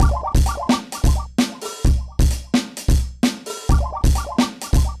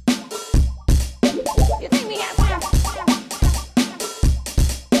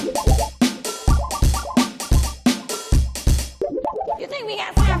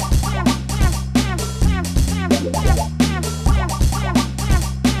We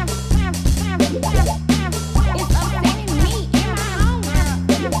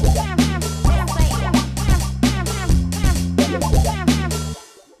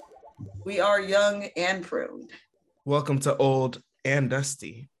are young and pruned. Welcome to Old and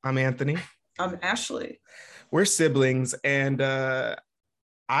Dusty. I'm Anthony. I'm Ashley. We're siblings, and I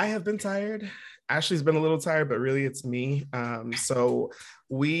have been tired. Ashley's been a little tired, but really it's me. I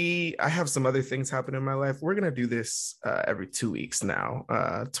have some other things happen in my life. We're gonna do this every 2 weeks now,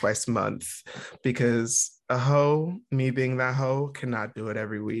 twice a month, because a hoe, me being that hoe, cannot do it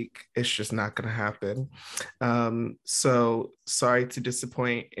every week. It's just not gonna happen. So sorry to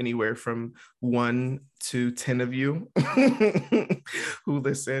disappoint anywhere from 1 to 10 of you who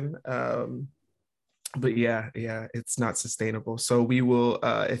listen. But yeah, it's not sustainable. So we will,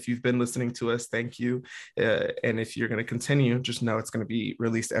 if you've been listening to us, thank you. And if you're going to continue, just know it's going to be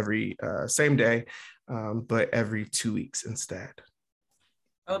released every same day, but every 2 weeks instead.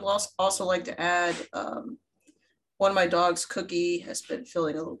 I would also like to add, one of my dogs, Cookie, has been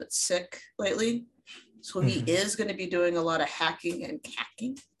feeling a little bit sick lately. So he is going to be doing a lot of hacking and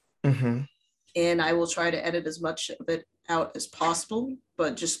cacking. And I will try to edit as much of it out as possible,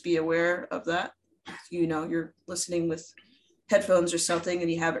 but just be aware of that. You know, you're listening with headphones or something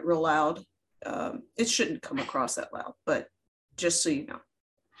and you have it real loud. It shouldn't come across that loud, but just so you know.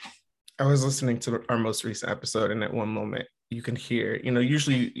 I was listening to our most recent episode, and at one moment you can hear,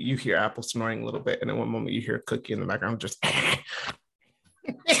 usually you hear Apple snoring a little bit, and at one moment you hear Cookie in the background just and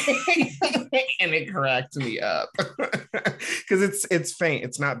it cracked me up because it's faint.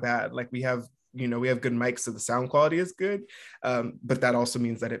 It's not bad. Like we have good mics, so the sound quality is good, but that also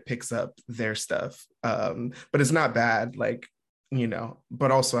means that it picks up their stuff, but it's not bad,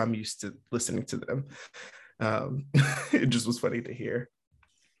 but also I'm used to listening to them. It just was funny to hear.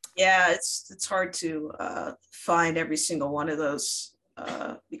 Yeah, it's hard to find every single one of those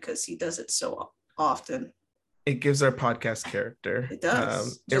because he does it so often. It gives our podcast character. It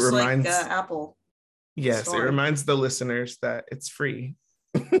does. It reminds like Apple. Yes, story. It reminds the listeners that it's free.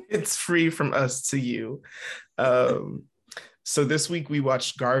 It's free from us to you. So this week we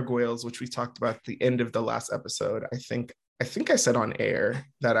watched Gargoyles, which we talked about at the end of the last episode. I think I said on air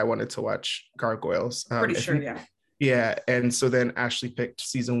that I wanted to watch Gargoyles. Pretty sure, yeah. Yeah, and so then Ashley picked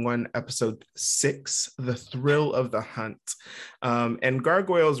season 1, episode 6, The Thrill of the Hunt. And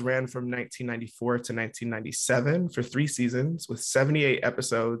Gargoyles ran from 1994 to 1997 for 3 seasons with 78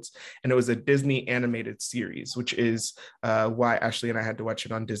 episodes, and it was a Disney animated series, which is why Ashley and I had to watch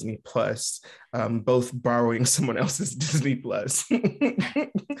it on Disney Plus, both borrowing someone else's Disney Plus,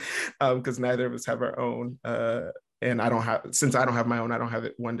 because neither of us have our own. And since I don't have my own, I don't have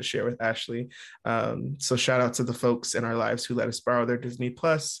one to share with Ashley. So shout out to the folks in our lives who let us borrow their Disney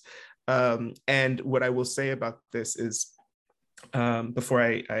Plus. And what I will say about this is, before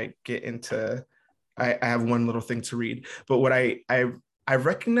I get into, I have one little thing to read, but what I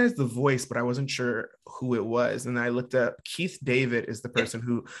recognized the voice, but I wasn't sure who it was. And I looked up, Keith David is the person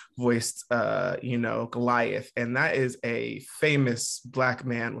who voiced, Goliath. And that is a famous Black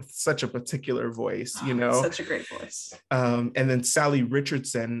man with such a particular voice, Such a great voice. And then Sally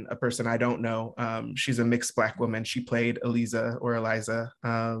Richardson, a person I don't know. She's a mixed Black woman. She played Eliza,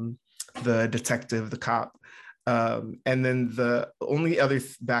 the detective, the cop. And then the only other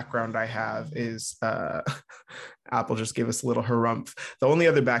background I have is Apple just gave us a little harumph. The only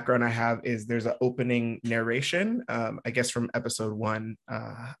other background I have is there's an opening narration, I guess from episode 1.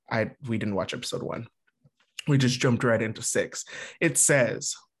 We didn't watch episode 1. We just jumped right into 6. It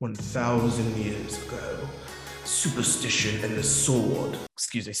says, 1,000 years ago, superstition and the sword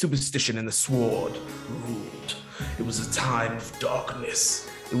ruled. It was a time of darkness.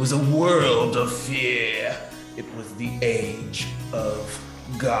 It was a world of fear. It was the age of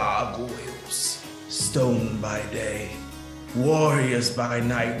gargoyles. Stone by day, warriors by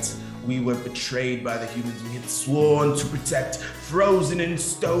night. We were betrayed by the humans we had sworn to protect, frozen in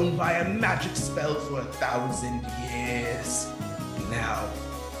stone by a magic spell for 1,000 years. Now,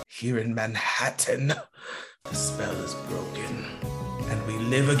 here in Manhattan, the spell is broken, and we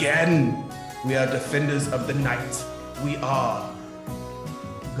live again. We are defenders of the night. We are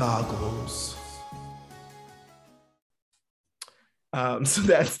gargoyles. So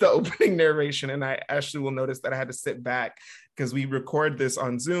that's the opening narration, and I actually will notice that I had to sit back because we record this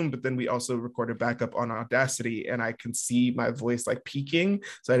on Zoom, but then we also recorded back up on Audacity, and I can see my voice like peaking,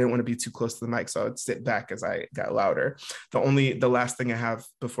 so I didn't want to be too close to the mic, so I would sit back as I got louder. The last thing I have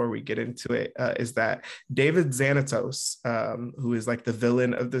before we get into it is that David Xanatos, who is like the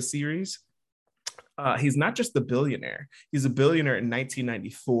villain of the series, He's not just a billionaire. He's a billionaire in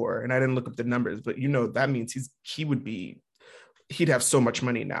 1994, and I didn't look up the numbers, but that means he'd have so much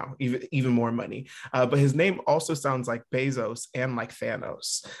money now, even more money. But his name also sounds like Bezos and like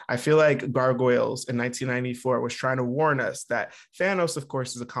Thanos. I feel like Gargoyles in 1994 was trying to warn us that Thanos, of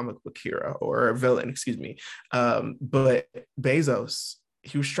course, is a comic book hero or a villain, excuse me. But Bezos,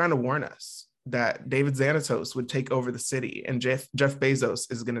 he was trying to warn us that David Xanatos would take over the city, and Jeff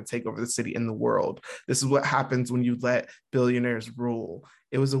Bezos is going to take over the city in the world. This is what happens when you let billionaires rule.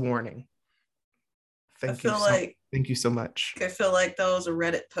 It was a warning. Thank you so much. I feel like that was a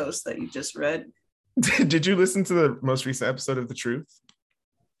Reddit post that you just read. Did you listen to the most recent episode of The Truth?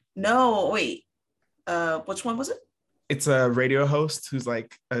 No, wait. Which one was it? It's a radio host who's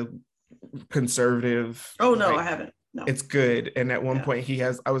like a conservative. Oh no, I haven't. No. It's good. And at one point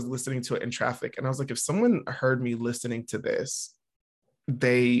I was listening to it in traffic, and I was like, if someone heard me listening to this,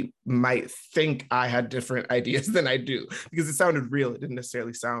 they might think I had different ideas than I do, because it sounded real. It didn't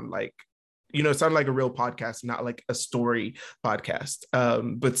necessarily sound like, it sounded like a real podcast, not like a story podcast.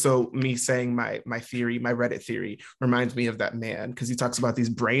 But so me saying my theory, my Reddit theory, reminds me of that man, because he talks about these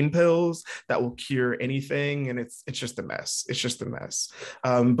brain pills that will cure anything, and it's just a mess. It's just a mess.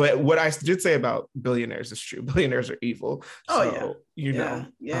 But what I did say about billionaires is true. Billionaires are evil. Oh so, yeah.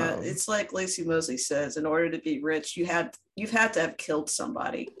 It's like Lacey Mosley says: in order to be rich, you've had to have killed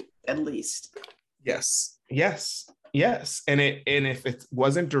somebody at least. Yes. And if it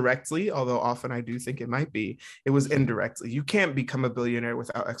wasn't directly, although often I do think it might be, it was indirectly. You can't become a billionaire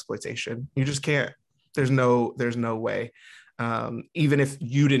without exploitation. You just can't. There's no way. Even if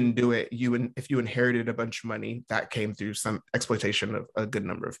you didn't do it, if you inherited a bunch of money, that came through some exploitation of a good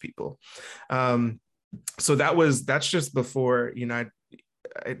number of people. So that's just before,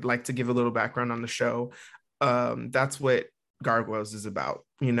 I'd like to give a little background on the show. That's what Gargoyles is about.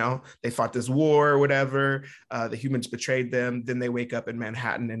 They fought this war or whatever. The humans betrayed them. Then they wake up in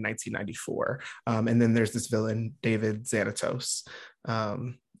Manhattan in 1994. And then there's this villain, David Xanatos.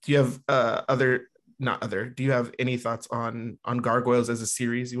 Do you have do you have any thoughts on Gargoyles as a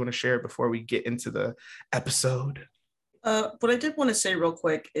series you want to share before we get into the episode? What I did want to say real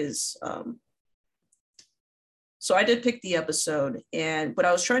quick is, so I did pick the episode, and what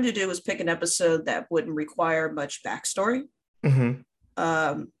I was trying to do was pick an episode that wouldn't require much backstory. Mm-hmm.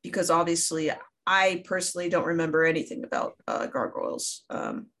 Because obviously I personally don't remember anything about Gargoyles.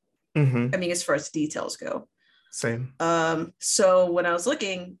 Mm-hmm. I mean, as far as details go. Same. So when I was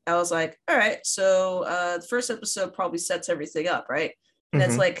looking, I was like, all right, so the first episode probably sets everything up, right? And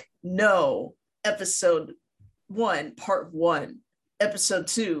it's like, no, episode 1, part 1, episode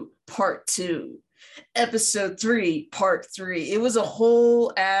 2, part 2, episode 3, part 3. It was a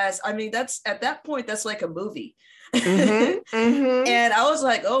whole that's at that point, that's like a movie. Mm-hmm, mm-hmm. And I was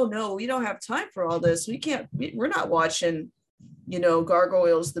like, oh no, we don't have time for all this. We're not watching,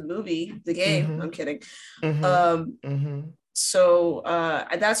 Gargoyles, the movie, the game. Mm-hmm. I'm kidding. Mm-hmm. So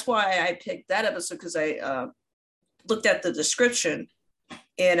that's why I picked that episode, because I looked at the description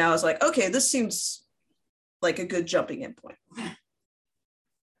and I was like, okay, this seems like a good jumping in point.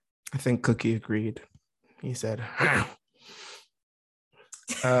 I think Cookie agreed. He said, I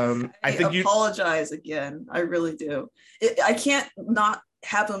think apologize again. I really do. I can't not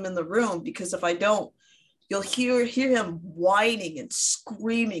have him in the room, because if I don't, you'll hear him whining and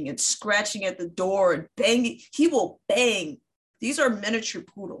screaming and scratching at the door and banging. He will bang. These are miniature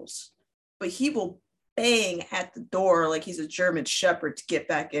poodles, but he will bang at the door like he's a German shepherd to get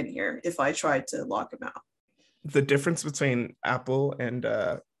back in here if I try to lock him out. The difference between Apple and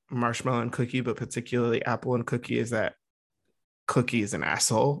Marshmallow and Cookie, but particularly Apple and Cookie, is that Cookie is an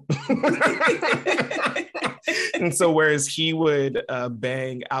asshole. And so whereas he would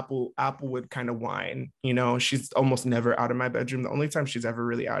bang, Apple would kind of whine. She's almost never out of my bedroom. The only time she's ever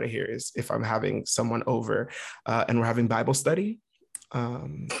really out of here is if I'm having someone over and we're having Bible study.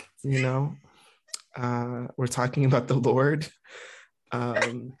 We're talking about the Lord.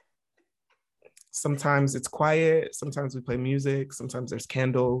 Sometimes it's quiet, sometimes we play music, sometimes there's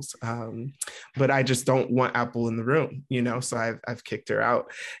candles, but I just don't want Apple in the room, so I've kicked her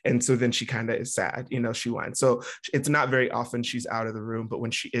out. And so then she kind of is sad, she whines. So it's not very often she's out of the room, but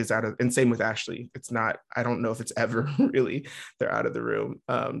when she is and same with Ashley, I don't know if it's ever really they're out of the room.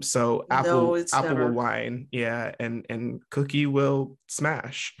 So Apple will whine, and Cookie will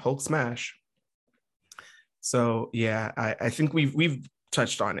Hulk smash. So yeah, I think we've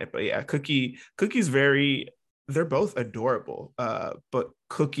touched on it, but yeah, Cookie's very they're both adorable. But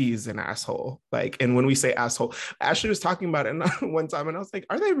Cookie is an asshole. Like, and when we say asshole, Ashley was talking about it one time, and I was like,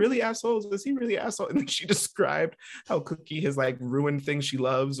 "Are they really assholes? Is he really asshole?" And then she described how Cookie has like ruined things she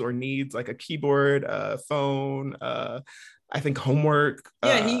loves or needs, like a keyboard, phone, I think homework.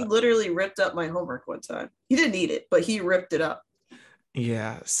 Yeah, he literally ripped up my homework one time. He didn't eat it, but he ripped it up.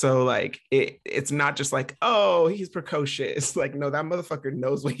 Yeah. So like it's not just like, oh, he's precocious. Like, no, that motherfucker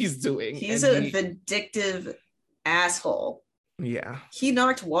knows what he's doing. He's And a vindictive asshole. yeah. He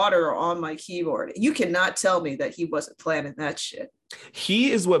knocked water on my keyboard. You cannot tell me that he wasn't planning that shit.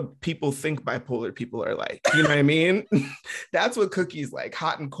 He is what people think bipolar people are like. You know what I mean? That's what Cookie's like,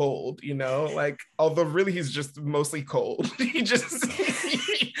 hot and cold, you know? Like, although really he's just mostly cold. He just,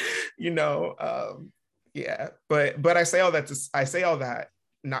 you know, yeah. But I say all that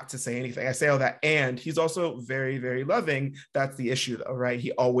not to say anything. I say all that, and he's also very, very loving. That's the issue, though, right?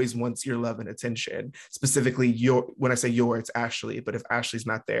 He always wants your love and attention. Specifically, when I say your, it's Ashley. But if Ashley's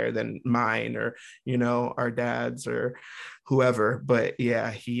not there, then mine, or you know, our dads, or whoever. But yeah,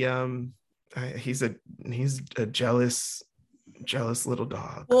 he's a jealous little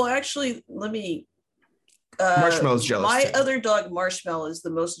dog. Well, actually, let me. Marshmallow's jealous. My too. other dog, Marshmallow, is the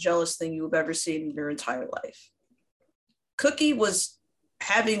most jealous thing you've ever seen in your entire life. Cookie was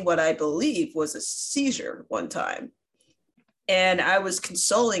having what I believe was a seizure one time. And I was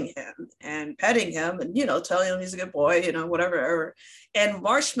consoling him and petting him and, you know, telling him he's a good boy, you know, whatever. And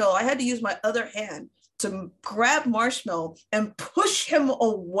Marshmallow, I had to use my other hand to grab Marshmallow and push him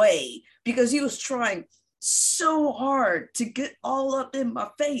away because he was trying so hard to get all up in my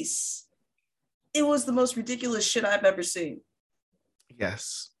face. It was the most ridiculous shit I've ever seen.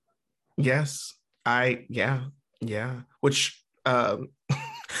 Yes. Yeah. Which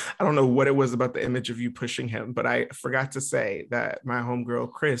I don't know what it was about the image of you pushing him, but I forgot to say that my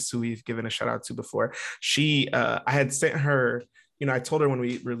homegirl Chris, who we've given a shout out to before, I had sent her, you know, I told her when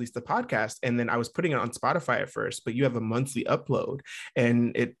we released the podcast, and then I was putting it on Spotify at first, but you have a monthly upload,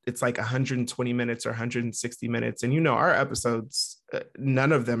 and it's like 120 minutes or 160 minutes, and you know, our episodes,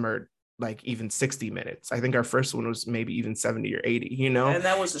 none of them are like even 60 minutes. I think our first one was maybe even 70 or 80, you know, and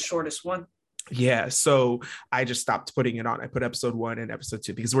that was the shortest one. Yeah, so I just stopped putting it on. I put episode 1 and episode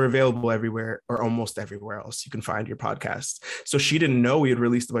 2 because we're available everywhere, or almost everywhere else you can find your podcast. So she didn't know we had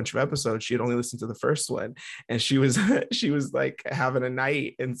released a bunch of episodes. She had only listened to the first one, and she was like having a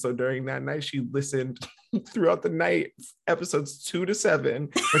night, and so during that night she listened throughout the night, episodes 2 to 7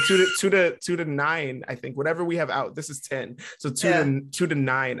 or 2 to 9, I think. Whatever we have out, this is 10, so 2 to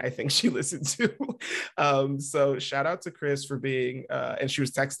 9, I think she listened to. So shout out to Chris for being and she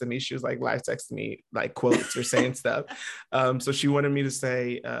was texting me. She was like live texting me like quotes or saying stuff. So she wanted me to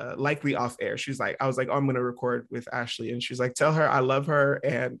say, likely off air, she's like, I was like, oh, I'm gonna record with Ashley, and she's like, tell her I love her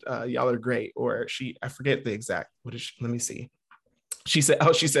and y'all are great. Or I forget the exact, let me see. She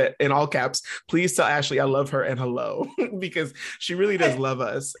said in all caps, please tell Ashley I love her and hello, because she really does love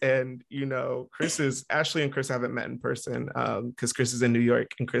us. And, you know, Ashley and Chris haven't met in person because Chris is in New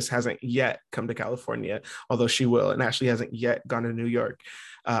York and Chris hasn't yet come to California, although she will. And Ashley hasn't yet gone to New York.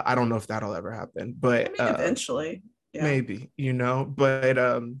 I don't know if that'll ever happen, but I mean, eventually. Yeah. Maybe, you know, but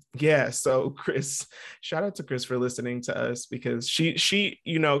yeah, so Chris, shout out to Chris for listening to us, because she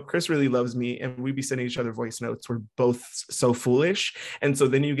you know, Chris really loves me, and we be sending each other voice notes. We're both so foolish, and so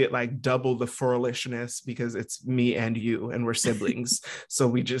then you get like double the foolishness because it's me and you, and we're siblings. So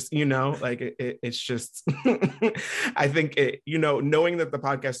we just, you know, like it's just I think it, you know, knowing that the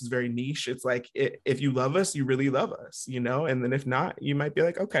podcast is very niche, it's like if you love us, you really love us, you know, and then if not, you might be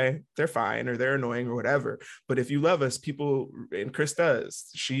like, okay, they're fine or they're annoying or whatever. But if you love us, people, and Chris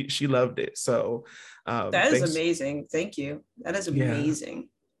does, she loved it. So that is amazing. Thank you. That is amazing. Yeah.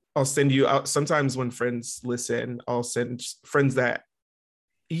 I'll send you out sometimes when friends listen. I'll send friends that,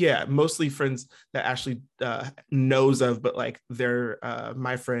 yeah, mostly friends that Ashley knows of, but like they're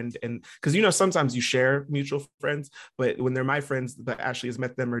my friend. And because, you know, sometimes you share mutual friends, but when they're my friends but Ashley has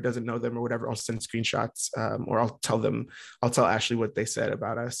met them or doesn't know them or whatever, I'll send screenshots or I'll tell Ashley what they said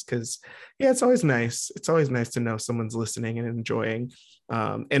about us. Because yeah, it's always nice to know someone's listening and enjoying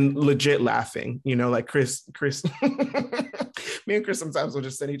and legit laughing, you know, like Chris me and Chris sometimes will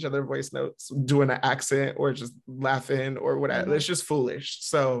just send each other voice notes doing an accent or just laughing or whatever. Mm-hmm. It's just foolish.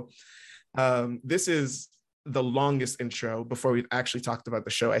 So this is the longest intro before we've actually talked about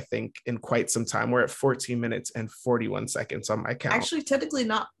the show, I think, in quite some time. We're at 14 minutes and 41 seconds on my count. Actually, technically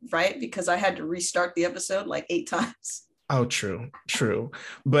not, right? Because I had to restart the episode like 8 times. Oh, true.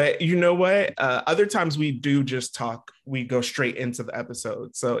 But you know what? Other times we do just talk. We go straight into the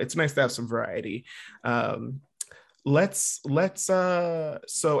episode. So it's nice to have some variety. So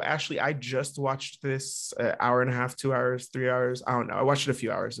Ashley, I just watched this hour and a half, 2 hours, 3 hours. I don't know. I watched it a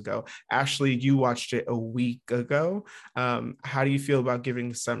few hours ago. Ashley, you watched it a week ago. How do you feel about giving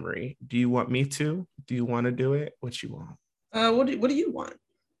the summary? Do you want me to? Do you want to do it? What you want? What do you want?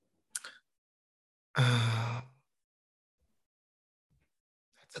 Uh,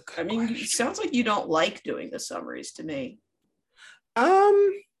 that's a good It question. sounds like you don't like doing the summaries to me.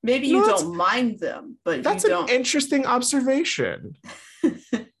 Maybe No, you don't mind them, but that's you an don't. interesting observation.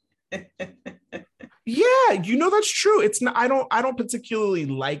 Yeah, that's true. It's not, I don't particularly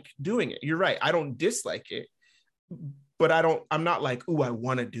like doing it. You're right. I don't dislike it, but I'm not like, oh, I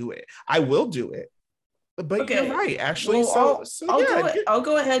want to do it. I will do it. But you're Okay. right, Ashley. Well, So yeah, I'll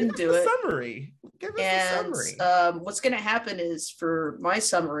go ahead give and us do the it. summary. Give us the And summary. what's going to happen is for my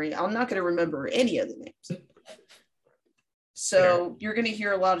summary, I'm not going to remember any of the names. So you're going to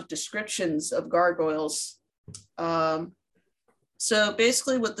hear a lot of descriptions of gargoyles. So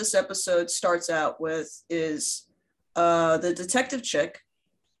basically, what this episode starts out with is the detective chick,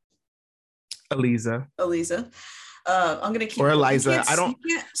 Eliza. I'm gonna keep Or Eliza. You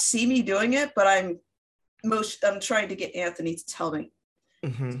can't see me doing it, but I'm trying to get Anthony to tell me.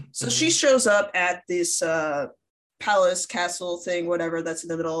 So she shows up at this palace castle thing, whatever, that's in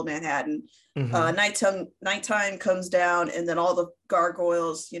the middle of Manhattan. Nighttime comes down, and then all the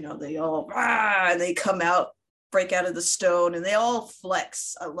gargoyles, they all and they come out, break out of the stone, and they all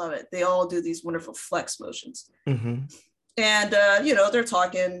flex. I love it. They all do these wonderful flex motions. And they're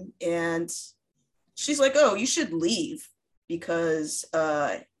talking, and she's like, oh, you should leave because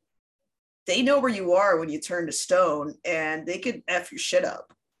they know where you are when you turn to stone, and they could F your shit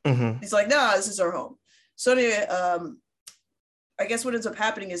up. He's like, nah, this is our home. So anyway, I guess what ends up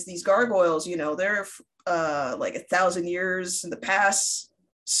happening is these gargoyles, they're like 1,000 years in the past.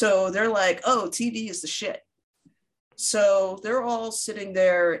 So they're like, oh, TV is the shit. So they're all sitting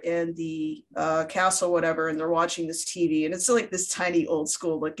there in the castle, whatever, and they're watching this TV. And it's like this tiny old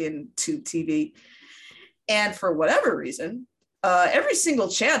school looking tube TV. And for whatever reason, every single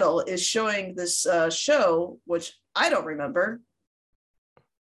channel is showing this show, which I don't remember.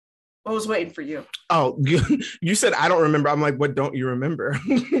 I was waiting for you. Oh, you said I don't remember. I'm like, what don't you remember?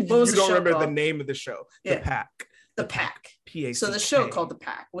 You don't remember called? The name of the show. Yeah. The Pack. The Pack. P-A-C-K. So the show called The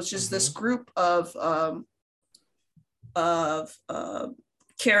Pack, which is this group of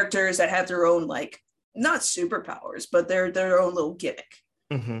characters that have their own, like, not superpowers, but they're their own little gimmick.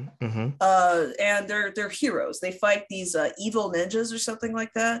 And they're heroes. They fight these evil ninjas or something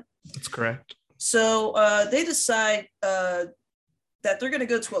like that. That's correct. So they decide that they're going to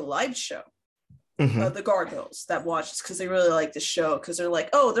go to a live show. The gargoyles that watch because they really like the show, because they're like,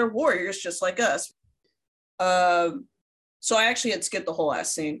 oh, they're warriors just like us. So I actually had skipped the whole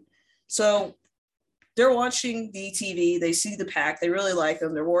last scene. So they're watching the TV. They see the Pack. They really like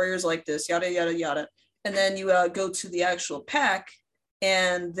them. They're warriors like this, yada, yada, yada. And then you go to the actual Pack,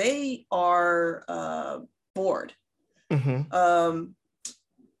 and they are bored. They're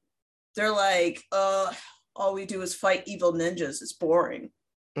like, all we do is fight evil ninjas. It's boring.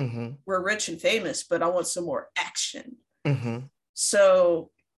 We're rich and famous, but I want some more action.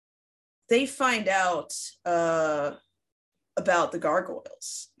 So they find out about the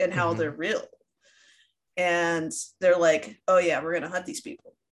gargoyles and how they're real. And they're like, oh yeah, we're going to hunt these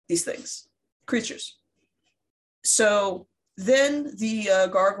people, these things, creatures. So then the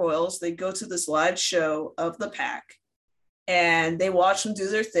gargoyles, they go to this live show of the Pack, and they watch them do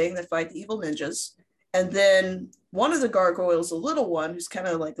their thing. They fight the evil ninjas. And then one of the gargoyles, a little one, who's kind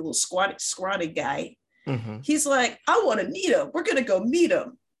of like a little scrawny guy, he's like, I want to meet him. We're going to go meet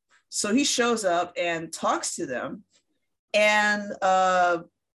him. So he shows up and talks to them. And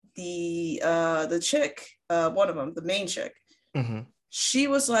the chick, one of them, the main chick, she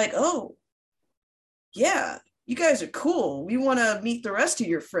was like, oh, yeah, you guys are cool. We want to meet the rest of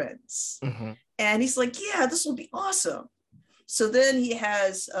your friends. And he's like, yeah, this will be awesome. So then he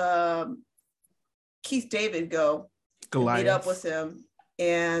has Keith David go meet up with him,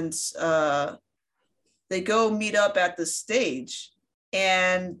 and they go meet up at the stage,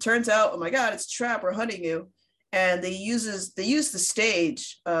 and turns out, oh my God, it's a trap, we're hunting you. And they use the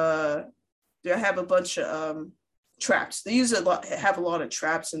stage to have a bunch of traps. They have a lot of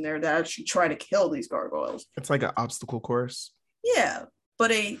traps in there that actually try to kill these gargoyles. It's like an obstacle course. Yeah,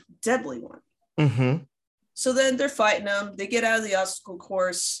 but a deadly one. So then they're fighting them. They get out of the obstacle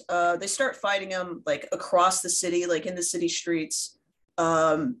course. They start fighting them like across the city, like in the city streets.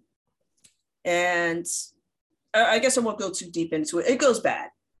 And I guess I won't go too deep into it. It goes bad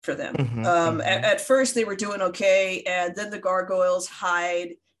for them. At first they were doing okay, and then the gargoyles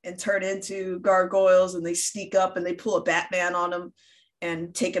hide, and turn into gargoyles, and they sneak up and they pull a Batman on them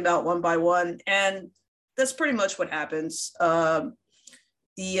and take them out one by one. And that's pretty much what happens. The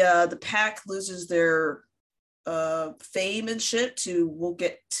pack loses their fame and shit to, we'll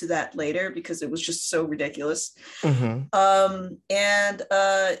get to that later because it was just so ridiculous. Mm-hmm. I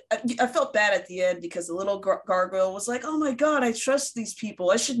felt bad at the end because the little gargoyle was like, oh my god, I trust these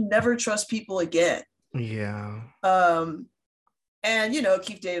people, I should never trust people again. Yeah. And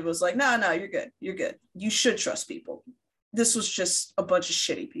Keith David was like, no, you're good, you should trust people. This was just a bunch of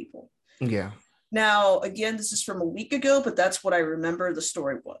shitty people. Yeah. Now again, this is from a week ago, but that's what I remember the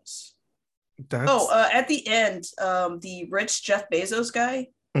story was. That's At the end, the rich Jeff Bezos guy,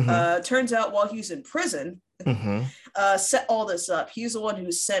 turns out while he was in prison, set all this up. He's the one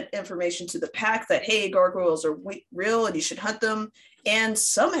who sent information to the pack that, hey, gargoyles are real and you should hunt them. And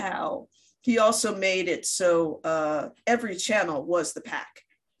somehow he also made it so every channel was the pack,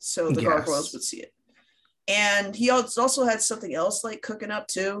 so the gargoyles would see it. And he also had something else like cooking up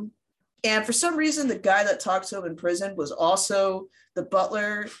too. And for some reason, the guy that talked to him in prison was also the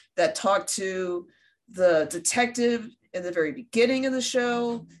butler that talked to the detective in the very beginning of the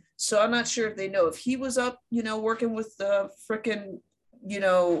show. So I'm not sure if they know if he was up, working with the frickin',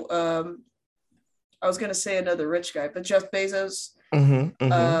 I was going to say another rich guy, but Jeff Bezos.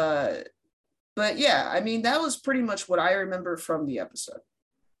 But yeah, I mean, that was pretty much what I remember from the episode.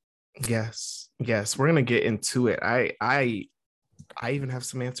 Yes. We're going to get into it. I even have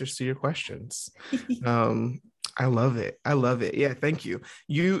some answers to your questions. I love it. Yeah, thank you.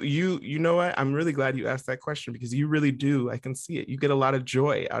 You know what? I'm really glad you asked that question because you really do. I can see it. You get a lot of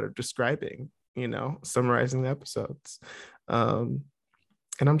joy out of describing, summarizing the episodes. And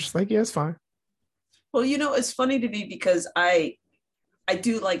I'm just like, yeah, it's fine. Well, it's funny to me because I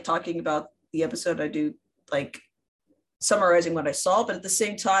do like talking about the episode. I do like summarizing what I saw, but at the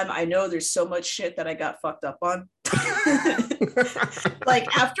same time, I know there's so much shit that I got fucked up on.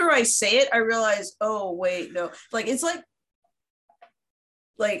 Like after I say it, I realize, oh wait, no. Like it's like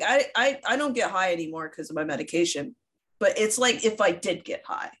I don't get high anymore because of my medication, but it's like if I did get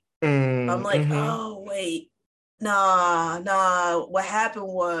high, I'm like, oh wait, nah. What happened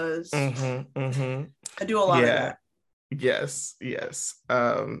was I do a lot of that. Yes.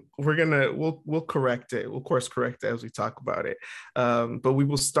 We'll correct it. We'll course correct it as we talk about it. But we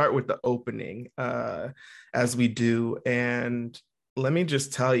will start with the opening as we do. And let me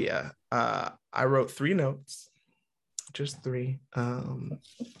just tell you, I wrote 3 notes. Just 3.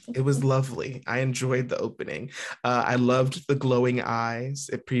 It was lovely. I enjoyed the opening. I loved the glowing eyes.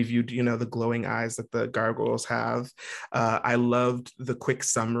 It previewed, the glowing eyes that the gargoyles have. I loved the quick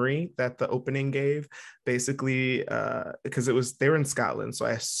summary that the opening gave. Basically, because they were in Scotland, so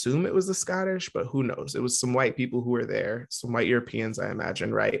I assume it was the Scottish, but who knows? It was some white people who were there, some white Europeans, I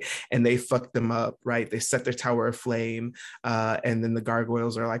imagine, right? And they fucked them up, right? They set their tower aflame, and then the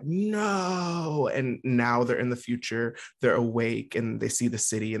gargoyles are like, no, and now they're in the future. They're awake and they see the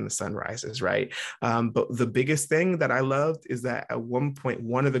city and the sun rises, right? But the biggest thing that I loved is that at one point,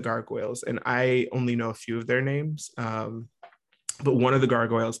 one of the gargoyles, and I only know a few of their names, but one of the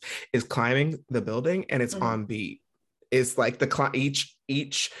gargoyles is climbing the building and it's on beat. It's like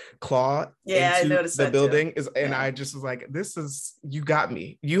each claw into the building is, and I just was like, this is, you got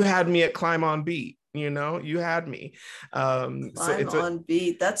me. You had me at climb on beat. You had me. Climb on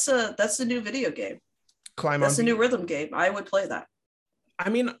beat. That's a new video game. That's a new rhythm game. I would play that. I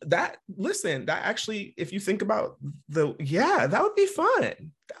mean, that actually, if you think about that would be fun.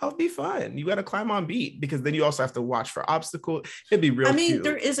 That would be fun. You got to climb on beat because then you also have to watch for obstacle. It'd be real cute.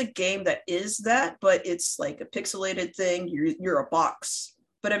 There is a game that is that, but it's like a pixelated thing. You're a box.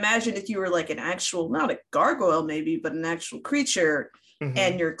 But imagine if you were like an actual, not a gargoyle maybe, but an actual creature,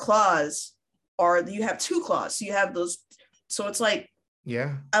 and your claws you have 2 claws. So you have those. So it's like,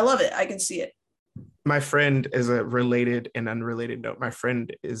 yeah, I love it. I can see it. My friend, is a related and unrelated note. My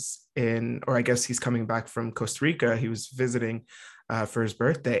friend is or I guess he's coming back from Costa Rica. He was visiting for his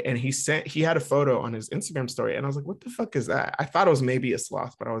birthday, and he had a photo on his Instagram story, and I was like, what the fuck is that? I thought it was maybe a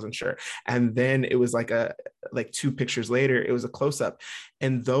sloth, but I wasn't sure. And then it was like 2 pictures later, it was a close-up,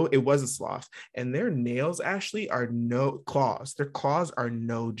 and though it was a sloth, and their nails, Ashley, are no claws. Their claws are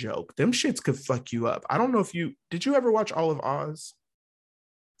no joke. Them shits could fuck you up. I don't know if did you ever watch all of Oz?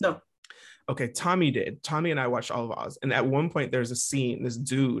 No. Okay, Tommy did. Tommy and I watched all of Oz. And at one point, there's a scene, this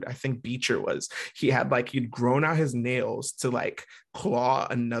dude, I think Beecher he'd grown out his nails to like claw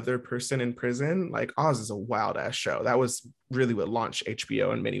another person in prison. Like Oz is a wild ass show. That was really what launched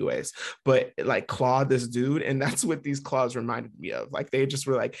HBO in many ways. But like clawed this dude. And that's what these claws reminded me of. Like they just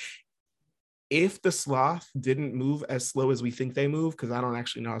were like, if the sloth didn't move as slow as we think they move, because I don't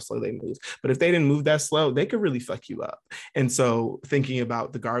actually know how slow they move, but if they didn't move that slow, they could really fuck you up. And so thinking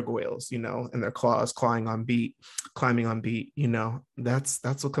about the gargoyles, and their claws clawing on beat, climbing on beat, that's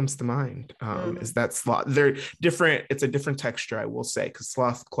what comes to mind. Is that sloth? They're different. It's a different texture, I will say, because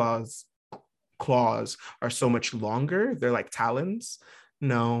sloth claws are so much longer. They're like talons.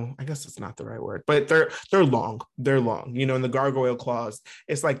 No, I guess it's not the right word, but they're long. They're long. And the gargoyle claws,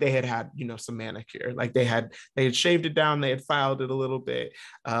 it's like they had some manicure. Like they had shaved it down, they had filed it a little bit.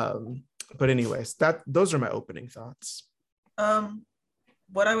 But anyways, those are my opening thoughts.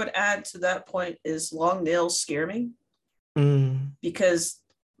 What I would add to that point is long nails scare me because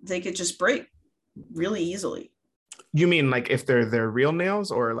they could just break really easily. You mean like if they're real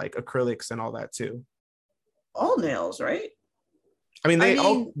nails or like acrylics and all that too? All nails, right? I mean,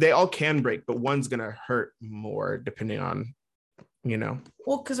 they all can break, but one's gonna hurt more depending on,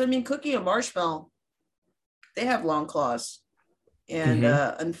 Well, because Cookie and Marshmallow, they have long claws, and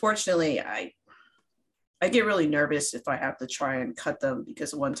unfortunately, I get really nervous if I have to try and cut them,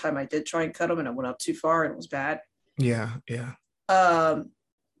 because one time I did try and cut them and I went up too far and it was bad. Yeah. But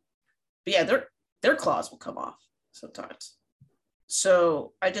yeah, their claws will come off sometimes.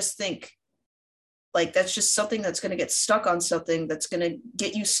 So I just think, like, that's just something that's going to get stuck on something that's going to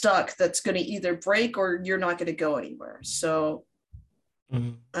get you stuck, that's going to either break or you're not going to go anywhere. So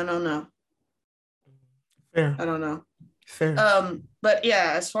I don't know. Fair. I don't know. Fair. But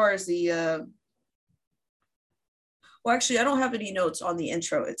yeah, as far as the well, actually, I don't have any notes on the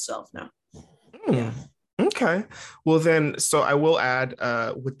intro itself now. Yeah. Okay. Well then, so I will add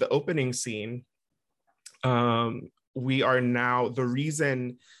with the opening scene, we are now the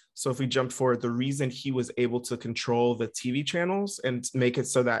reason. So if we jump forward, the reason he was able to control the TV channels and make it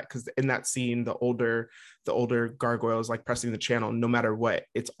so that, because in that scene, the older gargoyle is like pressing the channel, no matter what,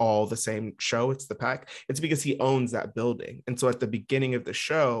 it's all the same show. It's the pack. It's because he owns that building. And so at the beginning of the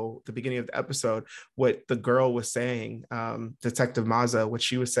show, the beginning of the episode, what the girl was saying, Detective Maza, what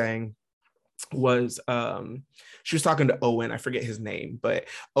she was saying was she was talking to Owen. I forget his name, but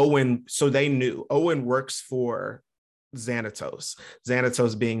Owen. So they knew Owen works for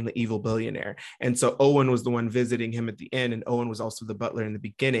Xanatos being the evil billionaire. And so Owen was the one visiting him at the end, and Owen was also the butler in the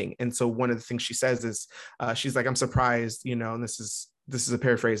beginning. And so one of the things she says is, she's like, I'm surprised, and this is a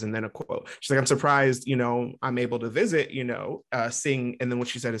paraphrase and then a quote. She's like, I'm surprised, I'm able to visit, Sing. And then what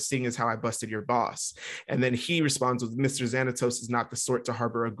she said is, Sing is how I busted your boss. And then he responds with, Mr. Xanatos is not the sort to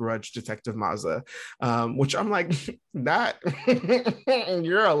harbor a grudge, Detective Maza, which I'm like, that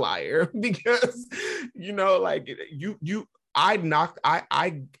you're a liar, because, like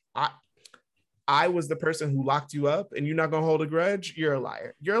I was the person who locked you up and you're not going to hold a grudge. You're a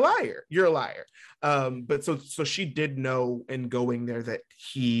liar. You're a liar. You're a liar. But so she did know in going there that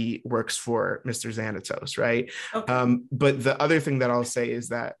he works for Mr. Xanatos, right? Okay. But the other thing that I'll say is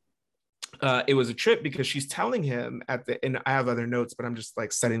that it was a trip because she's telling him and I have other notes, but I'm just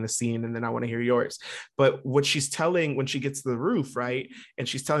like setting the scene and then I want to hear yours. But what she's telling when she gets to the roof, right? And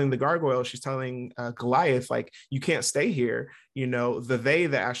she's telling the gargoyle, she's telling Goliath, like, you can't stay here. The they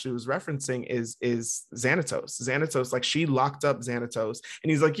that Ashley was referencing is Xanatos. Xanatos, like, she locked up Xanatos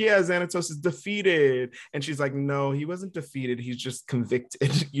and he's like, yeah, Xanatos is defeated. And she's like, no, he wasn't defeated. He's just convicted,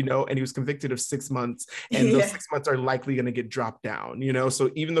 and he was convicted of 6 months. And those 6 months are likely going to get dropped down,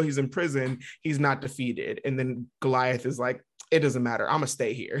 so even though he's in prison, he's not defeated. And then Goliath is like, it doesn't matter, I'm gonna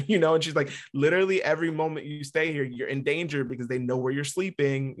stay here, and she's like, literally every moment you stay here, you're in danger because they know where you're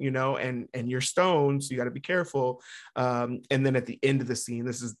sleeping, and you're stoned, so you got to be careful. And then at the end of the scene,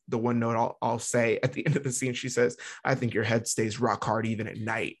 this is the one note I'll say at the end of the scene, she says, I think your head stays rock hard even at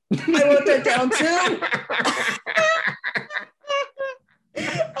night. I wrote that down too. I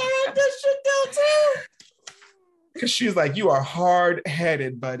wrote that shit down too. Because she's like, you are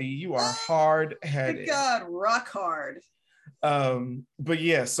hard-headed, buddy. You are hard-headed. God, rock hard. But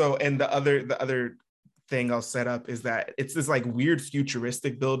yeah, so, and the other thing I'll set up is that it's this like weird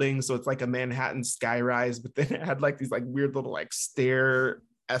futuristic building. So it's like a Manhattan skyrise, but then it had like these like weird little like stair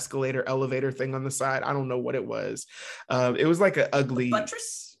escalator elevator thing on the side. I don't know what it was. It was like an ugly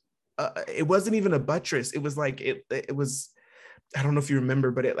buttress. It wasn't even a buttress. It was like it was, I don't know if you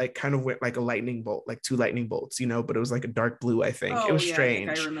remember, but it like kind of went like a lightning bolt, like 2 lightning bolts, but it was like a dark blue, I think. It was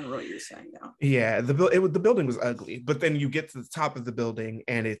strange. I remember what you were saying now. Yeah, the building was ugly, but then you get to the top of the building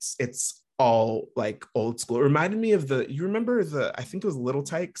and it's all like old school. It reminded me of you remember I think it was Little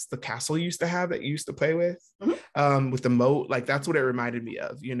Tykes, the castle you used to have that you used to play with, with the moat. Like, that's what it reminded me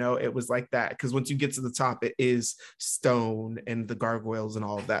of. It was like that, because once you get to the top, it is stone and the gargoyles and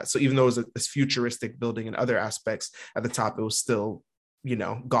all of that. So even though it was a futuristic building in other aspects, at the top it was still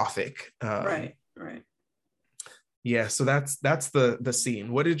gothic. Right. Yeah, so that's the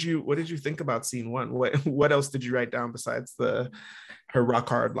scene. What did you think about scene one? What else did you write down besides her rock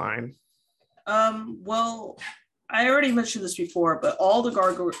hard line? Well, I already mentioned this before, but all the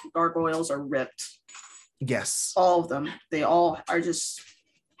gargoyles are ripped. Yes. All of them. They all are just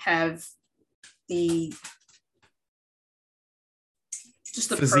have the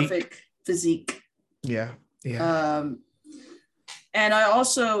Physique. perfect physique. Yeah. And I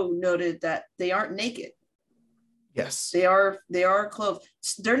also noted that they aren't naked. Yes. They are clothed.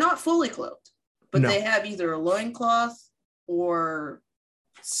 They're not fully clothed, but they have either a loincloth or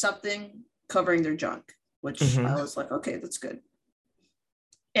something covering their junk, which I was like, okay, that's good.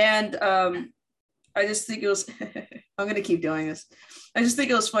 And I just think it was I'm gonna keep doing this. I just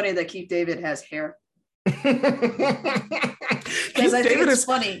think it was funny that Keith David has hair. Because I think it's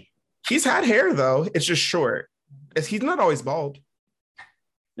funny. He's had hair though. It's just short. He's not always bald.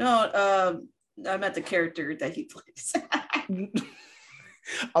 No, I meant the character that he plays.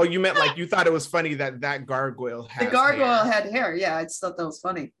 Oh, you meant like you thought it was funny that gargoyle had the gargoyle had hair. Yeah, I just thought that was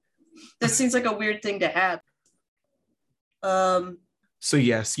funny. That seems like a weird thing to have. So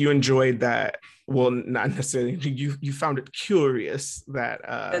yes, you enjoyed that. Well, not necessarily. You found it curious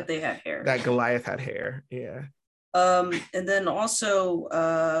that they had hair. That Goliath had hair. Yeah. And then also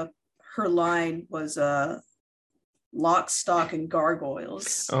her line was lock, stock, and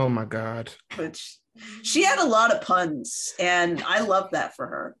gargoyles. Oh my God. Which she had a lot of puns, and I love that for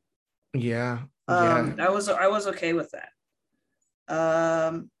her. Yeah. I was okay with that.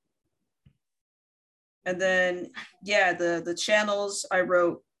 And then the channels I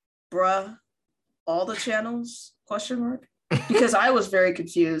wrote, bruh, all the channels ? Because I was very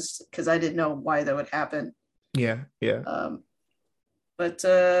confused because I didn't know why that would happen. Yeah. But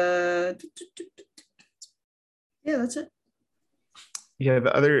that's it. Yeah,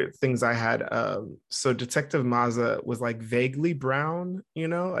 the other things I had, so Detective Maza was like vaguely brown,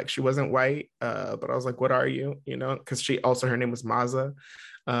 like she wasn't white, but I was like, what are you? Because her name was Maza.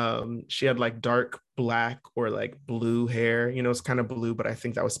 She had like dark black or like blue hair, it's kind of blue, but I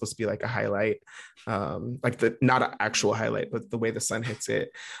think that was supposed to be like a highlight, like not an actual highlight, but the way the sun hits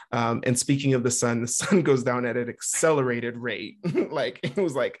it. And speaking of the sun goes down at an accelerated rate. Like it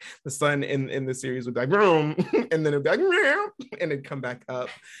was like the sun in the series would be like boom, and then it'd be like and it'd come back up,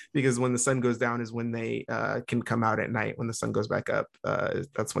 because when the sun goes down is when they can come out at night. When the sun goes back up,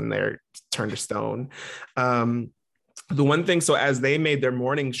 that's when they're turned to stone. The one thing, so as they made their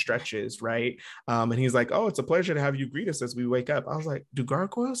morning stretches, right? And he's like, oh, it's a pleasure to have you greet us as we wake up. I was like, do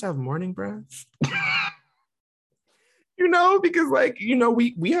gargoyles have morning breath? Because like,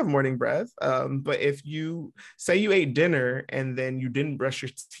 we have morning breath. But if you say you ate dinner and then you didn't brush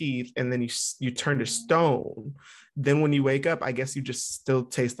your teeth and then you turn to stone, then when you wake up, I guess you just still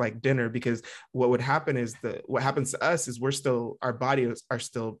taste like dinner, because what would happen is what happens to us is our bodies are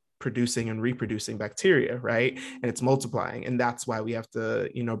still producing and reproducing bacteria, right? And it's multiplying. And that's why we have to,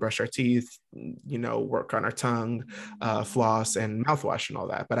 brush our teeth, work on our tongue, floss and mouthwash and all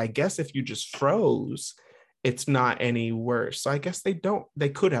that. But I guess if you just froze, it's not any worse. So I guess they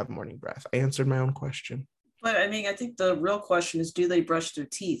could have morning breath. I answered my own question. But I mean, I think the real question is, do they brush their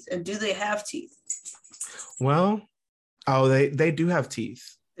teeth, and do they have teeth? Well, they do have teeth.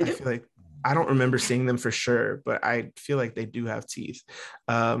 They do? I feel like I don't remember seeing them for sure, but I feel like they do have teeth.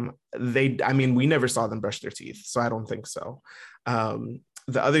 We never saw them brush their teeth, so I don't think so.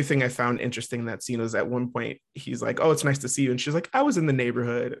 The other thing I found interesting in that scene was at one point, he's like, oh, it's nice to see you. And she's like, I was in the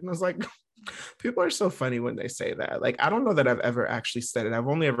neighborhood. And I was like, people are so funny when they say that. Like, I don't know that I've ever actually said it. I've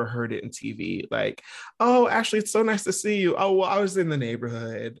only ever heard it in TV. Like, oh, Ashley, it's so nice to see you. Oh, well, I was in the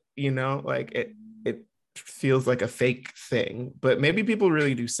neighborhood, like it feels like a fake thing, but maybe people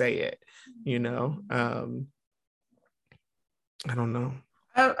really do say it, I don't know.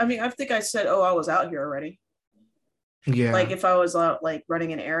 I mean, I think I said, oh, I was out here already. Yeah. Like if I was out like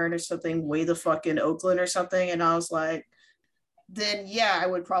running an errand or something way the fuck in Oakland or something, and I was like, then yeah, I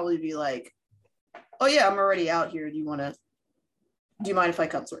would probably be like, oh yeah, I'm already out here. Do you mind if I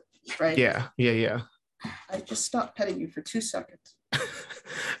come through? Right? Yeah. I just stopped petting you for 2 seconds.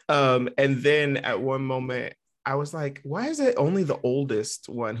 And then at one moment I was like, why is it only the oldest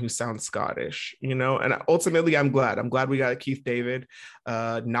one who sounds Scottish, And ultimately, I'm glad we got Keith David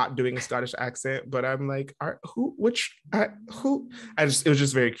not doing a Scottish accent, but I'm like, it was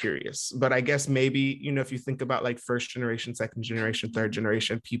just very curious. But I guess maybe, if you think about like first generation, second generation, third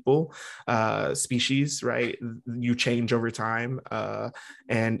generation people, species, right? You change over time.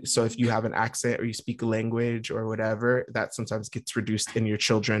 And so if you have an accent or you speak a language or whatever, that sometimes gets reduced in your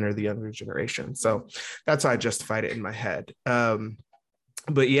children or the younger generation. So that's how I justified it in my head.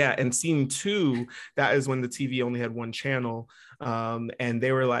 But yeah, and scene 2, that is when the TV only had one channel. And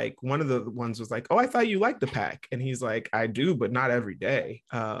they were like, one of the ones was like, oh, I thought you liked the pack. And he's like, I do, but not every day.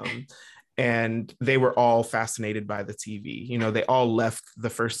 And they were all fascinated by the TV. You know, they all left the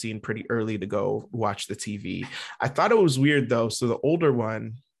first scene pretty early to go watch the TV. I thought it was weird though. So the older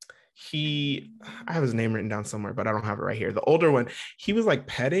one, I have his name written down somewhere, but I don't have it right here. The older one, he was like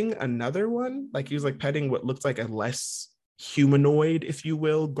petting another one. Like he was like petting what looked like a less humanoid, if you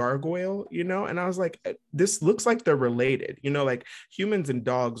will, gargoyle, you know? And I was like, this looks like they're related, you know, like humans and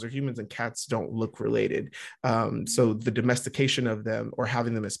dogs or humans and cats don't look related. So the domestication of them or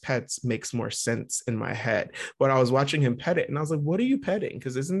having them as pets makes more sense in my head. But I was watching him pet it and I was like, what are you petting?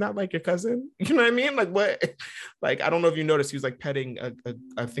 Because isn't that like your cousin? You know what I mean? Like what? Like, I don't know if you noticed, he was like petting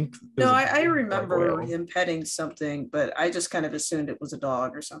I think. No, I remember gargoyle. him petting something, but I just kind of assumed it was a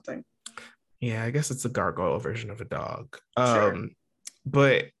dog or something. Yeah, I guess it's a gargoyle version of a dog. Sure.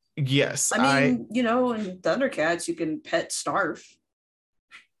 But yes, I mean, you know, in Thundercats, you can pet Snarf,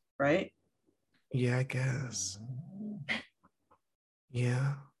 right? Yeah, I guess.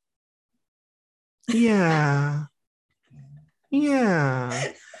 Yeah. Yeah.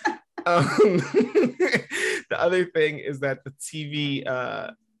 Yeah. The other thing is that the TV,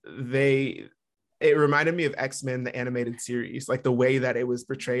 it reminded me of X-Men, the animated series, like the way that it was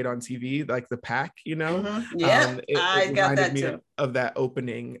portrayed on TV, like the pack, you know. Yeah, It I got reminded that me too. of that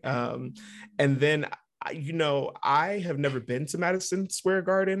opening. And then you know, I have never been to Madison Square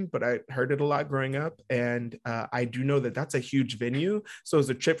Garden, but I heard it a lot growing up. And I do know that that's a huge venue. So it's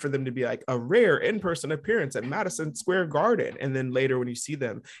a trip for them to be like a rare in-person appearance at Madison Square Garden. And then later when you see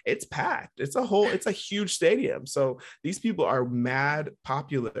them, it's packed. It's a huge stadium. So these people are mad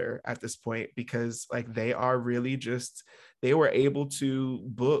popular at this point because like they are really just, they were able to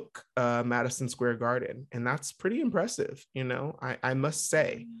book Madison Square Garden. And that's pretty impressive. You know, I must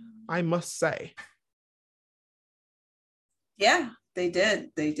say. Yeah, they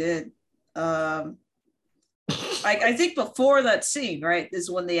did. They did. I think before that scene, right, is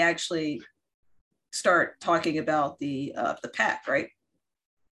when they actually start talking about the pack, right?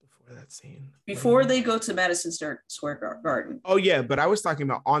 Before that scene. Before they go to Madison Square Garden. Oh yeah, but I was talking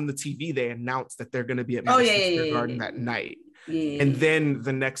about on the TV. They announced that they're going to be at Madison Square Garden that night. And then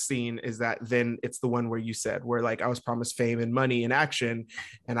the next scene is that then it's the one where you said where like I was promised fame and money and action,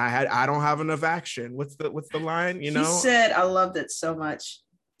 and I don't have enough action. What's the line? You know, he said, I loved it so much.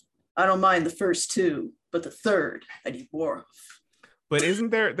 I don't mind the first two, but the third I need more of. But isn't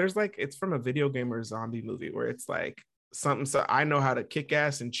there's like it's from a video game or a zombie movie where it's like something, so I know how to kick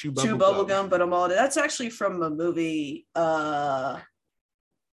ass and chew bubble gum. But I'm all that's actually from a movie. I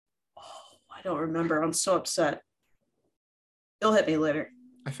don't remember. I'm so upset. It'll hit me later.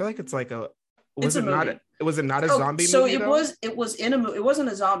 I feel like it's like was it not a zombie so movie? It was in a movie. It wasn't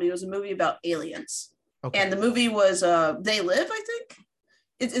a zombie. It was a movie about aliens. Okay. And the movie was They Live, I think.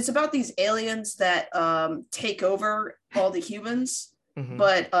 It's about these aliens that take over all the humans,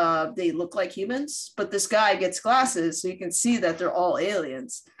 but they look like humans. But this guy gets glasses so you can see that they're all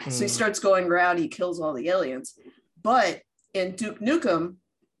aliens. So he starts going around, he kills all the aliens. But in Duke Nukem,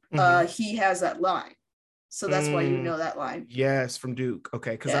 he has that line. So that's why you know that line. Yes, from Duke.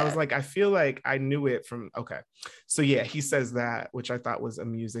 Okay, because I was like, I feel like I knew it from, okay. So yeah, he says that, which I thought was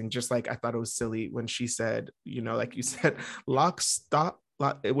amusing. Just like I thought it was silly when she said, you know, like you said, lock,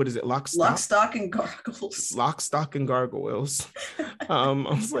 what is it? Lock, stock, and gargoyles. Lock, stock, and gargoyles. I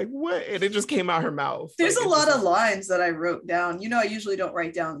was like, what? And it just came out her mouth. There's like, a lot of lines that I wrote down. You know, I usually don't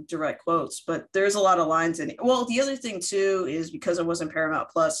write down direct quotes, but there's a lot of lines in it. Well, the other thing too is because it wasn't Paramount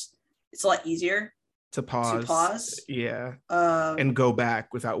Plus, it's a lot easier to pause. Yeah. And go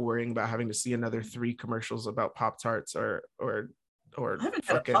back without worrying about having to see another 3 commercials about Pop-Tarts or I haven't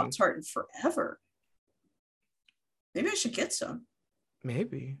had a Pop-Tart in forever. Maybe I should get some.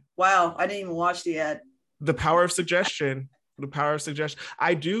 Maybe. Wow, I didn't even watch the ad. The power of suggestion.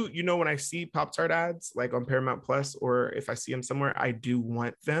 I do, you know, when I see Pop-Tart ads like on Paramount Plus, or if I see them somewhere, I do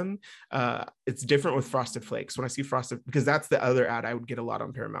want them. It's different with Frosted Flakes. When I see Frosted, because that's the other ad I would get a lot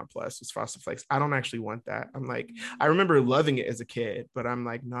on Paramount Plus was Frosted Flakes. I don't actually want that. I'm like, I remember loving it as a kid, but I'm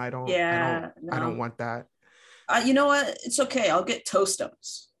like, no, I don't want that. You know what? It's okay. I'll get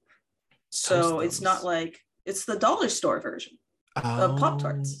Toast-Ums. So Toast-Ums. It's not like, it's the dollar store version of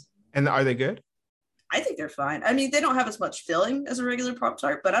Pop-Tarts. And are they good? I think they're fine. I mean, they don't have as much filling as a regular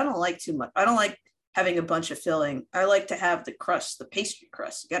Pop-Tart, but I don't like too much. I don't like having a bunch of filling. I like to have the crust, the pastry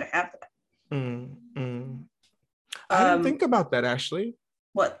crust. You got to have that. I didn't think about that, Ashley.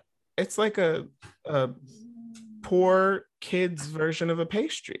 What? It's like a poor kid's version of a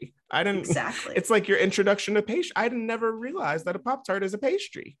pastry. I didn't. Exactly. It's like your introduction to pastry. I didn't never realize that a Pop-Tart is a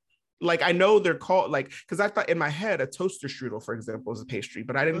pastry. Like I know they're called like, because I thought in my head a toaster strudel, for example, is a pastry,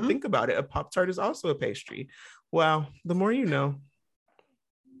 but I didn't think about it. A Pop-Tart is also a pastry. Wow, the more you know.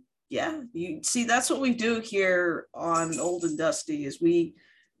 Yeah, you see, that's what we do here on Old and Dusty is we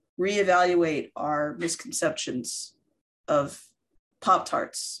reevaluate our misconceptions of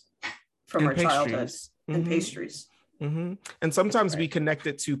Pop-Tarts from And our childhood pastries. and pastries. Mm-hmm. And sometimes we Right. connect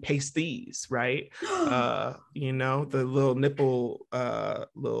it to pasties, right? You know, the little nipple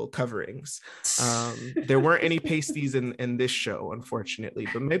little coverings. There weren't any pasties in this show, unfortunately,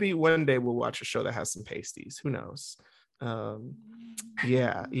 but maybe one day we'll watch a show that has some pasties. Who knows? Um,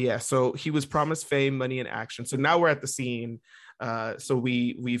 yeah. So he was promised fame, money, and action. So now we're at the scene. So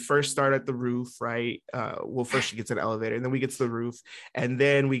we first start at the roof, right? Well, first she gets an elevator, and then we get to the roof, and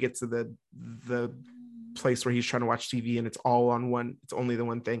then we get to the place where he's trying to watch TV, and it's all on one. It's only the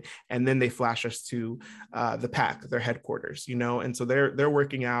one thing, and then they flash us to the pack, their headquarters, you know. And so they're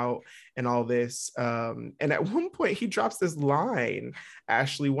working out and all this. And at one point, he drops this line.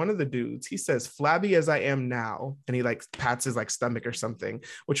 Ashley, one of the dudes, he says, "Flabby as I am now," and he like pats his like stomach or something,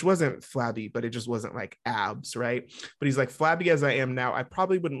 which wasn't flabby, but it just wasn't like abs, right? But he's like, "Flabby as I am now, I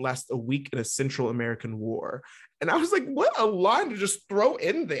probably wouldn't last a week in a Central American war." And I was like, what a line to just throw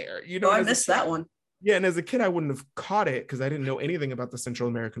in there, you know? Oh, I missed that one. Yeah, and as a kid, I wouldn't have caught it because I didn't know anything about the Central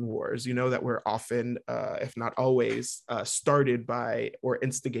American Wars, you know, that were often, if not always, started by or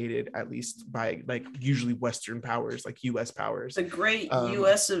instigated at least by like usually Western powers, like US powers. The great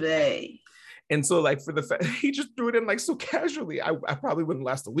US of A. And so like for the fact he just threw it in like so casually, I probably wouldn't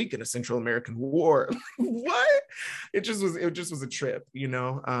last a week in a Central American war. What? It just was a trip, you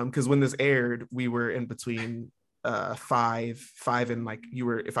know, because when this aired, we were in between five and like you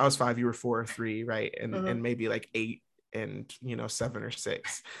were, if I was 5 you were 4 or 3, right? And maybe like 8 and 7 or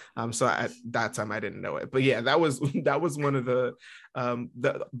 6. So at that time I didn't know it, but yeah, that was one of the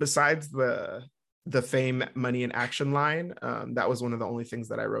besides the fame, money, and action line, that was one of the only things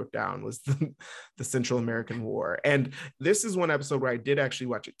that I wrote down was the Central American War. And this is one episode where I did actually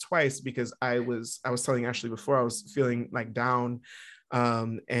watch it twice because I was telling Ashley before, I was feeling like down,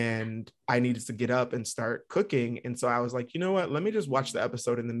 and I needed to get up and start cooking. And so I was like, you know what, let me just watch the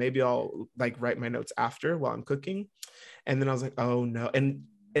episode and then maybe I'll like write my notes after while I'm cooking. And then I was like, oh no.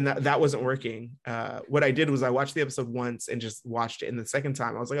 And that wasn't working. What I did was I watched the episode once and just watched it. And the second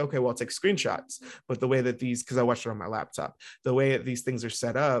time I was like, okay, well, I'll take screenshots. But the way that because I watched it on my laptop, the way that these things are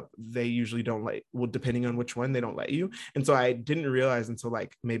set up, they usually don't depending on which one, they don't let you. And so I didn't realize until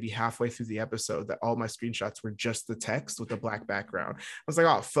like maybe halfway through the episode that all my screenshots were just the text with a black background. I was like,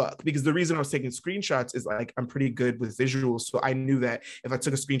 oh, fuck. Because the reason I was taking screenshots is like, I'm pretty good with visuals. So I knew that if I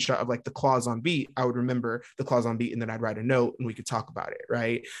took a screenshot of like the claws on beat, I would remember the claws on beat and then I'd write a note and we could talk about it,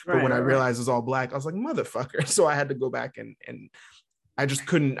 right? But when I realized it was all black, I was like, motherfucker. So I had to go back and I just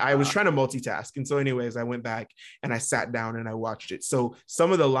couldn't, I was trying to multitask. And so anyways, I went back and I sat down and I watched it. So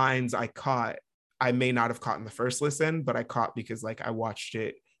some of the lines I caught, I may not have caught in the first listen, but I caught because like I watched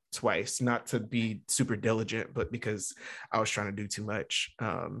it twice, not to be super diligent, but because I was trying to do too much.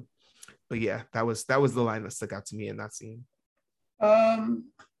 But yeah, that was the line that stuck out to me in that scene.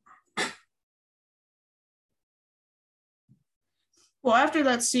 Well, after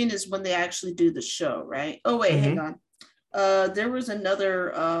that scene is when they actually do the show, right? Oh, wait, hang on. There was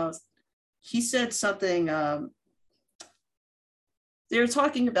another, he said something, they were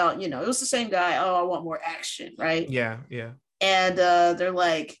talking about, it was the same guy, oh, I want more action, right? Yeah. And they're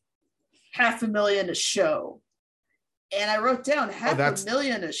like, $500,000 a show. And I wrote down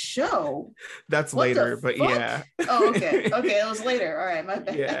 $500,000 a show. That's what later, but yeah. Oh, okay. It was later. All right, my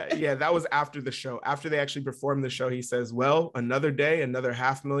bad. Yeah. That was after the show. After they actually performed the show, he says, "Well, another day, another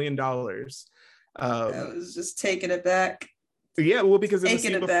 $500,000." I was just taking it back. Yeah, well, because in the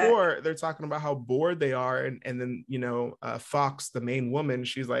scene before, they're talking about how bored they are, and then Fox, the main woman,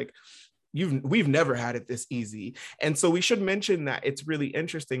 she's like, we've never had it this easy. And so we should mention that it's really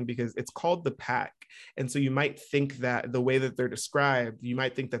interesting because it's called the Pack. And so you might think that the way that they're described, you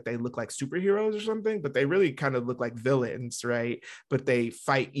might think that they look like superheroes or something, but they really kind of look like villains, right? But they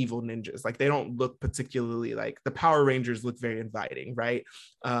fight evil ninjas. Like they don't look particularly like the Power Rangers look very inviting, right?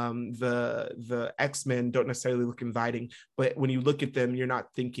 The X-Men don't necessarily look inviting, but when you look at them, you're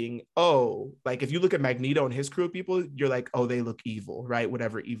not thinking, oh, like if you look at Magneto and his crew of people, you're like, oh, they look evil, right?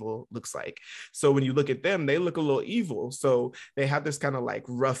 Whatever evil looks like. So when you look at them, they look a little evil. So they have this kind of like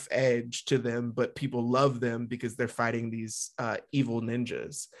rough edge to them, but people love them because they're fighting these evil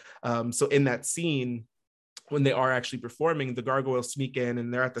ninjas. So in that scene, when they are actually performing, the gargoyles sneak in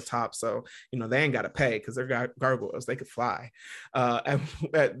and they're at the top. So, they ain't got to pay because they're gargoyles. They could fly. And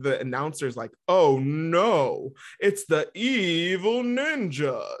the announcer's like, oh no, it's the evil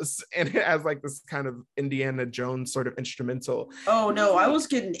ninjas. And it has like this kind of Indiana Jones sort of instrumental. Oh no, I was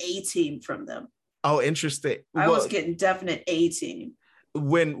getting A-Team from them. Oh, interesting. I was getting definite A-Team.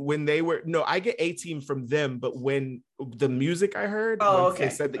 When they were, no, I get A-Team from them, but when the music I heard, okay. They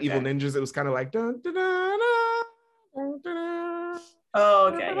said the evil ninjas, it was kind of like dun, dun, dun, dun, dun,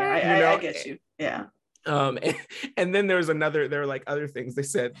 oh, okay. Yeah, I get you. Yeah. And then there were like other things. They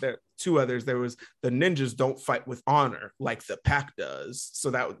said that two others, there was the ninjas don't fight with honor like the pack does.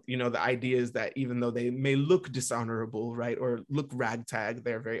 So that, the idea is that even though they may look dishonorable, right, or look ragtag,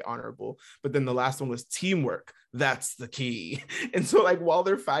 they're very honorable. But then the last one was teamwork. That's the key. And so like while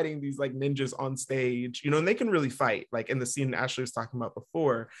they're fighting these like ninjas on stage, and they can really fight, like in the scene Ashley was talking about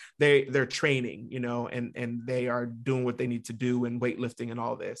before, they're training, and they are doing what they need to do and weightlifting and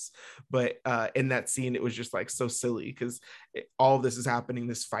all this. But in that scene, it was just like so silly because all this is happening,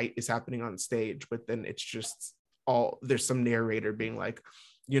 this fight is happening on stage, but then it's just there's some narrator being like,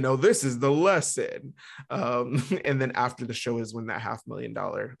 this is the lesson. And then after the show is when that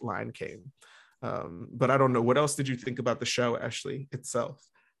 $500,000 line came. But I don't know, what else did you think about the show, Ashley, itself?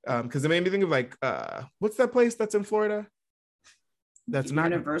 Because it made me think of like, what's that place that's in Florida? That's not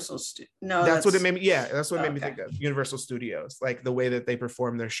Universal. No, that's what it made me. Yeah, that's what it made me okay. think of. Universal Studios, like the way that they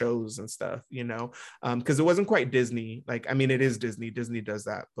perform their shows and stuff, because it wasn't quite Disney. Like, I mean, it is Disney. Disney does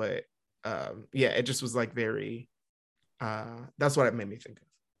that, but yeah, it just was like very. That's what it made me think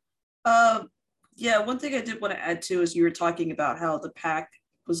of. Yeah, one thing I did want to add too is you were talking about how the pack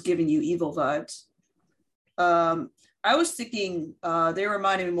was giving you evil vibes. I was thinking they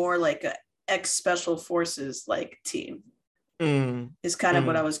reminded me more like a ex Special Forces like team. Is kind of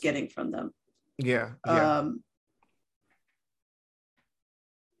what I was getting from them. Yeah.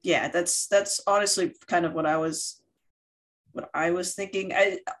 Yeah, that's honestly kind of what I was thinking.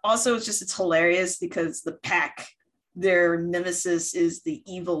 It's hilarious because the pack, their nemesis is the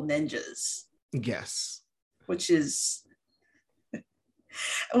evil ninjas. Yes. Which is,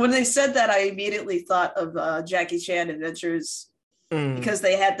 when they said that, I immediately thought of Jackie Chan Adventures. Because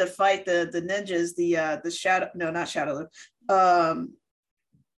they had to fight the ninjas, the shadow, no, not Shadow, the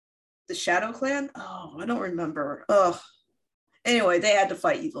Shadow Clan. Oh, I don't remember. Oh, anyway, they had to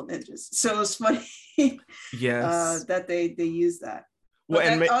fight evil ninjas, so it was funny. Yes, that they used that.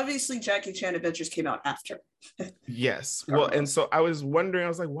 Well, obviously, Jackie Chan Adventures came out after. Yes, well, and so I was wondering, I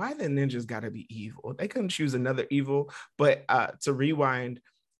was like, why the ninjas got to be evil? They couldn't choose another evil. But to rewind,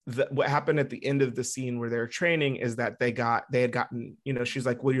 what happened at the end of the scene where they're training is that they had gotten, she's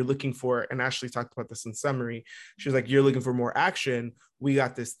like, well, you're looking for, and Ashley talked about this in summary. She's like, you're looking for more action. We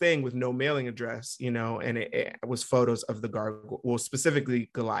got this thing with no mailing address, and it was photos of the gargoyle, well,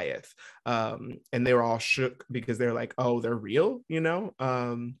 specifically Goliath. And they were all shook because they're like, oh, they're real,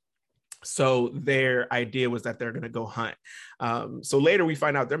 So their idea was that they're going to go hunt. So later we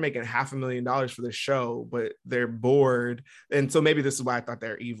find out they're making $500,000 for this show, but they're bored. And so maybe this is why I thought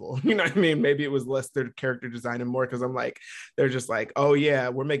they're evil. You know what I mean? Maybe it was less their character design and more because I'm like, they're just like, oh yeah,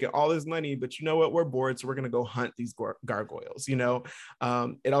 we're making all this money, but you know what? We're bored. So we're going to go hunt these gargoyles,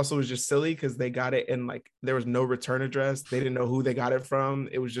 It also was just silly because they got it and like, there was no return address. They didn't know who they got it from.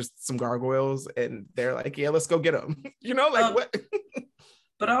 It was just some gargoyles and they're like, yeah, let's go get them. What?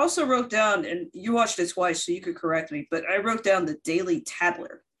 But I also wrote down, and you watched it twice, so you could correct me, but I wrote down the Daily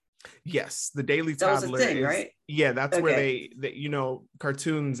Tattler. Yes, the Daily Tattler. That was a thing, right? Yeah, that's okay. Where they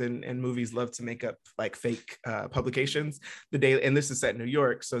cartoons and movies love to make up like fake publications. The Daily, and this is set in New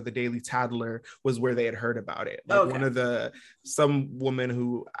York, so the Daily Tattler was where they had heard about it. Like one of some woman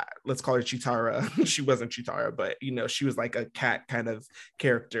who, let's call her Chitara. She wasn't Chitara, but she was like a cat kind of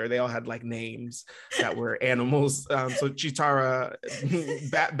character. They all had like names that were animals. So Chitara,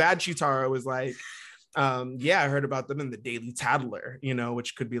 bad Chitara was like, I heard about them in the Daily Tattler,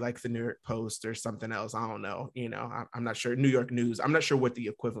 which could be like the New York Post or something else. I don't know, I'm not sure. New York News. I'm not sure what the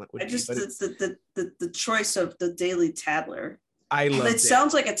equivalent would be. But the choice of the Daily Tattler. I love it.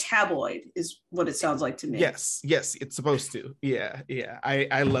 Sounds like a tabloid is what it sounds like to me. Yes, it's supposed to. Yeah.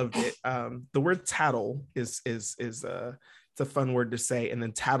 I loved it. The word tattle is it's a fun word to say, and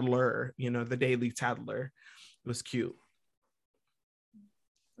then Tattler, the Daily Tattler, was cute.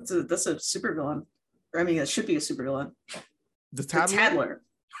 That's a super villain. I mean, it should be a super villain. The Tattler.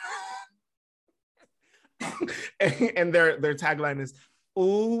 And their tagline is,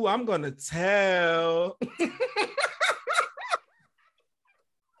 "Ooh, I'm gonna tell."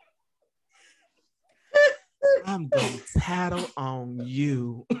 I'm gonna tattle on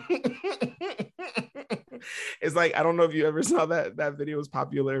you. It's like, I don't know if you ever saw that video was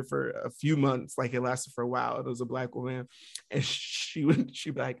popular for a few months, like it lasted for a while. It was a Black woman, and she'd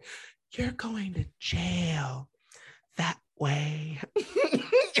be like, "You're going to jail that way."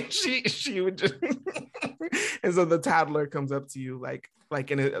 And she would just and so the Tattler comes up to you like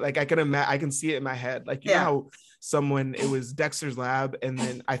in a, like I can see it in my head, like you know how someone, it was Dexter's Lab, and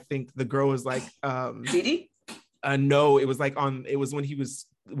then I think the girl was like Didi? No, it was like it was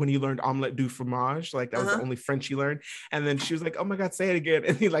when he learned omelette du fromage, like that was the only French he learned. And then she was like, "Oh my God, say it again."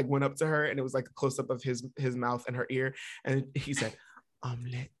 And he like went up to her, and it was like a close up of his mouth and her ear. And he said,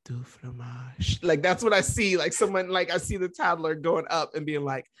 "Omelette du fromage." Like that's what I see. Like someone, like I see the Tattler going up and being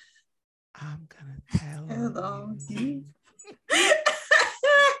like, "I'm gonna tell you."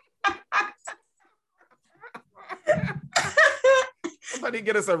 Somebody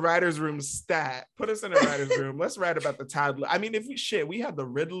get us a writer's room stat. Put us in a writer's room. Let's write about the Tattler. I mean, we had the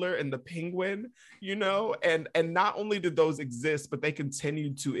Riddler and the Penguin, you know, and not only did those exist, but they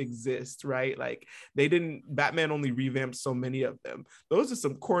continued to exist, right? Like Batman only revamped so many of them. Those are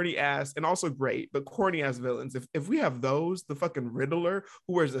some corny ass, and also great, but corny ass villains. If we have those, the fucking Riddler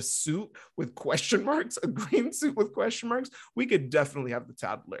who wears a suit with question marks, a green suit with question marks, we could definitely have the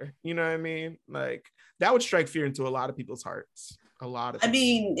Tattler. You know what I mean? Like that would strike fear into a lot of people's hearts. A lot of people. I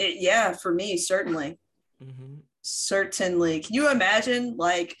mean, yeah, for me, certainly. Certainly. Can you imagine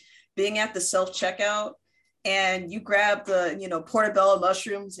like being at the self-checkout and you grab the, portobello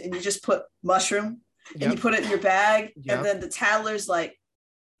mushrooms and you just put mushroom and you put it in your bag, and then the Tattler's like,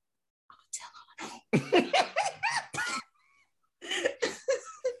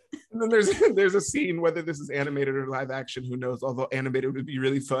 And then there's a scene, whether this is animated or live action, who knows, although animated would be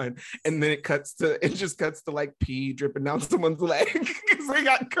really fun. And then it just cuts to like pee dripping down someone's leg because they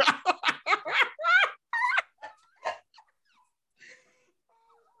got caught.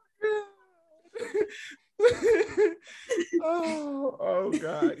 oh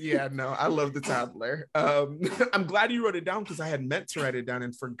God. Yeah, no, I love the Tattler. I'm glad you wrote it down because I had meant to write it down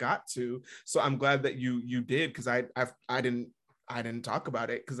and forgot to. So I'm glad that you did, because I didn't talk about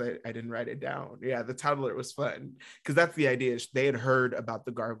it because I didn't write it down. Yeah, the Tattler was fun because that's the idea. They had heard about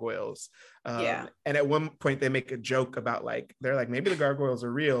the gargoyles. And at one point they make a joke about they're like, maybe the gargoyles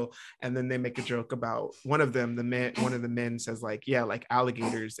are real. And then they make a joke about one of the men says like, yeah, like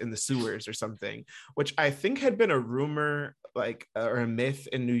alligators in the sewers or something, which I think had been a rumor or a myth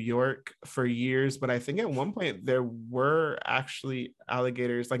in New York for years. But I think at one point there were actually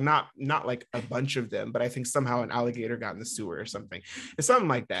alligators, like not like a bunch of them, but I think somehow an alligator got in the sewer or something. It's something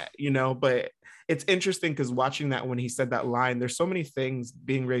like that, but it's interesting because watching that, when he said that line, there's so many things.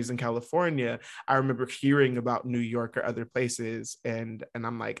 Being raised in California, I remember hearing about New York or other places, and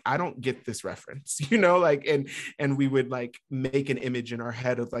I'm like, I don't get this reference, and we would like make an image in our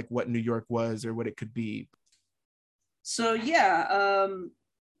head of like what New York was or what it could be. So that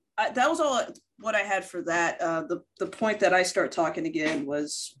was all what I had for that. The point that I start talking again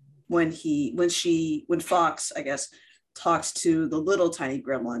was when Fox, I guess, talks to the little tiny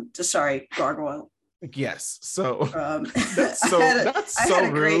gremlin, gargoyle. Yes. So that's so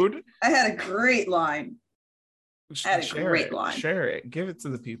rude. I had a great line. Share it. Give it to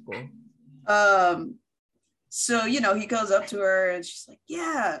the people. So, he goes up to her and she's like,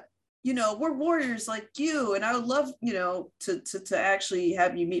 yeah, we're warriors like you. And I would love, to actually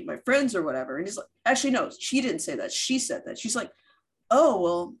have you meet my friends or whatever. And he's like, actually, no, she didn't say that. She said that. She's like, oh,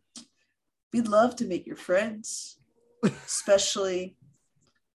 well, we'd love to meet your friends, especially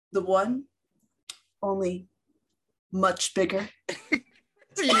the one, only much bigger.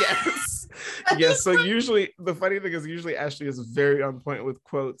 Yes. So usually, the funny thing is, usually Ashley is very on point with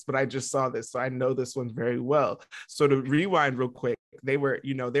quotes, but I just saw this, so I know this one very well. So to rewind real quick, they were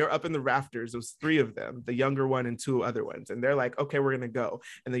up in the rafters. There was 3 of them, the younger one and 2 other ones, and they're like, okay, we're gonna go.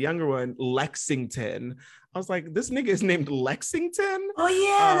 And the younger one, Lexington, I was like, this nigga is named Lexington? Oh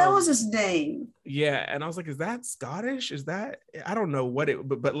yeah, that was his name. Yeah, and I was like, is that Scottish? Is that, I don't know what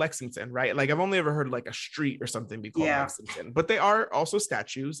but Lexington, right? Like I've only ever heard like a street or something be called Lexington, but they are also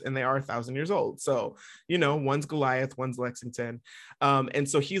statues and they are 1,000 years old. So, one's Goliath, one's Lexington. And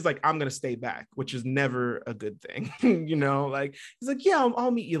so he's like, I'm gonna stay back, which is never a good thing. Like he's like, yeah,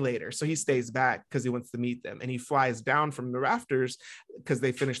 I'll meet you later. So he stays back because he wants to meet them, and he flies down from the rafters because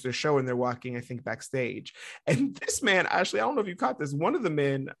they finished their show and they're walking, I think, backstage. And this man, Ashley, I don't know if you caught this, one of the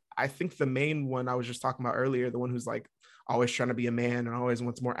men, I think the main one I was just talking about earlier, the one who's like always trying to be a man and always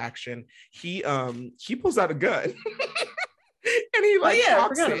wants more action, he pulls out a gun. And he like I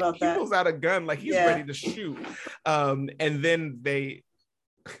forgot about that. He pulls out a gun like he's ready to shoot. And then they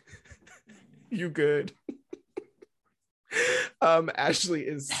you good.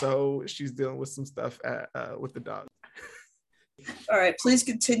 Ashley she's dealing with some stuff with the dog. All right, please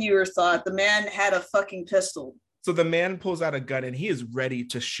continue your thought. The man had a fucking pistol. So the man pulls out a gun and he is ready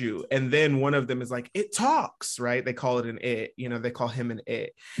to shoot. And then one of them is like, it talks, right? They call it an it, they call him an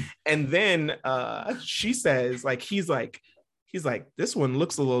it. And then she says, like, he's like, this one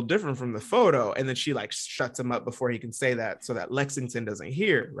looks a little different from the photo. And then she like shuts him up before he can say that so that Lexington doesn't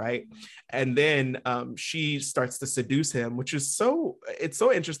hear, right? And then she starts to seduce him, which is it's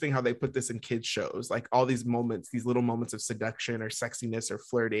so interesting how they put this in kids shows, like all these moments, these little moments of seduction or sexiness or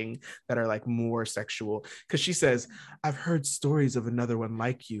flirting that are like more sexual. Because she says, I've heard stories of another one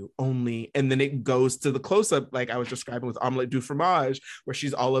like you only, and then it goes to the close-up like I was describing with Omelette du Fromage, where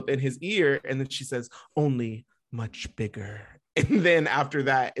she's all up in his ear, and then she says, only much bigger. And then after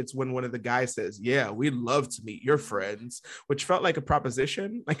that, it's when one of the guys says, yeah, we'd love to meet your friends, which felt like a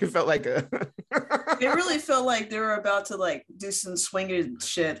proposition. Like it felt like a... It really felt like they were about to like do some swinging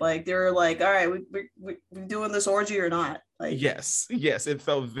shit. Like they were like, all right, we doing this orgy or not? Like, yes. It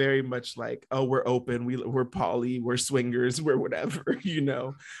felt very much like, oh, we're open. We're poly, we're swingers, we're whatever,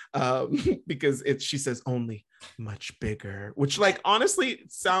 because she says only much bigger, which like, honestly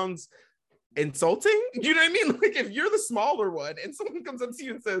sounds insulting. You know what I mean? Like if you're the smaller one and someone comes up to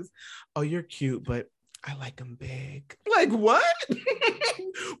you and says, oh, you're cute, but I like them big. Like what?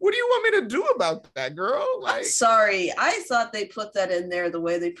 What do you want me to do about that, girl? Like, I'm sorry. I thought they put that in there the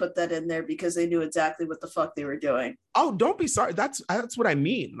way they put that in there because they knew exactly what the fuck they were doing. Oh, don't be sorry. That's what I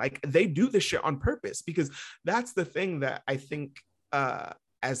mean. Like they do this shit on purpose because that's the thing that I think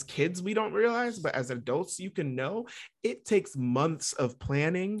as kids we don't realize, but as adults you can know. It takes months of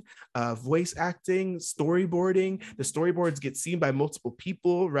planning, voice acting, storyboarding. The storyboards get seen by multiple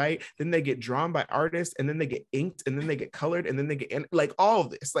people, right? Then they get drawn by artists, and then they get inked, and then they get colored, and then they get like all of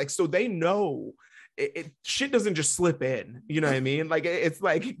this, like, so they know shit doesn't just slip in, you know what I mean? Like it's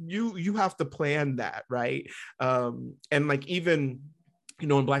like you have to plan that, right? And like even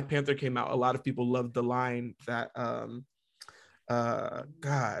when Black Panther came out, a lot of people loved the line that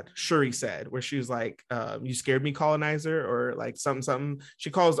Shuri said, where she was like, you scared me, colonizer, or like something. She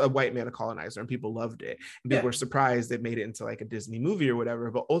calls a white man a colonizer, and people loved it. And people were surprised it made it into like a Disney movie or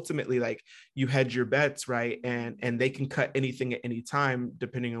whatever. But ultimately, like, you hedge your bets, right? And they can cut anything at any time,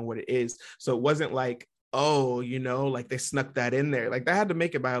 depending on what it is. So it wasn't like, oh, like they snuck that in there. Like that had to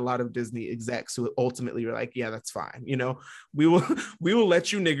make it by a lot of Disney execs who ultimately were like, yeah, that's fine. We will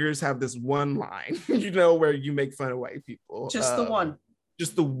let you niggers have this one line, where you make fun of white people. Just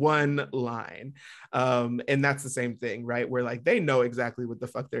the one line. And that's the same thing, right? Where like they know exactly what the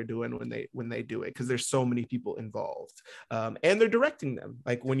fuck they're doing when they do it, because there's so many people involved. And they're directing them.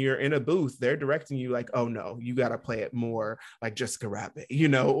 Like when you're in a booth, they're directing you like, oh no, you got to play it more like Jessica Rabbit,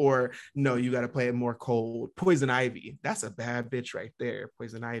 or no, you got to play it more cold. Poison Ivy, that's a bad bitch right there.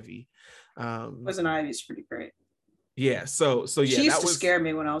 Poison Ivy. Poison Ivy's pretty great. Yeah. So yeah, she used to scare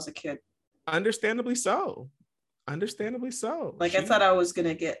me when I was a kid. Understandably so. Like I thought I was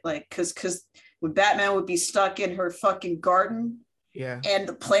gonna get like, because when Batman would be stuck in her fucking garden, yeah, and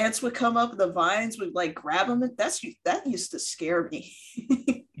the plants would come up, the vines would like grab him. That used to scare me.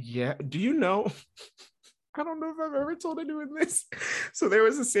 Yeah. Do you know? I don't know if I've ever told anyone this. So there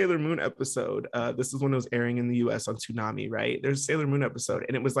was a Sailor Moon episode. This is when it was airing in the US on Toonami, right? There's a Sailor Moon episode,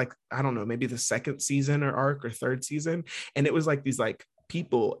 and it was like, I don't know, maybe the second season or arc or third season. And it was like these like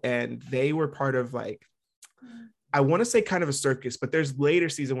people, and they were part of like, I want to say kind of a circus, but there's later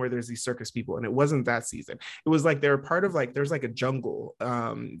season where there's these circus people, and it wasn't that season. It was like they were part of like, there's like a jungle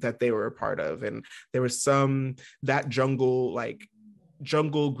that they were a part of, and there was that jungle, like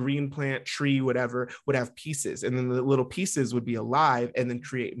jungle, green plant, tree, whatever, would have pieces, and then the little pieces would be alive and then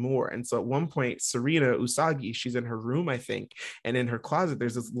create more. And so at one point, Serena Usagi, she's in her room, I think, and in her closet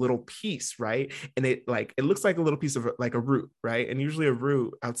there's this little piece, right? And it looks like a little piece of like a root, right? And usually a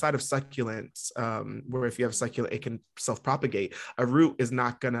root, outside of succulents, where if you have succulent it can self-propagate, a root is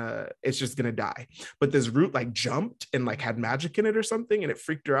not gonna, it's just gonna die. But this root like jumped and like had magic in it or something, and it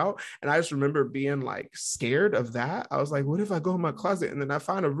freaked her out. And I just remember being like scared of that. I was like, what if I go in my closet and then I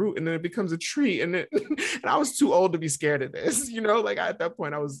find a root and then it becomes a tree? And and I was too old to be scared of this, like at that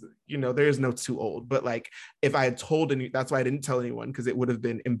point I was, there is no too old. But like if I had told that's why I didn't tell anyone, because it would have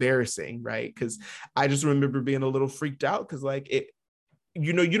been embarrassing, right? Because I just remember being a little freaked out, because like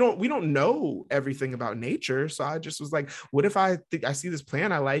we don't know everything about nature. So I just was like, what if I think I see this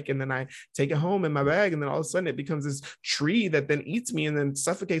plant I like, and then I take it home in my bag, and then all of a sudden it becomes this tree that then eats me and then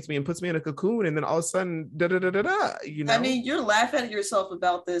suffocates me and puts me in a cocoon, and then all of a sudden I mean, you're laughing at yourself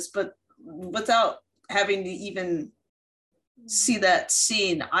about this, but without having to even see that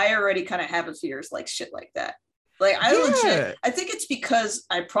scene, I already kind of have a fears like shit like that. Like Yeah. I think it's because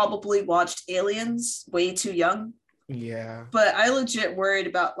I probably watched Aliens way too young. Yeah. But I legit worried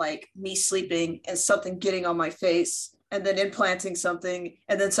about like me sleeping and something getting on my face and then implanting something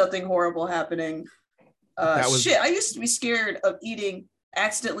and then something horrible happening. That was I used to be scared of eating,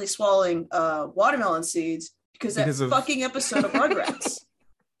 accidentally swallowing watermelon seeds because that because of fucking episode of Rugrats.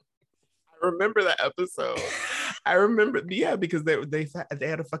 I remember that episode. I remember, yeah, because they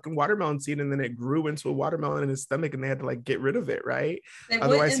had a fucking watermelon seed and then it grew into a watermelon in his stomach and they had to like get rid of it, right? They went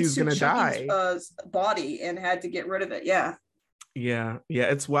Otherwise, he was into gonna Chucky's die. body and had to get rid of it. Yeah. Yeah, yeah,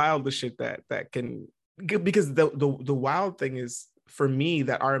 it's wild the shit that can because the wild thing is for me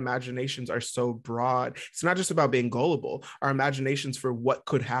that our imaginations are so broad. It's not just about being gullible. Our imaginations for what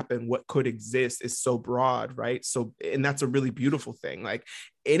could happen, what could exist is so broad, right? So, and that's a really beautiful thing. Like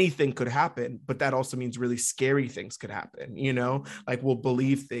anything could happen, but that also means really scary things could happen, you know? Like we'll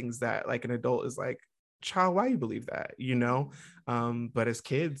believe things that like an adult is like, child, why you believe that, you know? But as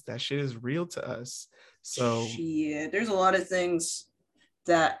kids, that shit is real to us. So Yeah, there's a lot of things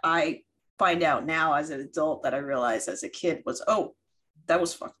that I find out now as an adult that I realized as a kid was, oh, that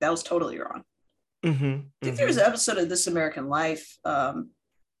was fucked. That was totally wrong. mm-hmm, I think there was mm-hmm. an episode of This American Life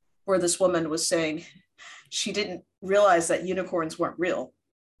where this woman was saying she didn't realize that unicorns weren't real.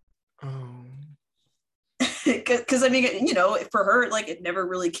 Oh, Because I mean, you know, for her, like it never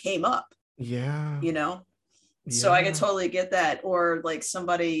really came up, yeah, you know? So I could yeah, totally get that. Or like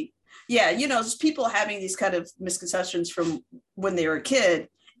somebody, yeah, you know, just people having these kind of misconceptions from when they were a kid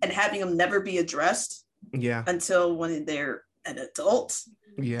and having them never be addressed yeah, until when they're an adult.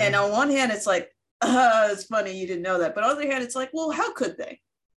 And yeah. on one hand, it's like, it's funny you didn't know that. But on the other hand, it's like, well, how could they?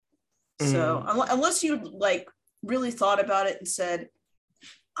 So Mm, unless you like really thought about it and said,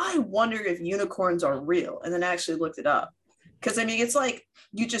 I wonder if unicorns are real, and then actually looked it up. Because I mean, it's like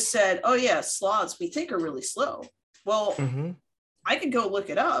you just said, oh yeah, sloths we think are really slow. Well, mm-hmm, I could go look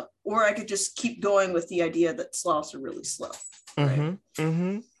it up, or I could just keep going with the idea that sloths are really slow, right? mm-hmm,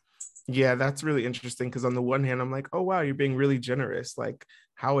 mm-hmm. Yeah, that's really interesting because on the one hand, I'm like, oh wow, you're being really generous. Like,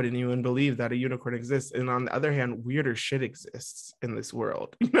 how would anyone believe that a unicorn exists? And on the other hand, weirder shit exists in this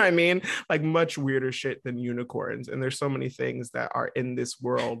world. You know what I mean? Like much weirder shit than unicorns. And there's so many things that are in this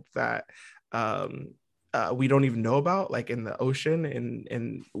world that um we don't even know about, like in the ocean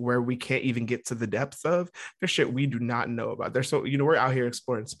and where we can't even get to the depths of. There's shit we do not know about. There's so, you know, we're out here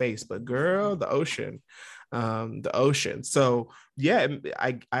exploring space, but girl, the ocean. So yeah,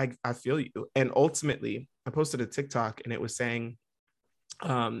 I feel you. And ultimately, I posted a TikTok and it was saying,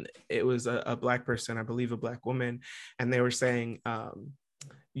 it was a black person, I believe a black woman, and they were saying,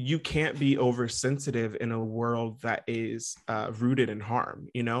 you can't be oversensitive in a world that is rooted in harm.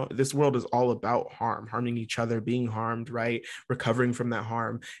 You know, this world is all about harm, harming each other, being harmed, right? Recovering from that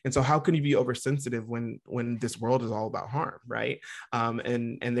harm. And so how can you be oversensitive when this world is all about harm, right?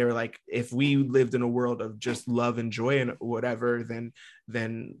 And they were like, if we lived in a world of just love and joy and whatever,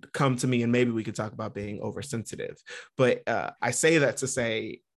 then come to me and maybe we could talk about being oversensitive. But I say that to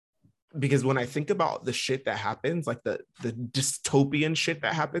say, because when I think about the shit that happens, like the dystopian shit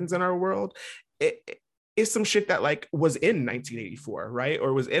that happens in our world, it is some shit that like was in 1984, right?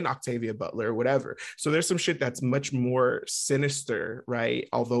 Or was in Octavia Butler or whatever. So there's some shit that's much more sinister, right?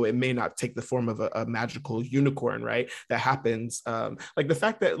 Although it may not take the form of a magical unicorn, right? That happens. Like the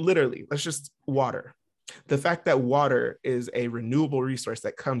fact that literally, let's just water. The fact that water is a renewable resource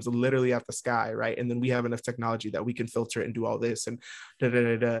that comes literally out the sky, right? And then we have enough technology that we can filter it and do all this and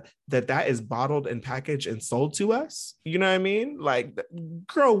that is bottled and packaged and sold to us. You know what I mean? Like,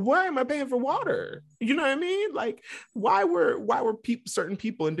 girl, why am I paying for water? You know what I mean? Like, why were certain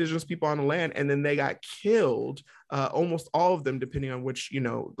people, indigenous people on the land, and then they got killed? Almost all of them, depending on which, you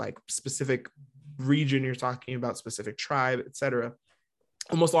know, like specific region you're talking about, specific tribe, etc.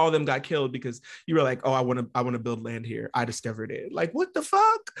 Almost all of them got killed because you were like, oh, I want to build land here. I discovered it. Like, what the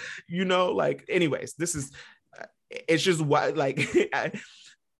fuck? You know, like, anyways, this is, it's just what, like,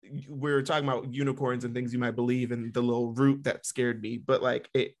 we were talking about unicorns and things you might believe and the little root that scared me, but like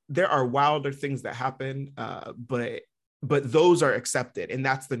there are wilder things that happen, but those are accepted and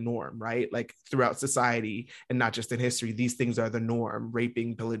that's the norm, right? Like throughout society and not just in history, these things are the norm: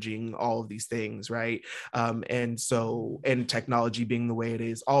 raping, pillaging, all of these things, right? And technology being the way it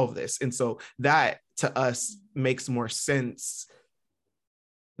is, all of this, and so that to us makes more sense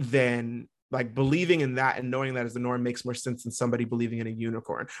than like believing in that and knowing that as the norm makes more sense than somebody believing in a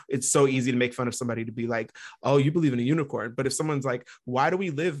unicorn. It's so easy to make fun of somebody to be like, oh, you believe in a unicorn. But if someone's like, why do we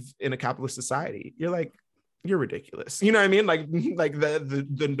live in a capitalist society? You're like, you're ridiculous. You know what I mean? Like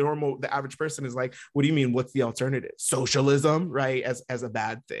the average person is like, what do you mean? What's the alternative? Socialism, right? As a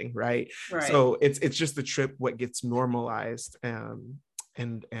bad thing, right? Right. So it's just the trip what gets normalized, and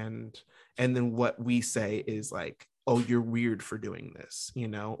then what we say is like, oh, you're weird for doing this, you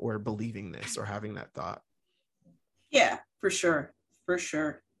know, or believing this or having that thought. Yeah, for sure. For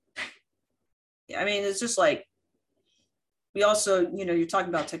sure. Yeah, I mean, it's just like, we also, you know, you're talking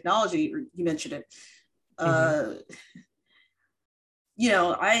about technology, or you mentioned it. Mm-hmm. You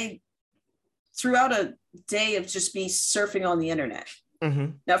know, I, throughout a day of just me surfing on the internet.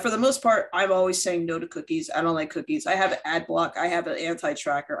 Mm-hmm. Now, for the most part, I'm always saying no to cookies. I don't like cookies. I have an ad block. I have an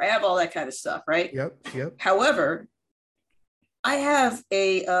anti-tracker. I have all that kind of stuff, right? Yep. However, I have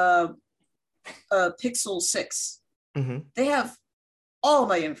a Pixel 6. Mm-hmm. They have all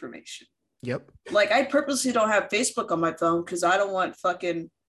my information. Yep. Like, I purposely don't have Facebook on my phone because I don't want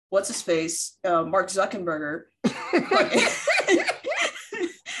fucking, what's his face, Mark Zuckerberg,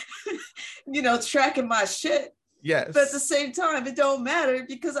 you know, tracking my shit. Yes. But at the same time, it don't matter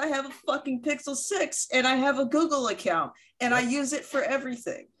because I have a fucking Pixel 6 and I have a Google account and I use it for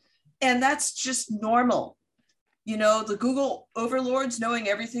everything. And that's just normal. You know, the Google overlords knowing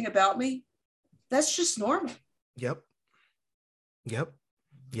everything about me, that's just normal. Yep.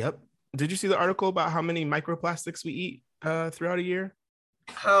 Did you see the article about how many microplastics we eat throughout a year?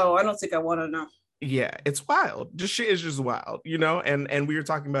 Oh, I don't think I want to know. Yeah, it's wild. Just shit is just wild, you know. And we were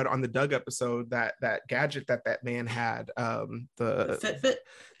talking about it on the Doug episode, that gadget that man had, The Fitbit,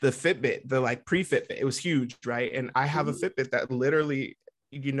 the Fitbit, the like pre-Fitbit. It was huge, right? And I have a Fitbit that literally,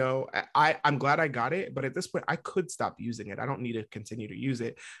 you know, I'm glad I got it, but at this point I could stop using it. I don't need to continue to use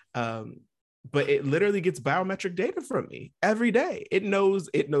it. But it literally gets biometric data from me every day. It knows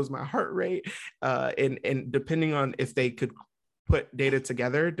my heart rate, and depending on if they could put data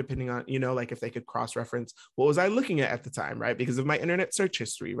together, depending on, you know, like if they could cross-reference what was I looking at the time, right? Because of my internet search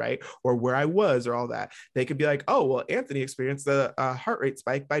history, right? Or where I was, or all that, they could be like, oh, well, Anthony experienced a heart rate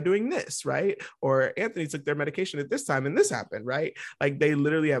spike by doing this, right? Or Anthony took their medication at this time and this happened, right? Like they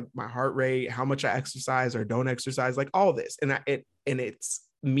literally have my heart rate, how much I exercise or don't exercise, like all this. And it's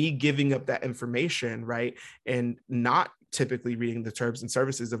me giving up that information, right? And not typically reading the terms and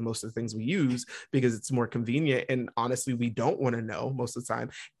services of most of the things we use because it's more convenient. And honestly, we don't want to know most of the time.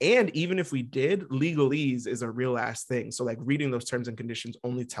 And even if we did, legalese is a real ass thing. So like reading those terms and conditions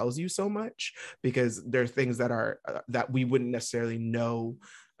only tells you so much because there are things that are that we wouldn't necessarily know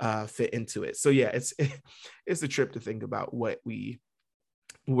fit into it. So yeah, it's a trip to think about where we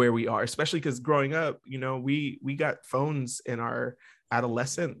are, especially because growing up, you know, we got phones in our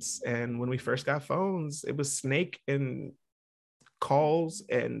adolescence, and when we first got phones, it was Snake and calls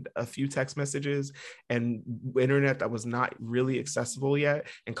and a few text messages and internet that was not really accessible yet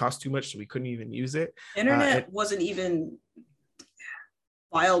and cost too much, so we couldn't even use it. Internet wasn't even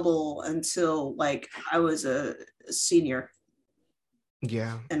viable until like I was a senior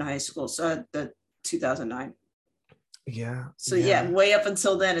in high school, so the 2009. So yeah, way up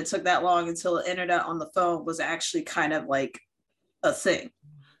until then, it took that long until the internet on the phone was actually kind of like a thing.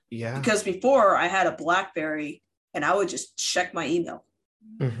 Yeah, because before I had a BlackBerry and I would just check my email.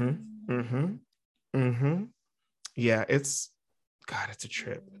 Yeah, it's a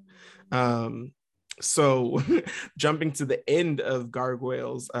trip. So jumping to the end of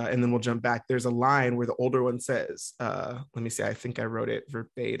Gargoyles, and then we'll jump back. There's a line where the older one says, let me see, I think I wrote it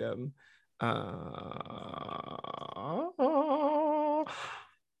verbatim.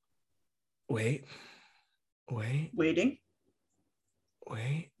 Waiting.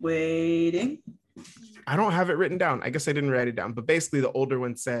 I don't have it written down. I guess I didn't write it down, but basically the older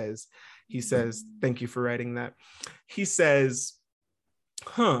one says, he says, thank you for writing that. He says,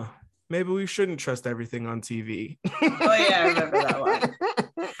 maybe we shouldn't trust everything on TV. Oh yeah, I remember that one.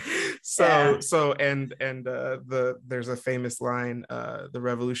 There's a famous line, the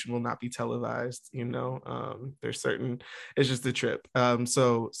revolution will not be televised, you know. There's certain, it's just a trip.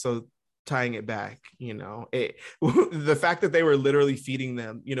 So tying it back, you know, the fact that they were literally feeding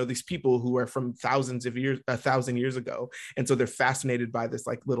them, you know, these people who are from 1,000 years ago, and so they're fascinated by this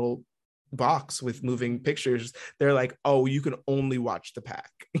like little box with moving pictures. They're like, oh, you can only watch the pack,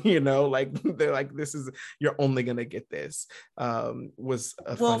 you know, like they're like, this is, you're only gonna get this. Was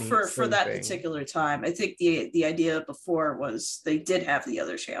a well for that thing. Particular time, I think the idea before was they did have the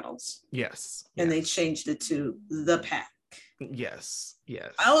other channels, and they changed it to the pack. Yes.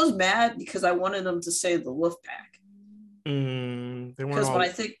 I was mad because I wanted them to say the Wolf Pack. Because when I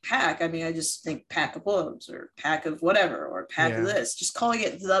think pack, I mean, I just think pack of wolves or pack of whatever or pack of this. Just calling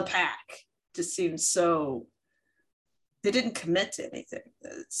it the pack just seems so they didn't commit to anything.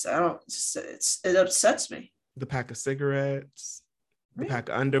 I don't. It upsets me. The pack of cigarettes, the Right. pack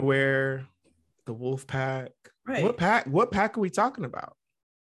of underwear, the wolf pack. Right. What pack are we talking about?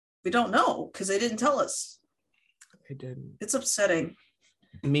 We don't know because they didn't tell us. They didn't. It's upsetting.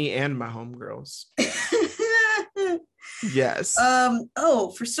 Me and my homegirls. Yes.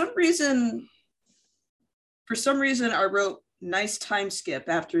 Oh, for some reason I wrote nice time skip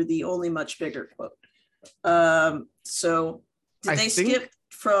after the only much bigger quote. So did they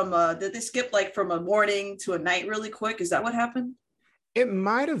skip like from a morning to a night really quick? Is that what happened? It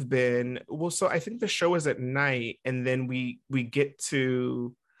might have been. Well, so I think the show is at night, and then we get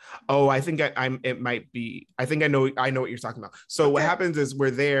to. Oh, I think it might be. I think I know what you're talking about. So okay. What happens is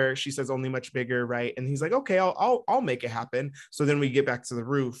we're there. She says only much bigger, right? And he's like, okay, I'll make it happen. So then we get back to the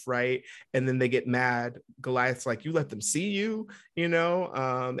roof, right? And then they get mad. Goliath's like, you let them see you, you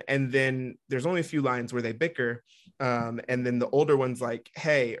know? And then there's only a few lines where they bicker. And then the older one's like,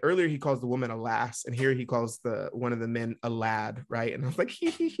 hey, earlier he calls the woman a lass, and here he calls one of the men a lad, right? And I was like,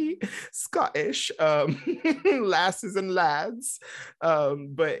 he, Scottish, lasses and lads.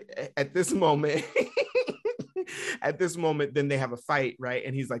 But at this moment, then they have a fight, right?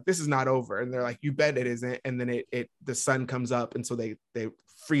 And he's like, this is not over. And they're like, you bet it isn't. And then the sun comes up, and so they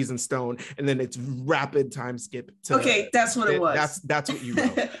freeze in stone, and then it's rapid time skip to, okay, that's what it was. That's what you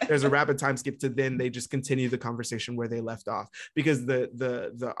wrote. There's a rapid time skip to then they just continue the conversation where they left off, because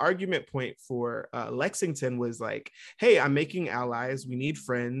the argument point for Lexington was like, hey, I'm making allies, we need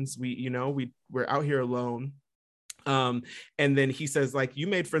friends, we're out here alone. And then he says, like, you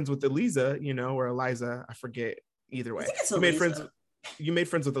made friends with Eliza, or Eliza, I forget, either way. You made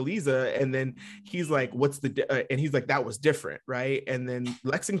friends with Eliza. And then he's like, and he's like, that was different, right? And then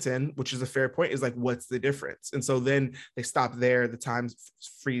Lexington, which is a fair point, is like, what's the difference? And so then they stop there, the time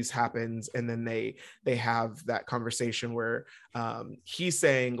freeze happens, and then they have that conversation where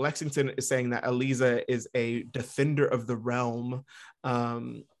Lexington is saying that Eliza is a defender of the realm,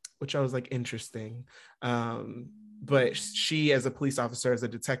 which I was like, interesting. But she, as a police officer, as a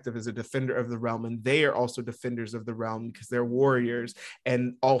detective, is a defender of the realm, and they are also defenders of the realm because they're warriors,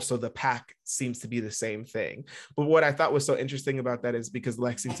 and also the pack seems to be the same thing. But what I thought was so interesting about that is because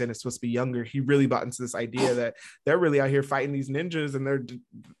Lexington is supposed to be younger, he really bought into this idea that they're really out here fighting these ninjas, and they're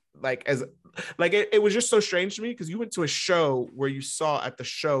it was just so strange to me, because you went to a show where you saw at the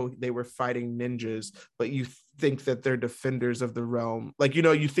show they were fighting ninjas, but you think that they're defenders of the realm,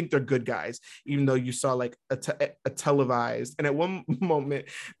 you think they're good guys, even though you saw like a televised, and at one moment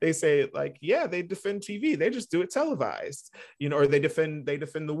they say like, yeah, they defend TV, they just do it televised, or they defend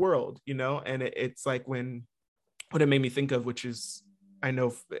the world, and it's like what it made me think of, which is, I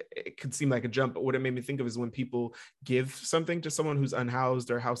know it could seem like a jump, but what it made me think of is when people give something to someone who's unhoused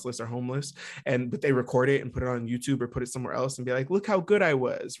or houseless or homeless, but they record it and put it on YouTube or put it somewhere else and be like, look how good I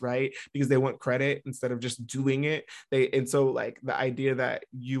was, right? Because they want credit instead of just doing it. And so like the idea that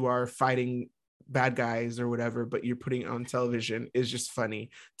you are fighting bad guys or whatever, but you're putting it on television is just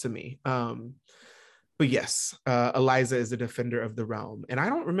funny to me. But yes, Eliza is a defender of the realm. And I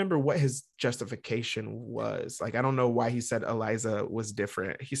don't remember what his justification was. Like, I don't know why he said Eliza was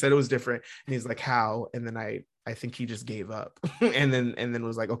different. He said it was different. And he's like, how? And then I think he just gave up and then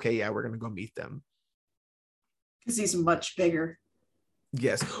was like, okay, yeah, we're going to go meet them. Because he's much bigger.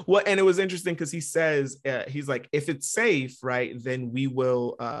 Yes. Well, and it was interesting because he says, he's like, if it's safe, right, then we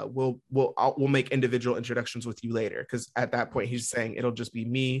will, we'll make individual introductions with you later. Because at that point, he's saying it'll just be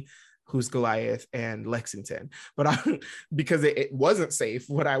me, who's Goliath, and Lexington. But because it wasn't safe,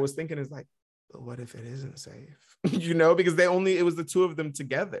 what I was thinking is like, what if it isn't safe? Because it was the two of them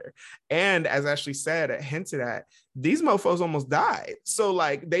together. And as Ashley said, hinted at, these mofos almost died. So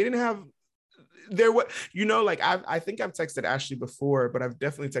like they didn't have I think I've texted Ashley before, but I've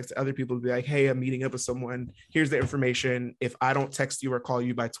definitely texted other people to be like, hey, I'm meeting up with someone. Here's the information. If I don't text you or call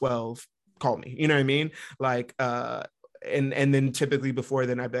you by 12, call me. You know what I mean? Like, and then typically before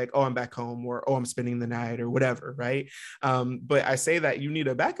then I'd be like, oh, I'm back home, or oh, I'm spending the night, or whatever, right? But I say that you need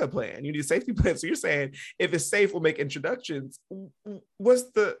a backup plan, you need a safety plan. So you're saying if it's safe, we'll make introductions.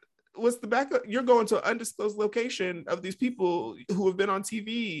 What's the backup? You're going to an undisclosed location of these people who have been on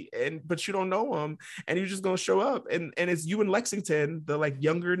TV, but you don't know them, and you're just gonna show up, and it's you and Lexington, the like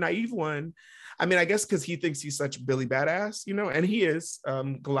younger, naive one. I mean, I guess because he thinks he's such Billy Badass, and he is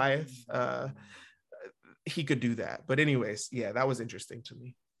Goliath. He could do that. But anyways, yeah, that was interesting to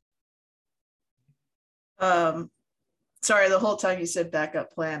me. Sorry, the whole time you said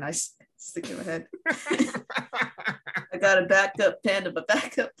backup plan, I stick in my head. I got a backup plan of a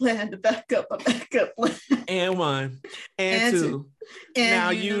backup plan to back up a backup plan. And one, and two. And now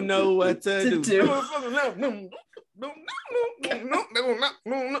you know what to do.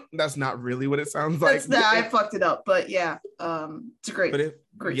 That's not really what it sounds like. I fucked it up, but yeah, it's a great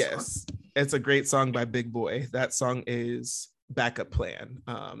song. It's a great song by Big Boy. That song is Backup Plan.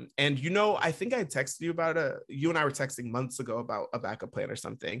 And I think I texted you about you and I were texting months ago about a backup plan or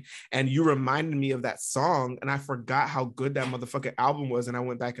something, and you reminded me of that song, and I forgot how good that motherfucking album was, and I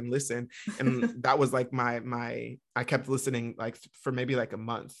went back and listened, and that was like my I kept listening like for maybe like a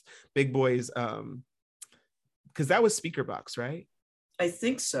month. Big Boy's because that was Speakerbox, right? I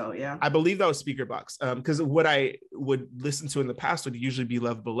think so, yeah. I believe that was Speakerbox. Because what I would listen to in the past would usually be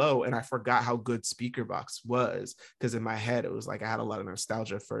Love Below, and I forgot how good Speakerbox was, because in my head it was like I had a lot of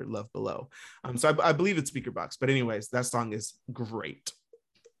nostalgia for Love Below. So I believe it's Speakerbox. But anyways, that song is great.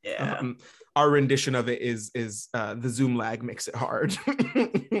 Yeah. Our rendition of it is the Zoom lag makes it hard.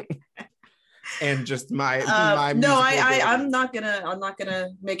 And just my I'm not gonna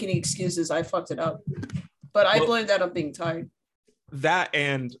make any excuses. I fucked it up, but I blame that on being tired. That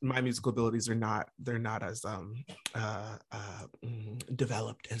and my musical abilities are not as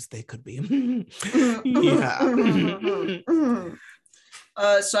developed as they could be. Yeah.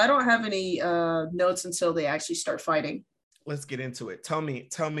 So I don't have any notes until they actually start fighting. Let's get into it. Tell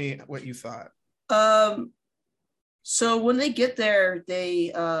me what you thought. So when they get there,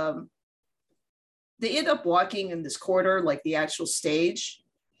 they end up walking in this corridor, like the actual stage,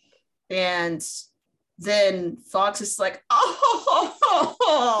 and then Fox is like,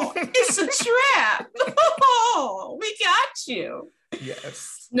 oh, it's a trap. Oh, we got you.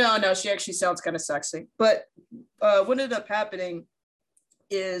 Yes. No, she actually sounds kind of sexy. But what ended up happening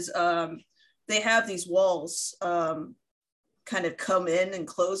is they have these walls kind of come in and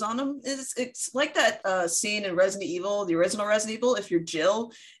close on them. It's like that scene in Resident Evil, the original Resident Evil, if you're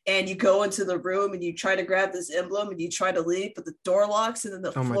Jill and you go into the room and you try to grab this emblem and you try to leave, but the door locks and then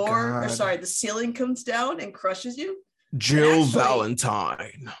the the ceiling comes down and crushes you. Jill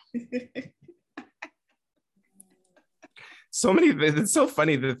Valentine. It's so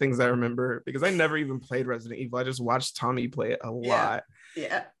funny, the things I remember, because I never even played Resident Evil. I just watched Tommy play it a lot.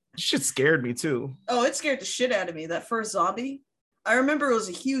 Yeah. Shit scared me too. Oh, it scared the shit out of me. That first zombie. I remember it was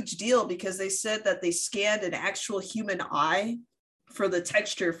a huge deal because they said that they scanned an actual human eye for the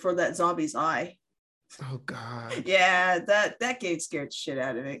texture for that zombie's eye. Oh God. Yeah, that game scared the shit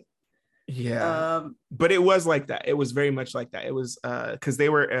out of me. Yeah. But it was like that. It was very much like that. It was because they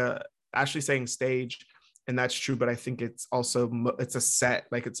were actually saying stage, and that's true, but I think it's a set,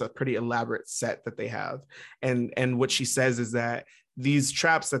 like it's a pretty elaborate set that they have. And what she says is that these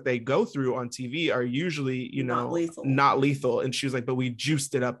traps that they go through on TV are usually, not lethal. And she was like, but we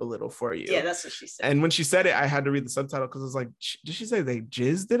juiced it up a little for you. Yeah, that's what she said. And when she said it, I had to read the subtitle because I was like, did she say they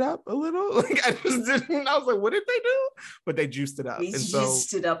jizzed it up a little? Like I just didn't. I was like, what did they do? But they juiced it up. We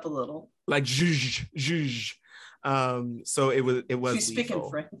juiced it up a little. Like zhuzh. So it was. She's speaking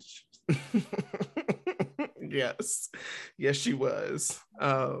French. Yes, she was.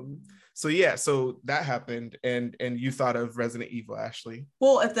 So that happened, and you thought of Resident Evil, Ashley.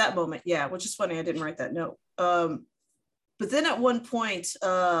 Well, at that moment, yeah, which is funny, I didn't write that note. But then at one point,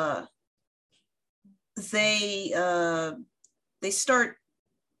 they start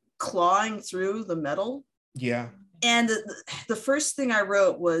clawing through the metal. Yeah. And the first thing I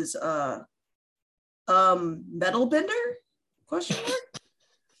wrote was metal bender? Question mark?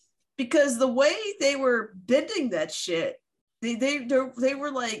 Because the way they were bending that shit, they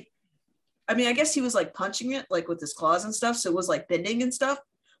were like, I mean, I guess he was like punching it like with his claws and stuff, so it was like bending and stuff.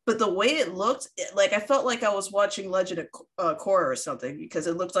 But the way it looked, like I felt like I was watching Legend of Korra or something, because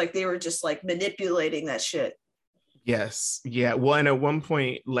it looked like they were just like manipulating that shit. Yes. Yeah. Well, and at one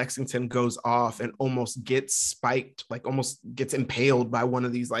point, Lexington goes off and almost gets spiked, like almost gets impaled by one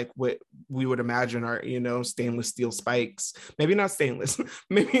of these, like what we would imagine are, stainless steel spikes. Maybe not stainless.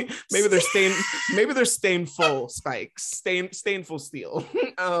 maybe they're stainful spikes, stainful steel.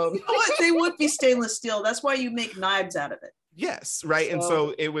 You know what? They would be stainless steel. That's why you make knives out of it. Yes, right. So, and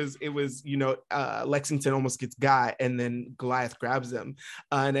so it was, Lexington almost gets got, and then Goliath grabs him.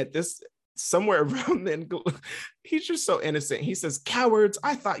 And at this, somewhere around then, he's just so innocent. He says, "Cowards,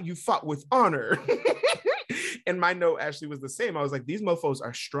 I thought you fought with honor." And my note actually was the same. I was like, these mofos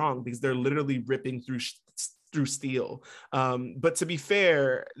are strong because they're literally ripping through steel. But to be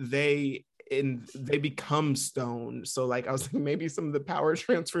fair, they become stone. So like I was like, maybe some of the power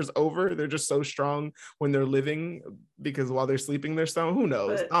transfers over. They're just so strong when they're living, because while they're sleeping they're stone. Who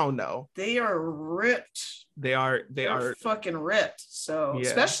knows? But I don't know. They are ripped. They are fucking ripped. So yeah.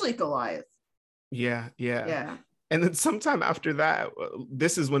 Especially Goliath. Yeah. And then sometime after that,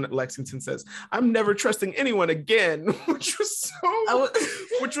 this is when Lexington says, "I'm never trusting anyone again," which was so,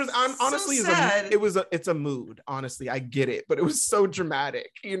 which was honestly so sad. It's a mood. Honestly, I get it, but it was so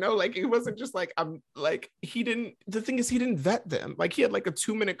dramatic. Like it wasn't just like I'm like he didn't. The thing is, he didn't vet them. Like he had like a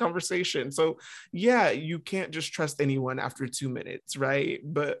 2-minute conversation. So yeah, you can't just trust anyone after 2 minutes, right?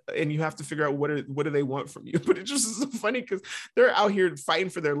 And you have to figure out what do they want from you. But it just is so funny because they're out here fighting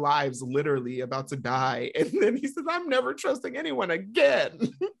for their lives, literally about to die, and then he says, "I'm never trusting anyone again."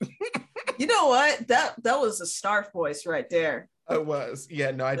 You know what? That was a snarf voice right there. It was.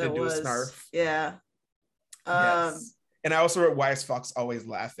 Yeah, no, I did do a snarf. Yeah. Yes. And I also wrote, "Why is Fox always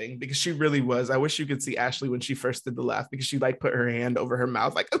laughing?" Because she really was. I wish you could see Ashley when she first did the laugh, because she like put her hand over her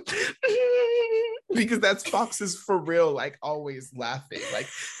mouth like because that's Fox's for real, like always laughing. Like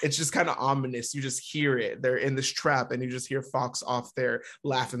it's just kind of ominous. You just hear it. They're in this trap and you just hear Fox off there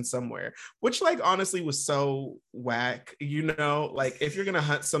laughing somewhere, which like honestly was so whack. Like if you're gonna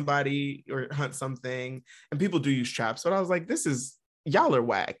hunt somebody or hunt something, and people do use traps, but I was like, y'all are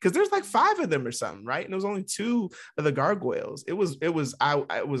whack, because there's like 5 of them or something, right? And it was only 2 of the gargoyles. It was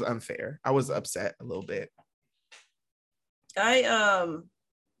unfair. I was upset a little bit. I'm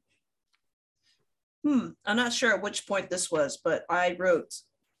not sure at which point this was, but I wrote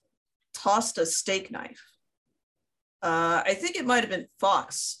tossed a steak knife. I think it might have been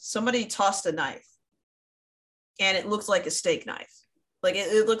Fox. Somebody tossed a knife and it looked like a steak knife. Like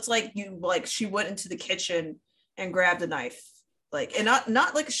it looked like she went into the kitchen and grabbed a knife. Like, and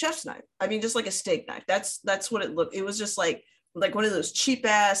not like a chef's knife. I mean, just like a steak knife. That's what it looked. It was just like one of those cheap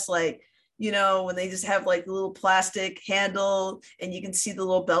ass, like, when they just have like a little plastic handle and you can see the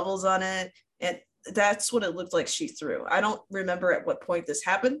little bevels on it. And that's what it looked like she threw. I don't remember at what point this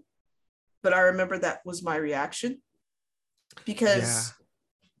happened, but I remember that was my reaction. Because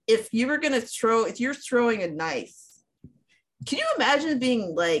if you're throwing a knife, can you imagine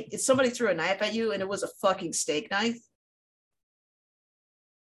being like, if somebody threw a knife at you and it was a fucking steak knife?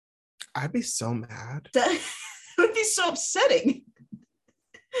 I'd be so mad. That would be so upsetting.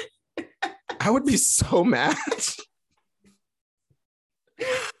 I would be so mad.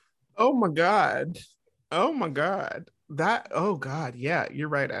 Oh my God. Oh my God. Oh God. Yeah, you're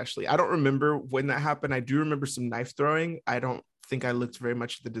right, Ashley. I don't remember when that happened. I do remember some knife throwing. I don't think I looked very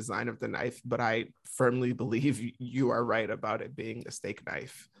much at the design of the knife, but I firmly believe you are right about it being a steak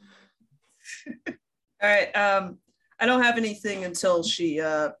knife. All right. I don't have anything until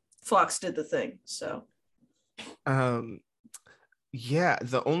Fox did the thing. So yeah,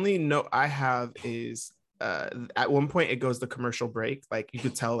 the only note I have is at one point it goes the commercial break. Like you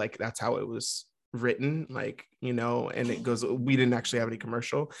could tell like that's how it was written, like, and it goes, we didn't actually have any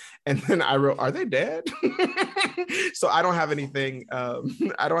commercial. And then I wrote, "Are they dead?" So I don't have anything.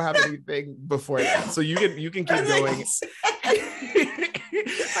 I don't have anything before that. So you can keep going.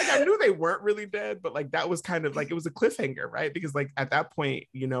 Like I knew they weren't really dead, but like that was kind of like, it was a cliffhanger, right? Because like at that point,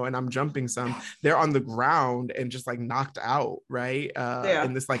 and I'm jumping some, they're on the ground and just like knocked out, right?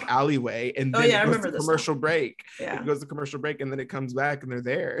 In this like alleyway, and then it goes to commercial break. It goes to commercial break, and then it comes back and they're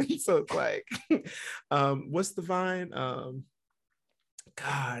there. So it's like, what's the vine?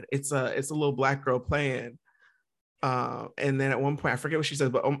 God, it's a little black girl playing. And then at one point I forget what she says,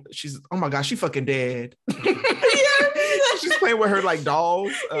 but she's, "Oh my gosh, she fucking dead." She's playing with her like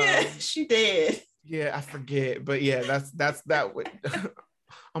dolls. Yeah, she did. Yeah, I forget, but yeah, that's that.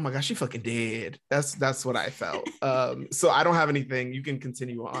 Oh my gosh, she fucking dead. That's what I felt. So I don't have anything. You can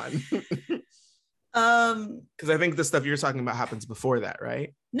continue on. Because I think the stuff you're talking about happens before that,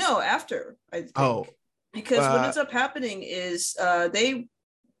 right? No, after. I think. Because what ends up happening is they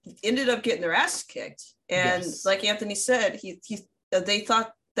ended up getting their ass kicked, and like Anthony said, they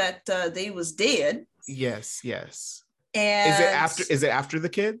thought that they was dead. Yes. And is it after the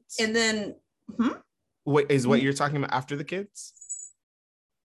kids? And then what you're talking about after the kids?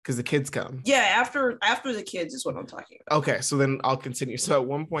 Because the kids come. Yeah, after the kids is what I'm talking about. Okay, so then I'll continue. So at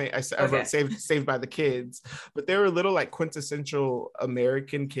one point I wrote Saved by the Kids, but they were little like quintessential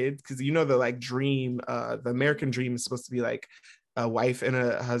American kids, because the like dream, the American dream is supposed to be like a wife and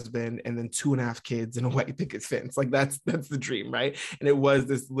a husband and then 2.5 kids and a white picket fence. Like that's the dream, right? And it was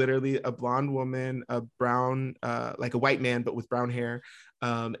this literally a blonde woman, a brown, like a white man but with brown hair,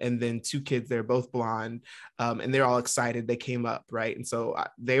 and then 2 kids. They're both blonde, and they're all excited. They came up, right? And so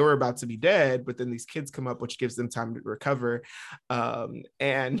they were about to be dead, but then these kids come up, which gives them time to recover.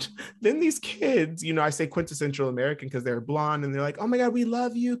 And then these kids, I say quintessential American because they're blonde, and they're like, "Oh my God, we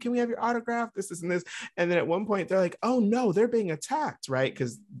love you. Can we have your autograph? This and this." And then at one point they're like, "Oh no, they're being attacked," right?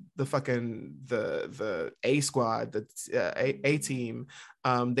 Because the fucking the A squad, the A team,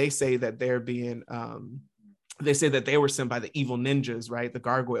 they say that they're being they say that they were sent by the evil ninjas, right? The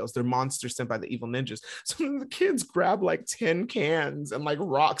gargoyles, they're monsters sent by the evil ninjas. So the kids grab like 10 cans and like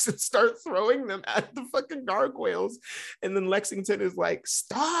rocks and start throwing them at the fucking gargoyles. And then Lexington is like,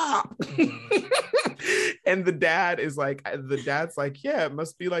 stop. And the dad's like, yeah, it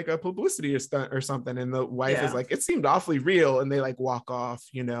must be like a publicity or stunt or something. And the wife is like, it seemed awfully real. And they like walk off,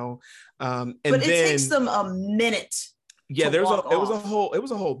 you know. And but it takes them a minute. Yeah, it was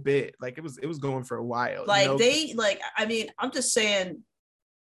a whole bit. Like it was going for a while. Like, you know? I mean, I'm just saying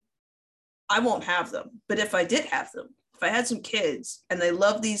I won't have them. But if I did have them, if I had some kids and they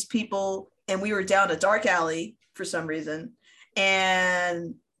love these people and we were down a dark alley for some reason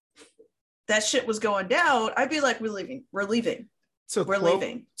and that shit was going down, I'd be like, we're leaving. We're leaving. To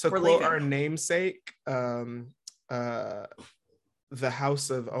quote our namesake, the house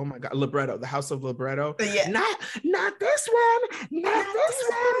of, oh my god, libretto, the house of libretto. Yeah. Not this one, not this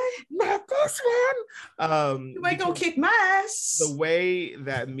one. You might go kick my ass. The way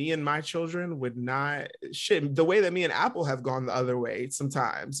that me and my children would not the way that me and Apple have gone the other way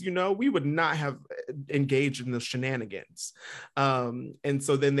sometimes, you know, we would not have engaged in the shenanigans. And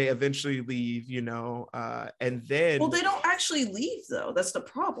so then they eventually leave, you know, and then, well, they don't actually leave though. That's the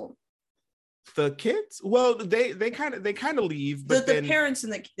problem. The kids, well, they kind of leave, but the parents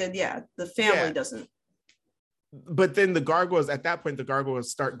and the family doesn't. But then the gargoyles, at that point, the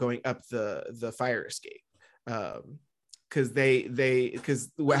gargoyles start going up the fire escape, because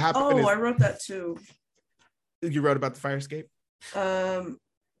because what happened? Oh, I wrote that too. You wrote about the fire escape? No,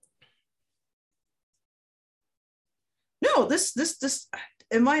 this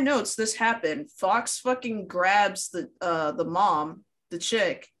in my notes. This happened. Fox fucking grabs the mom, the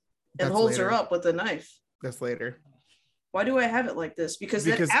chick. And holds her up with a knife. That's later. Why do I have it like this? Because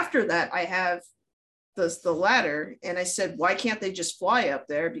then after that, I have the ladder, and I said, why can't they just fly up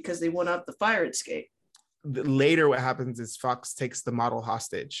there? Because they went up the fire escape. Later, what happens is Fox takes the model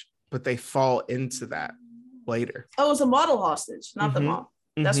hostage, but they fall into that later. Oh, it's a model hostage, not the mom.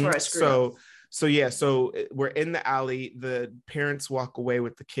 That's where I screwed up. So we're in the alley. The parents walk away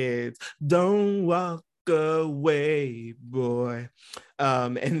with the kids. Don't walk away, boy.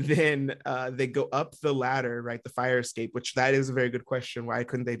 And then they go up the ladder, right? The fire escape, which that is a very good question. Why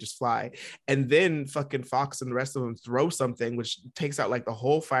couldn't they just fly? And then fucking Fox and the rest of them throw something which takes out like the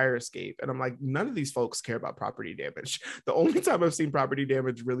whole fire escape. And I'm like, none of these folks care about property damage. The only time I've seen property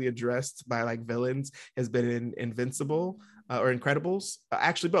damage really addressed by like villains has been in Invincible or Incredibles.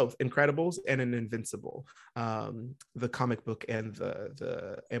 Actually, both Incredibles and in Invincible, the comic book and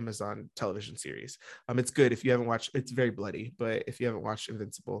the Amazon television series. It's good if you haven't watched. It's very bloody, but if you haven't watched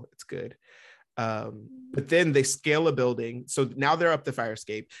Invincible, it's good. But then they scale a building, so now they're up the fire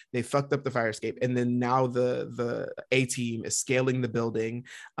escape. They fucked up the fire escape, and then now the A team is scaling the building.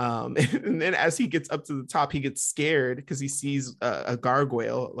 And then as he gets up to the top, he gets scared because he sees a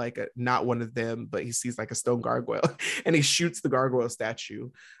gargoyle, like not one of them, but he sees like a stone gargoyle, and he shoots the gargoyle statue.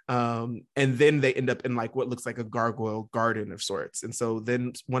 And then they end up in like what looks like a gargoyle garden of sorts. And so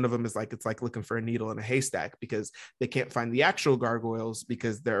then one of them is like, it's like looking for a needle in a haystack because they can't find the actual gargoyles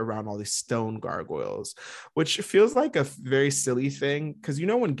because they're around all these stone gargoyles, which feels like a very silly thing. Because you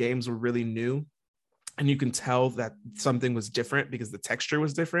know when games were really new and you can tell that something was different because the texture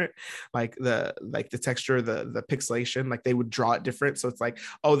was different, like the texture, the pixelation, like they would draw it different. So it's like,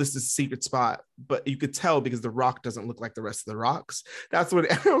 oh, this is a secret spot, but you could tell because the rock doesn't look like the rest of the rocks. That's what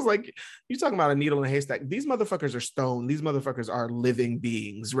I was like. You're talking about a needle in a haystack. These motherfuckers are stone. These motherfuckers are living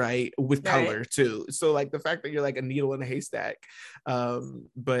beings, right? With color too. So like the fact that you're like a needle in a haystack.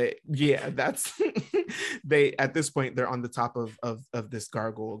 But yeah, that's they at this point they're on the top of this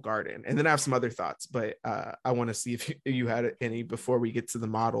gargoyle garden. And then I have some other thoughts, but I want to see if you had any before we get to the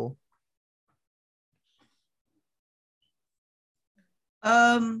model.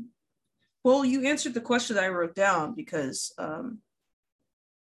 Well, you answered the question that I wrote down because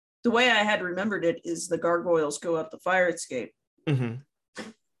the way I had remembered it is the gargoyles go up the fire escape. Mm-hmm.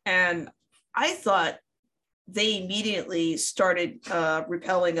 And I thought they immediately started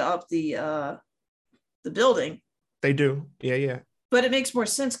rappelling up the building. They do. Yeah. But it makes more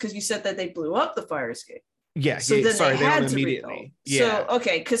sense because you said that they blew up the fire escape. Yeah. So then sorry, they had to immediately. Repel. Yeah. So,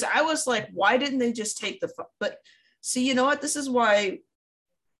 okay, because I was like, why didn't they just take but see, you know what? This is why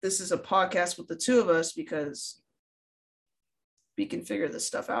this is a podcast with the two of us, because we can figure this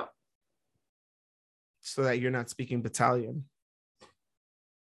stuff out. So that you're not speaking battalion.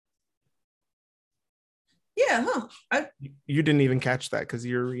 Yeah, huh? You didn't even catch that because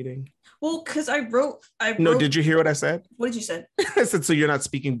you're reading. Well, because I wrote. No, did you hear what I said? What did you say? I said, so you're not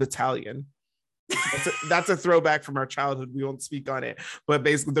speaking battalion. That's a throwback from our childhood. We won't speak on it, but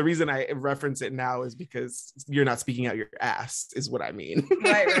basically the reason I reference it now is because you're not speaking out your ass is what I mean.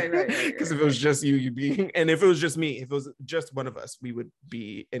 Right. Because if it was just you, you'd be, and if it was just me, if it was just one of us, we would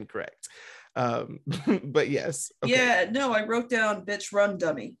be incorrect. But yes. Okay. Yeah, no, I wrote down bitch run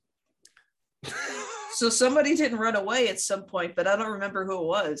dummy. So somebody didn't run away at some point, but I don't remember who it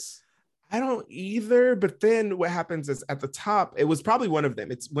was. I don't either. But then what happens is at the top, it was probably one of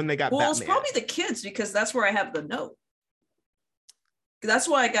them. It's when they got Batman. Well, it's probably the kids because that's where I have the note. That's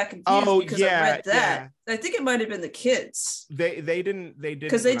why I got confused because I read that. Yeah. I think it might have been the kids. They didn't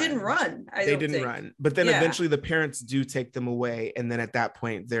because they didn't run. They didn't run. But then eventually the parents do take them away, and then at that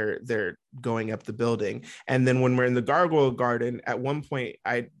point they're going up the building. And then when we're in the Gargoyle Garden, at one point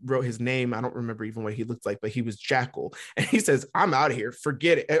I wrote his name. I don't remember even what he looked like, but he was Jackal, and he says, "I'm out of here.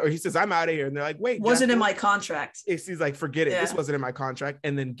 Forget it." Or he says, "I'm out of here," and they're like, "Wait, wasn't Jackal? In my contract." He's like, "Forget it. This wasn't in my contract."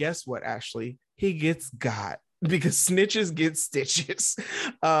 And then guess what, Ashley? He gets got. Because snitches get stitches.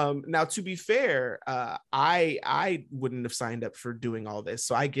 Now, to be fair, I wouldn't have signed up for doing all this,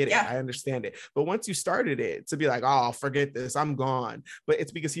 so I get it. I understand it. But once you started it, to be like, "Oh, forget this, I'm gone," but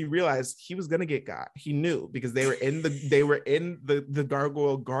it's because he realized he was gonna get got. He knew because they were in the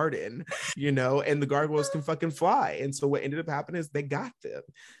Gargoyle Garden, you know, and the gargoyles can fucking fly. And so what ended up happening is they got them,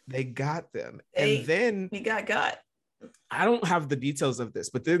 and then he got. I don't have the details of this,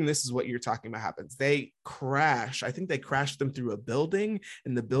 but then this is what you're talking about happens. They crash. I think they crashed them through a building,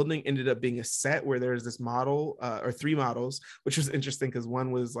 and the building ended up being a set where there's this model or three models, which was interesting because one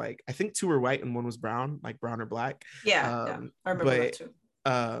was like, I think two were white and one was brown, like brown or black. Yeah, I remember that too.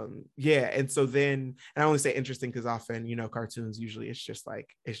 And so then, and I only say interesting because often, you know, cartoons usually it's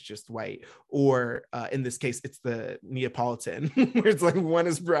just white, or in this case it's the Neapolitan where it's like one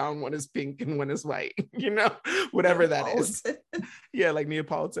is brown, one is pink, and one is white, you know, whatever that is. Yeah, like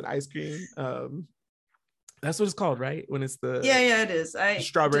Neapolitan ice cream. That's what it's called, right? When it's the it is.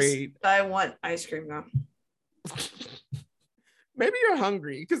 Strawberry. I want ice cream now. Maybe you're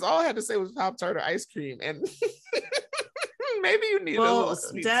hungry because all I had to say was Pop-Tart or ice cream, and maybe you need a little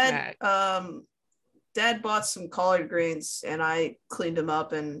sweet snack. Dad bought some collard greens, and I cleaned them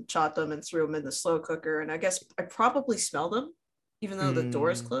up and chopped them and threw them in the slow cooker. And I guess I probably smelled them, even though the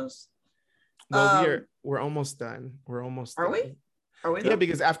door is closed. Well, we're almost done. We're almost. Are done. we? Are we? Yeah,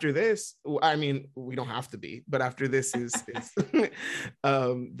 because after this, I mean, we don't have to be, but after this is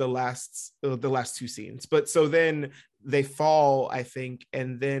the last two scenes. But so then they fall, I think,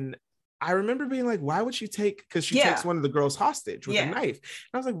 and then I remember being like, why would she take, because she takes one of the girls hostage with a knife.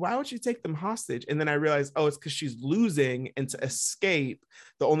 And I was like, why would she take them hostage? And then I realized, oh, it's because she's losing, and to escape,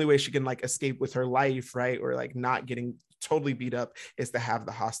 the only way she can like escape with her life, right, or like not getting totally beat up, is to have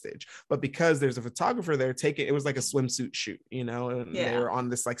the hostage. But because there's a photographer there taking, it was like a swimsuit shoot, you know, and they were on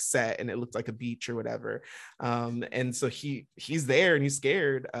this like set and it looked like a beach or whatever. And so he's there and he's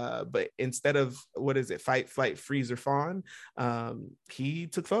scared, but instead of, what is it, fight, flight, freeze, or fawn, he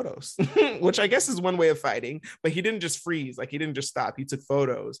took photos, which I guess is one way of fighting, but he didn't just freeze, like he didn't just stop, he took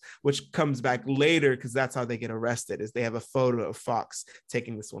photos, which comes back later because that's how they get arrested, is they have a photo of Fox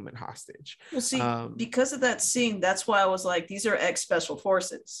taking this woman hostage. Well, see, because of that scene, that's why I was like, these are ex-special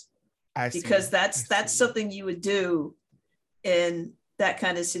forces. Because that's something you would do in that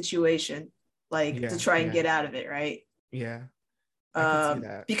kind of situation, like to try and get out of it, right? Yeah. I can see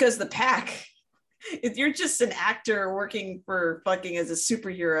that. Because the pack, if you're just an actor working for fucking as a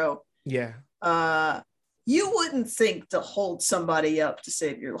superhero, you wouldn't think to hold somebody up to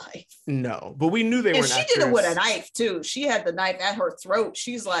save your life. No, but we knew they were. She did it with a knife too. She had the knife at her throat.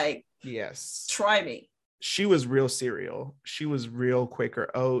 She's like, yes, try me. She was real cereal. She was real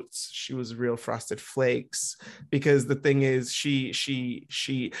Quaker Oats. She was real Frosted Flakes. Because the thing is,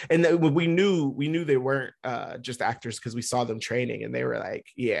 and we knew they weren't just actors because we saw them training, and they were like,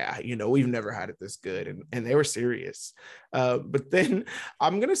 yeah, you know, we've never had it this good, and they were serious. But then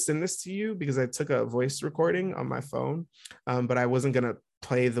I'm gonna send this to you because I took a voice recording on my phone, but I wasn't gonna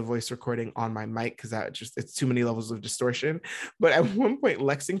play the voice recording on my mic because it's too many levels of distortion. But at one point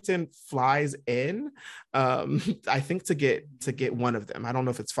Lexington flies in, I think to get one of them, I don't know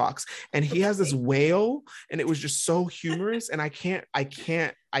if it's Fox, and he has this wail, and it was just so humorous, and I can't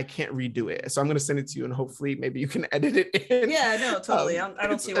redo it, so I'm going to send it to you, and hopefully maybe you can edit it in. Yeah, no, totally. I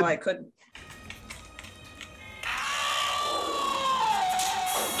don't see why I couldn't.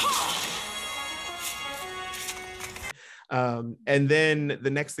 And then the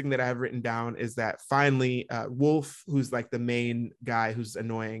next thing that I have written down is that finally Wolf, who's like the main guy who's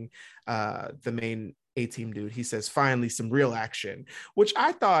annoying, the main A-Team dude. He says, finally some real action, which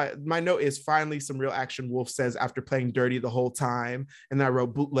I thought my note is finally some real action. Wolf says after playing dirty the whole time. And then I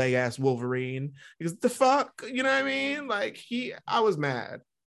wrote bootleg ass Wolverine because the fuck, you know what I mean? Like I was mad.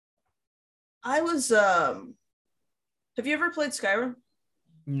 I was have you ever played Skyrim?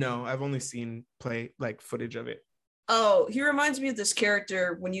 No, I've only seen play like footage of it. Oh, he reminds me of this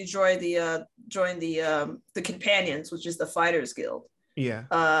character when you join the companions, which is the fighters guild. Yeah.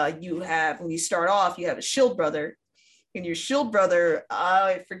 You have, when you start off, you have a shield brother, and your shield brother,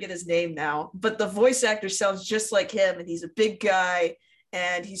 I forget his name now, but the voice actor sounds just like him, and he's a big guy,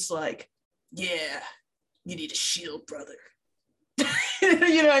 and he's like, yeah, you need a shield brother. You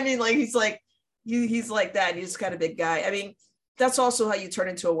know what I mean? Like he's like that. He's kind of big guy. I mean, that's also how you turn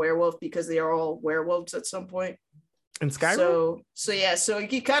into a werewolf, because they are all werewolves at some point. In Skyrim? So yeah, so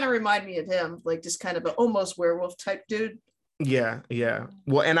he kind of reminded me of him, like just kind of an almost werewolf type dude. Yeah, yeah.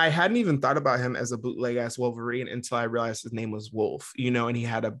 Well, and I hadn't even thought about him as a bootleg ass Wolverine until I realized his name was Wolf, you know, and he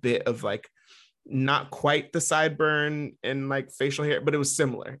had a bit of like not quite the sideburn and like facial hair, but it was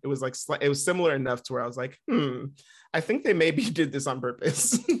similar. It was like it was similar enough to where I was like, I think they maybe did this on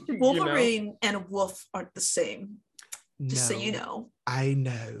purpose. Wolverine, you know? And Wolf aren't the same. Just no, so you know. I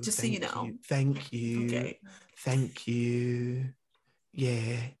know. Just so you know. Thank you. Okay. Thank you.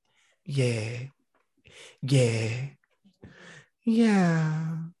 Yeah. Yeah. Yeah.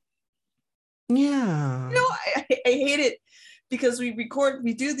 Yeah. Yeah. You know, I hate it because we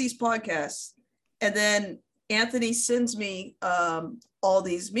do these podcasts, and then Anthony sends me all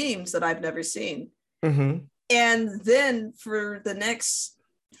these memes that I've never seen. Mm-hmm. And then for the next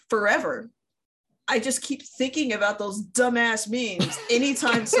forever, I just keep thinking about those dumbass memes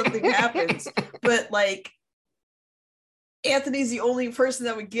anytime something happens. But like, Anthony's the only person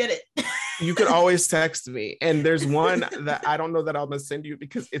that would get it. You could always text me. And there's one that I don't know that I'm gonna send you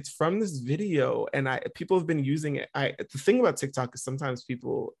because it's from this video and people have been using it. The thing about TikTok is sometimes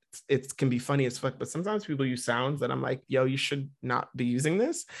people, it can be funny as fuck, but sometimes people use sounds that I'm like, yo, you should not be using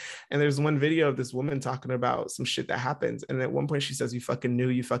this. And there's one video of this woman talking about some shit that happens. And at one point she says, you fucking knew.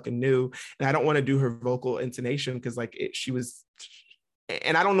 And I don't want to do her vocal intonation because like she was,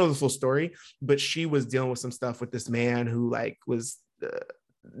 and I don't know the full story, but she was dealing with some stuff with this man who like was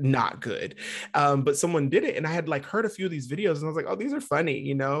not good. But someone did it, and I had like heard a few of these videos, and I was like, oh, these are funny,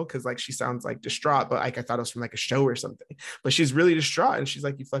 you know, because like she sounds like distraught, but like I thought it was from like a show or something. But she's really distraught, and she's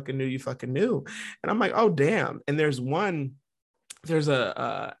like, you fucking knew. And I'm like, oh damn. And there's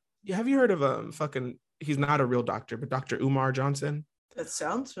a have you heard of fucking, he's not a real doctor, but Dr. Umar Johnson? That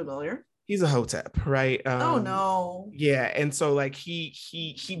sounds familiar. He's a hotep, right? Oh no. Yeah, and so like he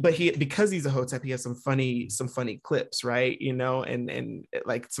because he's a hotep, he has some funny clips, right? You know, and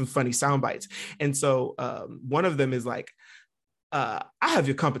like some funny sound bites. And so one of them is like, I have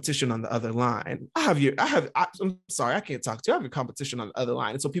your competition on the other line. I'm sorry, I can't talk to you. I have your competition on the other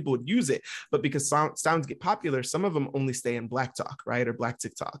line. And so people would use it, but because sounds get popular, some of them only stay in Black Talk, right? Or Black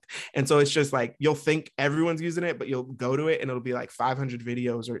TikTok. And so it's just like, you'll think everyone's using it, but you'll go to it and it'll be like 500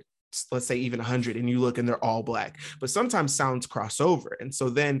 videos or let's say even 100, and you look and they're all Black, but sometimes sounds cross over. And so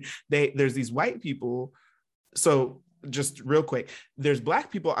then there's these white people. So just real quick, there's Black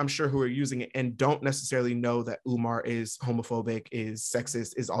people I'm sure who are using it and don't necessarily know that Umar is homophobic, is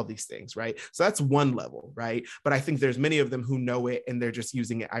sexist, is all these things, right? So that's one level, right? But I think there's many of them who know it and they're just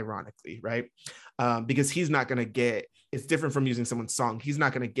using it ironically, right? Because he's not going to get, it's different from using someone's song. He's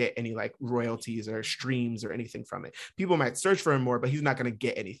not going to get any like royalties or streams or anything from it. People might search for him more, but he's not going to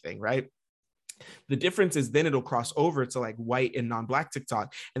get anything, right? The difference is then it'll cross over to like white and non-Black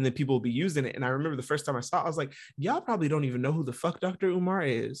TikTok, and then people will be using it. And I remember the first time I saw it, I was like, y'all probably don't even know who the fuck Dr. Umar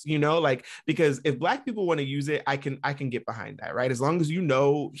is, you know, like, because if Black people want to use it, I can get behind that, right? As long as you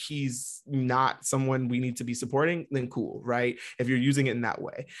know he's not someone we need to be supporting, then cool, right? If you're using it in that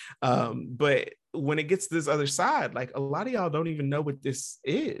way. But when it gets to this other side, like a lot of y'all don't even know what this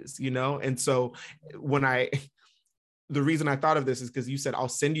is, you know? And so the reason I thought of this is because you said, I'll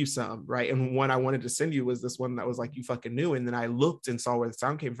send you some, right? And one I wanted to send you was this one that was like, you fucking knew. And then I looked and saw where the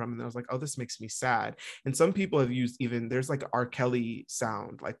sound came from. And I was like, oh, this makes me sad. And some people have used there's like an R. Kelly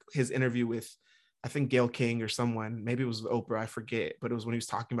sound, like his interview with, I think Gayle King or someone, maybe it was Oprah, I forget, but it was when he was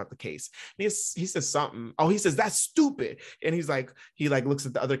talking about the case. And he says something. Oh, he says, that's stupid. And he looks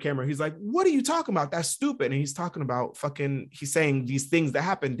at the other camera. He's like, what are you talking about? That's stupid. And he's talking about he's saying these things that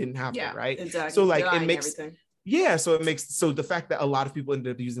happened didn't happen, yeah, right? Exactly. So like it makes everything. Yeah, so the fact that a lot of people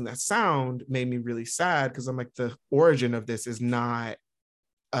ended up using that sound made me really sad, because I'm like, the origin of this is not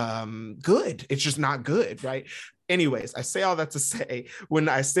good. It's just not good, right? Anyways, I say all that to say, when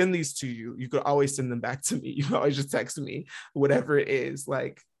I send these to you, you could always send them back to me. You can always just text me, whatever it is.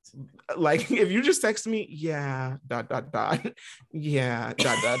 Like, Like if you just text me, yeah, dot, dot, dot, yeah,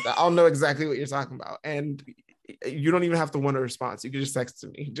 dot, dot, dot, I'll know exactly what you're talking about. And you don't even have to want a response. You can just text to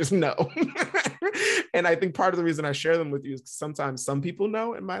me, just know. And I think part of the reason I share them with you is sometimes some people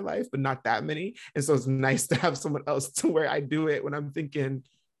know in my life, but not that many. And so it's nice to have someone else to where I do it when I'm thinking,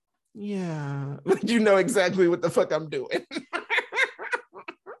 yeah, like you know exactly what the fuck I'm doing.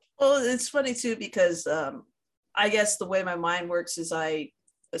 Well, it's funny too, because I guess the way my mind works is I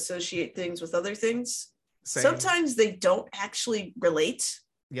associate things with other things. Same. Sometimes they don't actually relate.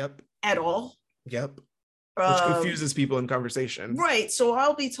 Yep. At all. Yep. Which confuses people in conversation. Right. So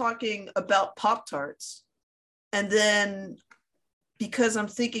I'll be talking about Pop-Tarts. And then because I'm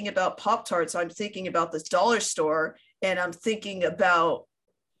thinking about Pop-Tarts, I'm thinking about this dollar store, and I'm thinking about,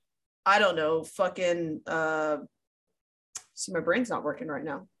 I don't know, fucking, see, my brain's not working right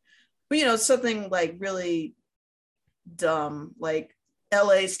now. But, you know, something like really dumb, like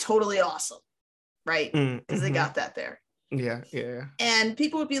LA's totally awesome, right? Because they got that there. Yeah, yeah. And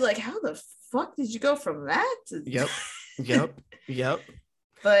people would be like, how the fuck did you go from that to... Yep.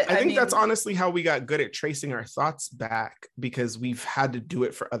 But I think that's honestly how we got good at tracing our thoughts back, because we've had to do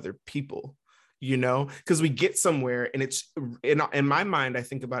it for other people, you know, because we get somewhere and it's in my mind, I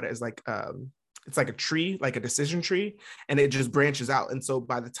think about it as like it's like a tree, like a decision tree, and it just branches out. And so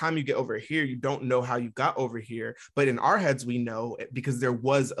by the time you get over here, you don't know how you got over here, but in our heads we know it because there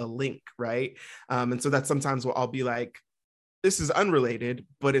was a link, right? And so that's sometimes what I'll be like, this is unrelated,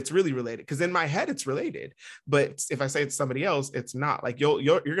 but it's really related, because in my head it's related. But if I say it's somebody else, it's not. Like you're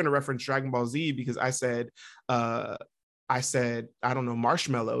going to reference Dragon Ball Z because I said, I don't know,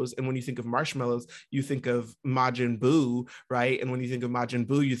 marshmallows. And when you think of marshmallows, you think of Majin Buu, right? And when you think of Majin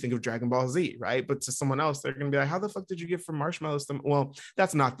Buu, you think of Dragon Ball Z, right? But to someone else, they're going to be like, how the fuck did you get from marshmallows to... Well,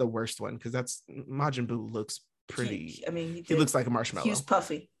 that's not the worst one, because that's Majin Buu looks pretty... he looks like a marshmallow. He was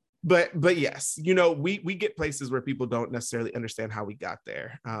puffy. But yes, you know, we get places where people don't necessarily understand how we got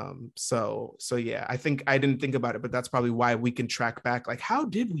there. So yeah, I think I didn't think about it, but that's probably why we can track back, like, how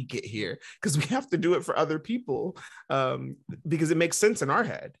did we get here? Because we have to do it for other people, because it makes sense in our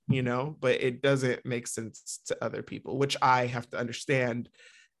head, you know, but it doesn't make sense to other people, which I have to understand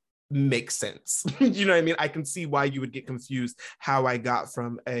makes sense. You know what I mean? I can see why you would get confused how I got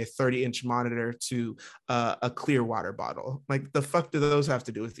from a 30-inch monitor to a clear water bottle. Like, the fuck do those have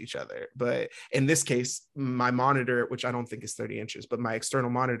to do with each other? But in this case, my monitor, which I don't think is 30 inches, but my external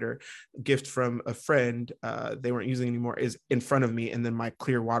monitor, gift from a friend, they weren't using anymore, is in front of me, and then my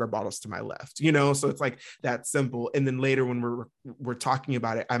clear water bottle's to my left, you know? So it's like that simple. And then later when we're talking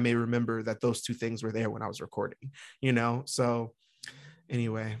about it, I may remember that those two things were there when I was recording, you know? So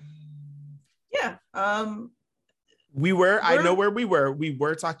anyway. Yeah. I know where we were. We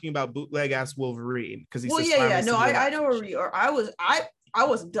were talking about bootleg ass Wolverine, because he says, yeah. No, I know where we are. I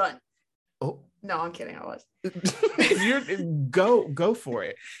was done. Oh no, I'm kidding. I was. Go for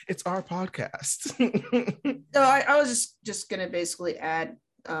it. It's our podcast. No, I was just gonna basically add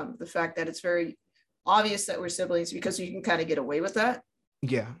the fact that it's very obvious that we're siblings, because you can kind of get away with that.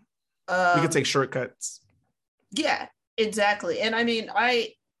 Yeah. We could take shortcuts. Yeah, exactly. And I mean,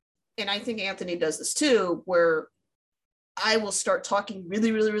 I think Anthony does this too, where I will start talking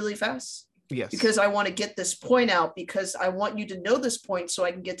really, really, really fast. Yes. Because I want to get this point out, because I want you to know this point so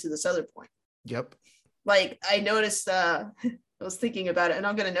I can get to this other point. Yep. Like, I noticed, I was thinking about it, and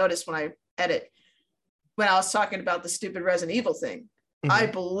I'm going to notice when I edit, when I was talking about the stupid Resident Evil thing, I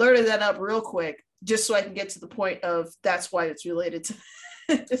blurted that up real quick just so I can get to the point of that's why it's related to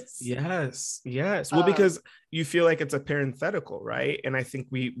Yes. Well, because you feel like it's a parenthetical, right? And I think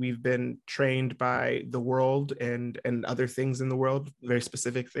we've been trained by the world and other things in the world, very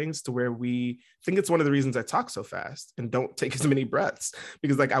specific things, to where we think it's one of the reasons I talk so fast and don't take as many breaths,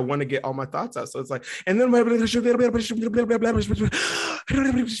 because like I want to get all my thoughts out. So it's like, and then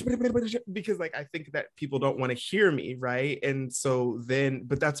because like I think that people don't want to hear me, right? And so then,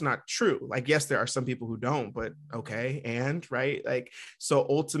 but that's not true. Like, yes, there are some people who don't, but okay, and right, like, so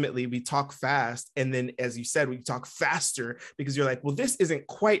ultimately we talk fast, and then as you said, we talk faster because you're like, well, this isn't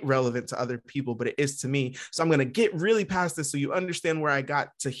quite relevant to other people, but it is to me, so I'm going to get really past this so you understand where I got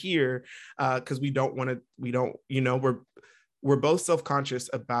to here, because we don't, you know, we're both self-conscious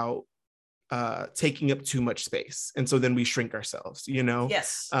about taking up too much space, and so then we shrink ourselves, you know.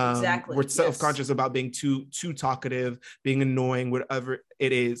 Yes, exactly. We're self-conscious about being too talkative, being annoying, whatever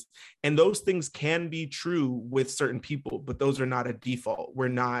it is, and those things can be true with certain people, but those are not a default. We're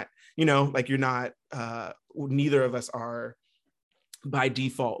not, you know, like, you're not, neither of us are by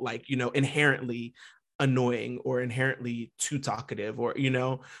default, like, you know, inherently annoying or inherently too talkative, or, you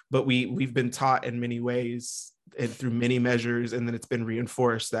know, but we've been taught in many ways through many measures, and then it's been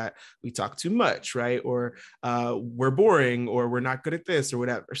reinforced that we talk too much, right? Or we're boring, or we're not good at this or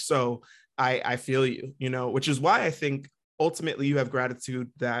whatever. So I feel you, you know, which is why I think ultimately you have gratitude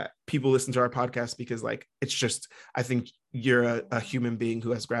that people listen to our podcast, because like, it's just, I think you're a human being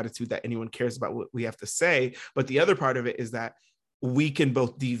who has gratitude that anyone cares about what we have to say. But the other part of it is that we can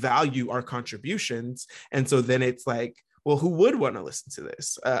both devalue our contributions. And so then it's like, well, who would want to listen to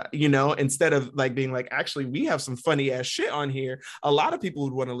this? You know, instead of like being like, actually, we have some funny ass shit on here. A lot of people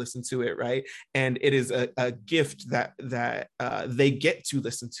would want to listen to it, right? And it is a gift that they get to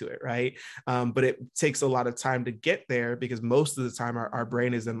listen to it, right? But it takes a lot of time to get there, because most of the time our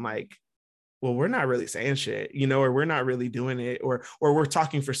brain is in like, well, we're not really saying shit, you know, or we're not really doing it, or we're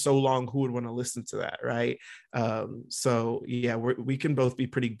talking for so long, who would want to listen to that, right? So yeah, we can both be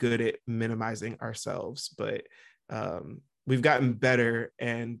pretty good at minimizing ourselves, but we've gotten better,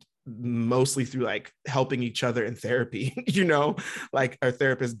 and mostly through like helping each other in therapy, you know, like our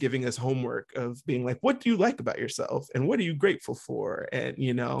therapist giving us homework of being like, what do you like about yourself and what are you grateful for? And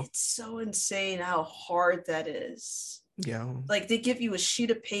you know, it's so insane how hard that is. Yeah. Like they give you a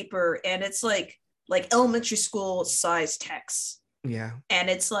sheet of paper and it's like elementary school size text. Yeah. And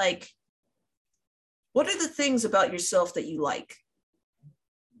it's like, what are the things about yourself that you like?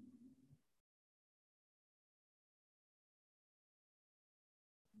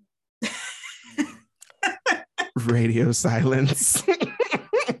 Radio silence.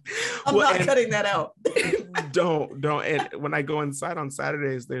 I'm not cutting that out. don't. And when I go inside on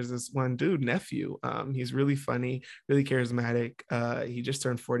Saturdays, there's this one dude, Nephew. He's really funny, really charismatic. He just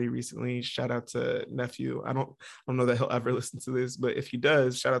turned 40 recently. Shout out to Nephew. I don't know that he'll ever listen to this, but if he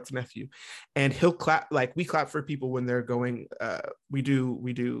does, shout out to Nephew. And he'll clap, like we clap for people when they're going. We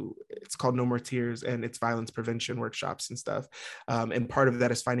do. It's called No More Tears, and it's violence prevention workshops and stuff. And part of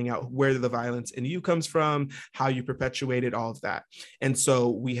that is finding out where the violence in you comes from, how you perpetuate it, all of that. And so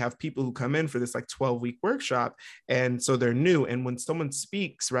we have people who come in for this like 12-week workshop, and so they're new. And when someone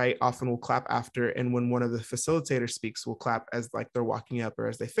speaks, right, often we'll clap after, and when one of the facilitators speaks, we'll clap as like they're walking up or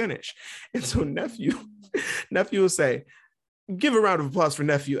as they finish. And so nephew will say, give a round of applause for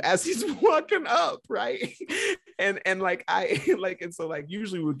Nephew as he's walking up, right? And like I like, and so like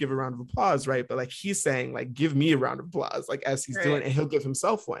usually we would give a round of applause, right? But like he's saying like, give me a round of applause, like as he's doing it, and he'll give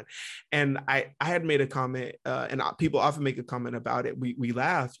himself one. And I had made a comment, and people often make a comment about it. We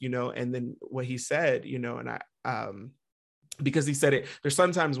laugh, you know, and then what he said, you know, and I because he said it, there's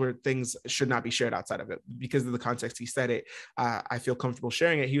sometimes where things should not be shared outside of it because of the context he said it. I feel comfortable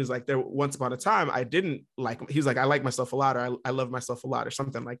sharing it. He was like, there once upon a time I didn't like, he was like, I like myself a lot, or I love myself a lot, or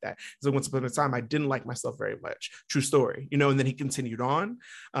something like that. So once upon a time I didn't like myself very much. True story, you know. And then he continued on,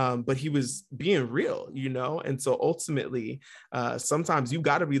 but he was being real, you know. And so ultimately, sometimes you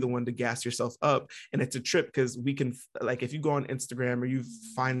got to be the one to gas yourself up, and it's a trip because we can, like, if you go on Instagram or you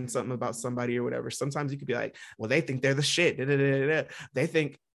find something about somebody or whatever, sometimes you could be like, well, they think they're the shit. They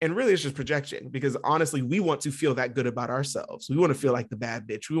think, and really it's just projection, because honestly, we want to feel that good about ourselves. We want to feel like the bad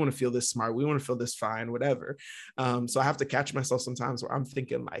bitch. We want to feel this smart. We want to feel this fine, whatever. So I have to catch myself sometimes where I'm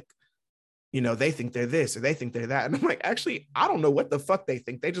thinking like, you know, they think they're this or they think they're that. And I'm like, actually, I don't know what the fuck they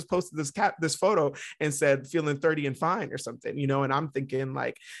think. They just posted this photo and said feeling 30 and fine or something, you know? And I'm thinking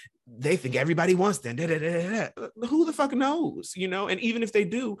like, they think everybody wants them. Who the fuck knows, you know? And even if they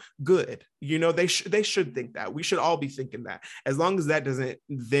do, good, you know, they should think that. We should all be thinking that, as long as that doesn't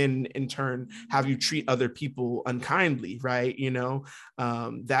then in turn have you treat other people unkindly, right? You know,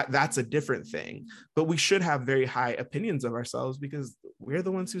 that's a different thing. But we should have very high opinions of ourselves because we're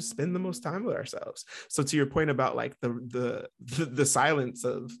the ones who spend the most time with ourselves. So to your point about like the silence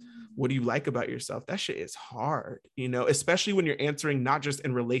of what do you like about yourself, that shit is hard, you know, especially when you're answering not just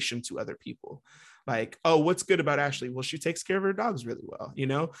in relation to other people. Like, oh, what's good about Ashley? Well, she takes care of her dogs really well, you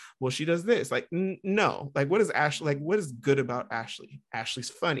know? Well, she does this. Like, no. Like, what is Ashley? Like, what is good about Ashley? Ashley's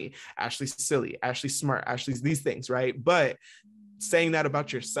funny. Ashley's silly. Ashley's smart. Ashley's these things, right? But saying that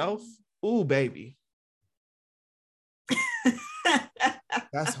about yourself, ooh, baby.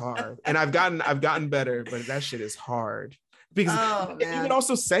 That's hard. And I've gotten better, but that shit is hard. Because you can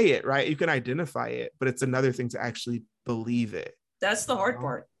also say it, right? You can identify it, but it's another thing to actually believe it. That's the hard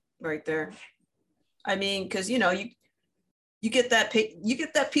part right there. I mean, because you know, you get that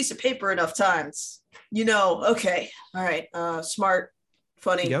piece of paper enough times, you know, okay, all right, smart,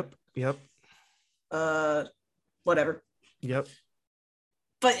 funny. Yep. Whatever. Yep.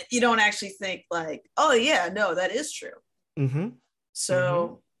 But you don't actually think like, oh yeah, no, that is true. Mm-hmm.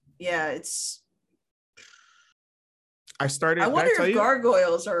 So yeah, it's. I wonder if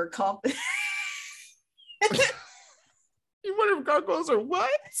gargoyles are confident. You wonder if gargoyles are what?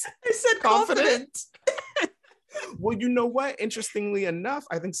 I said confident. Well, you know what? Interestingly enough,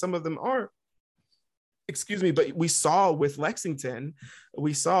 I think some of them are. Excuse me, but we saw with Lexington,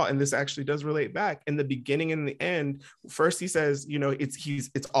 and this actually does relate back in the beginning and the end. First, he says,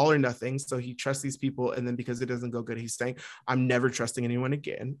 it's all or nothing. So he trusts these people, and then because it doesn't go good, he's saying, I'm never trusting anyone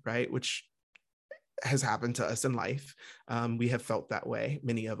again, right? Which has happened to us in life. We have felt that way,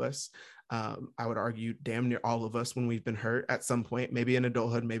 many of us. I would argue damn near all of us when we've been hurt at some point, maybe in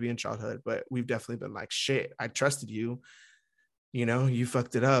adulthood, maybe in childhood, but we've definitely been like, shit, I trusted you. You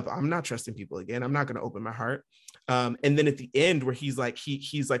fucked it up. I'm not trusting people again. I'm not going to open my heart. And then at the end where he's like,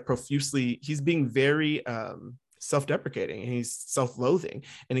 he's like profusely, he's being very self-deprecating, and he's self-loathing,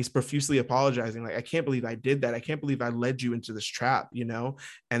 and he's profusely apologizing. Like, I can't believe I did that. I can't believe I led you into this trap,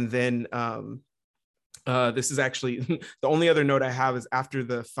 And then this is actually the only other note I have is after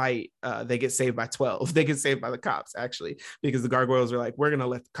the fight, they get saved by 12. They get saved by the cops, actually, because the gargoyles are like, we're gonna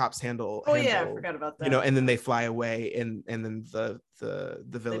let the cops handle. Yeah, I forgot about that. And then they fly away, and then the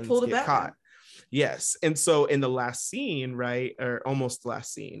villains get caught. Yes. And so in the last scene, right, or almost the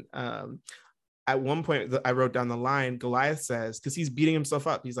last scene, at one point I wrote down the line, Goliath says, because he's beating himself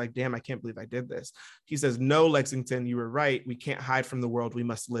up. He's like, damn, I can't believe I did this. He says, no, Lexington, you were right. We can't hide from the world. We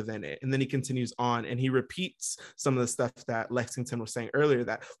must live in it. And then he continues on, and he repeats some of the stuff that Lexington was saying earlier,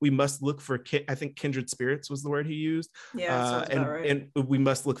 that we must look for, I think kindred spirits was the word he used. Yeah, sounds about right. And we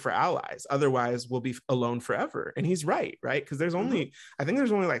must look for allies. Otherwise we'll be alone forever. And he's right? Because there's only, I think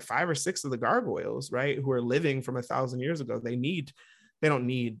there's only like 5 or 6 of the gargoyles, right, who are living from 1,000 years ago. They don't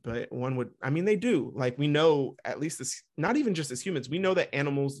need, but one would, I mean, they do. Like, we know, at least this, not even just as humans, we know that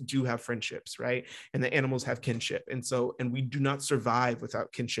animals do have friendships, right? And the animals have kinship. And we do not survive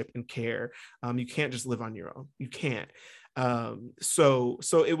without kinship and care. You can't just live on your own. You can't. So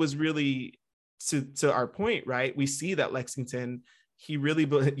it was really to our point, right? We see that Lexington, he really,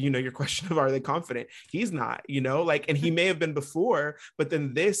 your question of are they confident? He's not, and he may have been before, but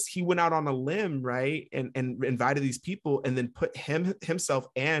then he went out on a limb, right? And invited these people, and then put himself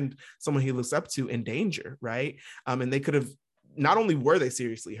and someone he looks up to in danger, right? And they could have, not only were they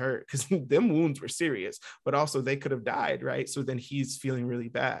seriously hurt, because them wounds were serious, but also they could have died, right? So then he's feeling really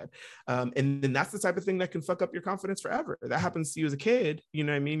bad. And then that's the type of thing that can fuck up your confidence forever. That happens to you as a kid, you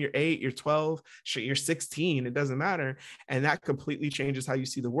know what I mean? You're 8, you're 12, shit, you're 16, it doesn't matter. And that completely changes how you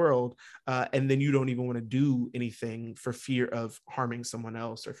see the world. And then you don't even want to do anything for fear of harming someone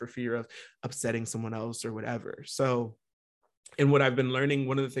else, or for fear of upsetting someone else, or whatever. So, and what I've been learning,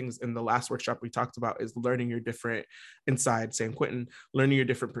 one of the things in the last workshop we talked about is learning your different, inside San Quentin, learning your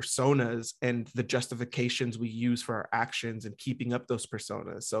different personas and the justifications we use for our actions, and keeping up those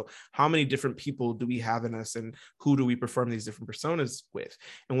personas. So how many different people do we have in us, and who do we perform these different personas with?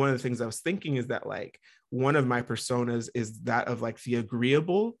 And one of the things I was thinking is that, like, one of my personas is that of like the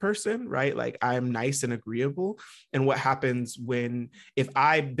agreeable person, right? Like, I'm nice and agreeable. And what happens if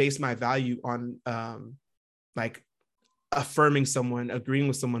I base my value on like affirming someone, agreeing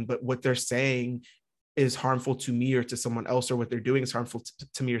with someone, but what they're saying is harmful to me or to someone else, or what they're doing is harmful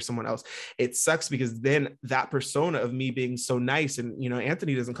to me or someone else, it sucks, because then that persona of me being so nice, and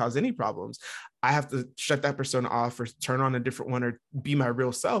Anthony doesn't cause any problems, I have to shut that persona off, or turn on a different one, or be my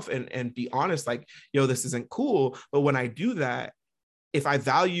real self, and be honest, like, yo, this isn't cool. But when I do that, if I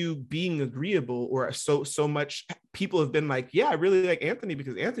value being agreeable, or so much, people have been like, yeah, I really like Anthony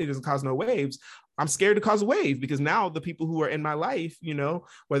because Anthony doesn't cause no waves. I'm scared to cause a wave, because now the people who are in my life,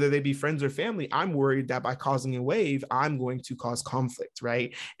 whether they be friends or family, I'm worried that by causing a wave, I'm going to cause conflict,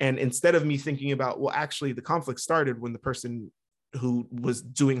 right? And instead of me thinking about, well, actually the conflict started when the person who was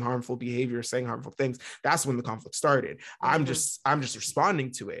doing harmful behavior, saying harmful things, that's when the conflict started. I'm just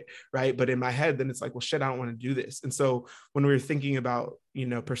responding to it, right? But in my head, then it's like, well, shit, I don't want to do this. And so when we were thinking about,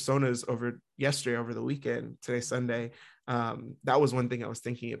 personas over the weekend, today, Sunday, that was one thing I was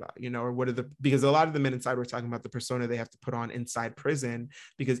thinking about, or because a lot of the men inside were talking about the persona they have to put on inside prison,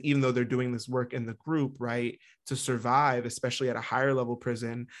 because even though they're doing this work in the group, right, to survive, especially at a higher level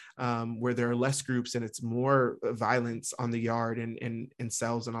prison, where there are less groups and it's more violence on the yard and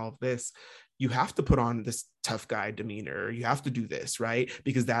cells and all of this, you have to put on this tough guy demeanor. You have to do this, right?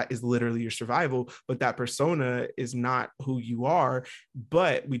 Because that is literally your survival. But that persona is not who you are,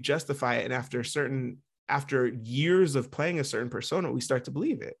 but we justify it. And after years of playing a certain persona, we start to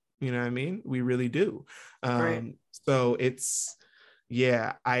believe it. You know what I mean? We really do. Right. So it's,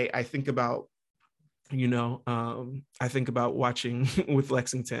 yeah, I think about, I think about watching with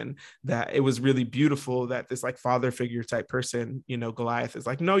Lexington, that it was really beautiful that this like father figure type person, Goliath, is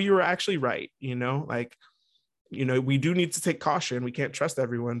like, no, you were actually right. We do need to take caution. We can't trust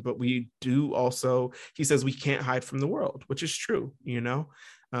everyone, but we do also, he says, we can't hide from the world, which is true,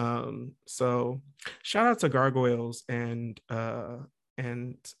 So shout out to Gargoyles and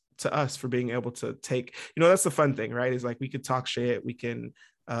to us for being able to take, that's the fun thing, right? Is like we could talk shit, we can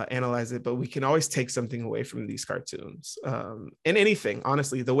analyze it, but we can always take something away from these cartoons. And anything,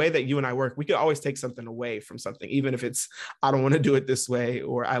 honestly, the way that you and I work, we could always take something away from something, even if it's, I don't want to do it this way,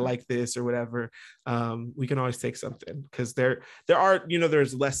 or I like this or whatever. We can always take something, because there are,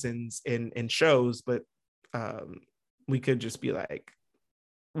 there's lessons in shows, but we could just be like,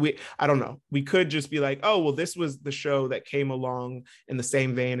 I don't know. We could just be like, oh, well, this was the show that came along in the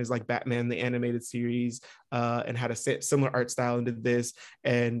same vein as like Batman, the animated series, and had a similar art style and did this.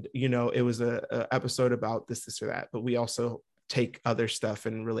 And, it was a episode about this or that, but we also take other stuff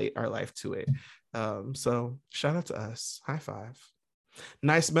and relate our life to it. So shout out to us. High five.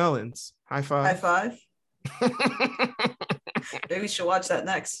 Nice melons. High five. High five. Maybe we should watch that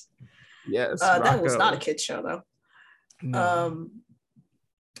next. Yes. That was not a kid's show though. No.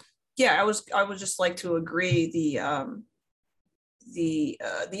 Yeah, I would just like to agree the end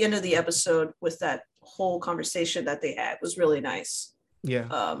of the episode with that whole conversation that they had was really nice.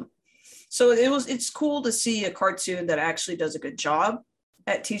 Yeah. So it's cool to see a cartoon that actually does a good job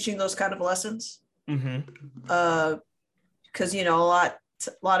at teaching those kind of lessons. Mm-hmm. Because a lot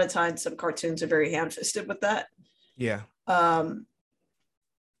of times some cartoons are very ham-fisted with that. Yeah. But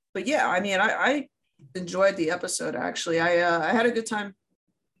yeah, I mean, I enjoyed the episode actually. I had a good time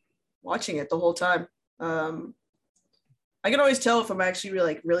watching it the whole time. I can always tell if I'm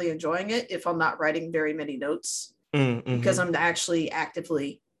actually really enjoying it if I'm not writing very many notes, because I'm actually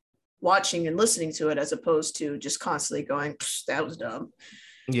actively watching and listening to it, as opposed to just constantly going, that was dumb.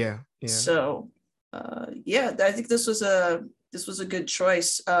 Yeah. So I think this was a good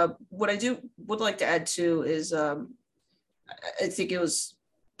choice. What I would like to add too is I think it was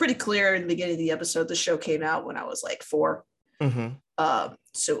pretty clear in the beginning of the episode the show came out when I was like 4.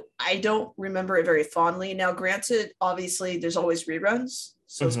 So I don't remember it very fondly. Now, granted, obviously there's always reruns,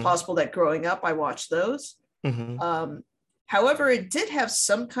 so it's possible that growing up I watched those. However, it did have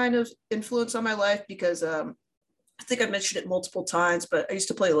some kind of influence on my life, because I think I mentioned it multiple times, but I used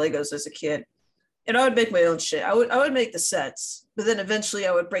to play Legos as a kid, and I would make my own shit. I would make the sets, but then eventually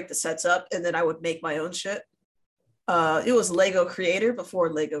I would break the sets up, and then I would make my own shit. It was Lego Creator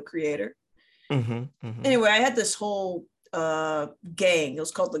before Lego Creator. Anyway, I had this whole gang. It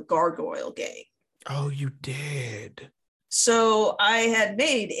was called the Gargoyle Gang. Oh, you did. So I had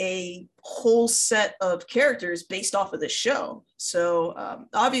made a whole set of characters based off of the show. So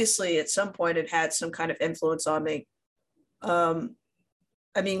obviously at some point it had some kind of influence on me. I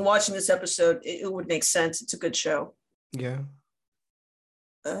mean, watching this episode, it would make sense. It's a good show. Yeah.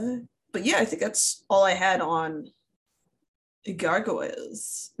 But yeah, I think that's all I had on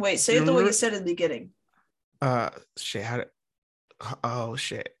Gargoyles. Wait, say it the way you said in the beginning. Shit. Oh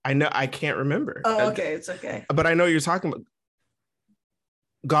shit. I know. I can't remember. Oh, okay. It's okay. But I know you're talking about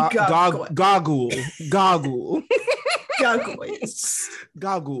Goggle. Gargoyles.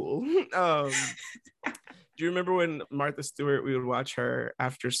 Goggle. Do you remember when Martha Stewart, we would watch her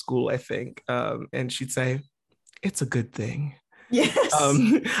after school, I think, and she'd say, "It's a good thing." Yes.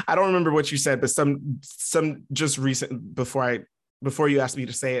 I don't remember what you said, but some just recent before you asked me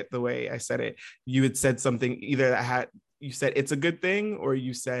to say it the way I said it, you had said something either you said it's a good thing, or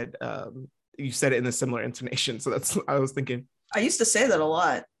you said it in a similar intonation. So that's I was thinking. I used to say that a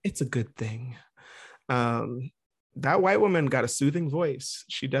lot. It's a good thing. That white woman got a soothing voice.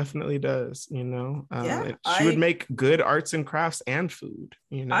 She definitely does, she would make good arts and crafts and food,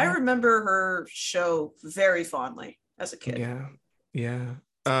 I remember her show very fondly as a kid. Yeah.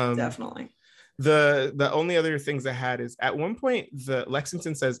 Definitely. The only other things I had is at one point the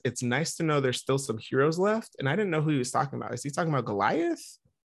Lexington says it's nice to know there's still some heroes left, and I didn't know who he was talking about. Is he talking about Goliath?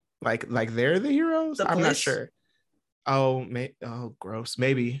 Like they're the heroes? I'm not sure. Oh, gross.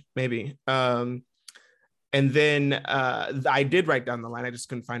 Maybe. And then I did write down the line. I just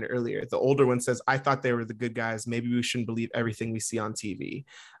couldn't find it earlier. The older one says, "I thought they were the good guys. Maybe we shouldn't believe everything we see on TV."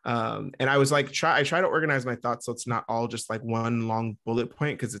 And I was like, I try to organize my thoughts so it's not all just like one long bullet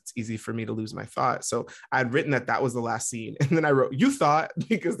point, because it's easy for me to lose my thought. So I'd written that was the last scene. And then I wrote, "You thought,"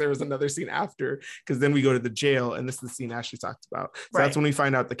 because there was another scene after, because then we go to the jail. And this is the scene Ashley talked about. So That's when we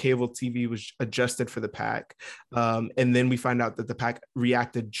find out the cable TV was adjusted for the pack. And then we find out that the pack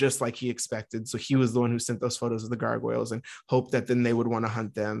reacted just like he expected. So he was the one who sent those photos of the gargoyles and hoped that then they would want to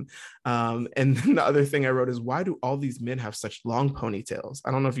hunt them. And then the other thing I wrote is, why do all these men have such long ponytails? I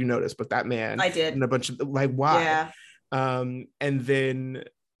don't know if you noticed, but that man, I did, and a bunch of why? Yeah. And then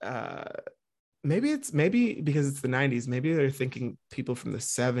maybe because it's the 90s, maybe they're thinking people from the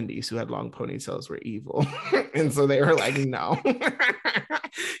 70s who had long ponytails were evil. And so they were like, no,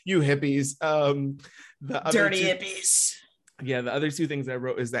 you hippies. The other Dirty two, hippies. yeah, the other two things I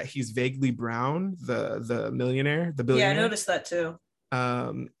wrote is that he's vaguely brown, the millionaire, the Yeah, I billionaire. noticed that too.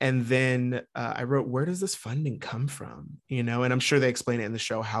 And then I wrote, where does this funding come from? You know, and I'm sure they explain it in the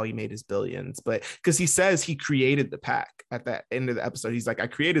show how he made his billions, but because he says he created the pack at the end of the episode, he's like, I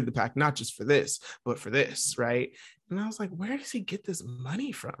created the pack not just for this, but for this, right? And I was like, where does he get this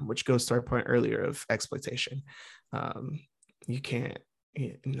money from? Which goes to our point earlier of exploitation. You can't,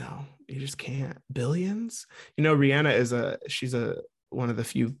 no, you just can't. Billions. You know, Rihanna she's one of the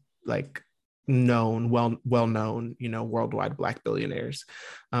few like well known, you know, worldwide Black billionaires,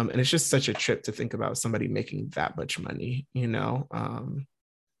 and it's just such a trip to think about somebody making that much money, you know.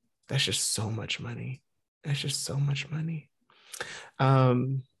 That's just so much money. That's just so much money.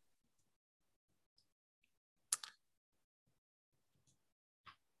 um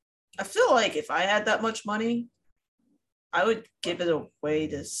I feel like if I had that much money, I would give it away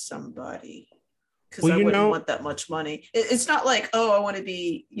to somebody because well, I you wouldn't know, want that much money. It's not like, oh, I want to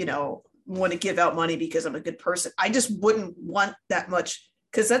be, want to give out money because I'm a good person. I just wouldn't want that much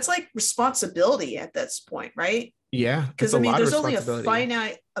because that's like responsibility at this point, right? yeah, it's Because a I mean, lot of there's only a responsibility.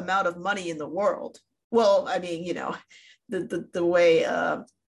 finite amount of money in the world. Well, I mean, the way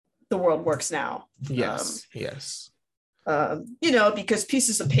the world works now. Yes, yes, Because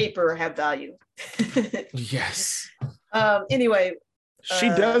pieces of paper have value. yes. Anyway, She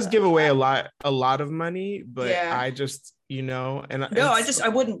does give away I, a lot of money, but yeah. I just, you know, and No, it's I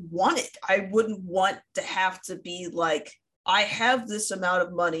wouldn't want it. I wouldn't want to have to be like, I have this amount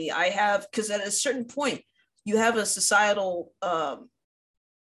of money. I have, because at a certain point, you have a societal obligation,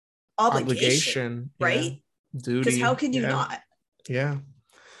 obligation, yeah, right? Because how duty, can you yeah, not? yeah,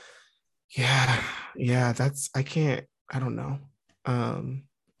 yeah, yeah. I don't know. um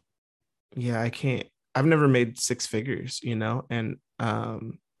yeah, I can't. I've never made six figures, you know, and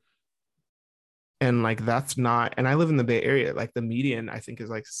like that's not, and I live in the Bay Area, like the median I think is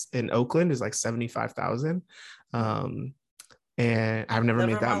like in Oakland is like 75,000. um and I've never Never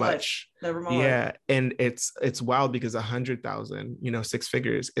made in my that life. much. Never in my life. Yeah, and it's wild because 100,000, you know, six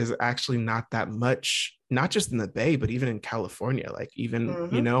figures is actually not that much, not just in the Bay, but even in California, like even, you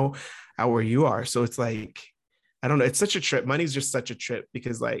Mm-hmm. know, out where you are. So it's like, I don't know. It's such a trip. Money's just such a trip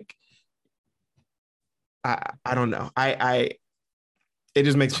because like, I don't know. It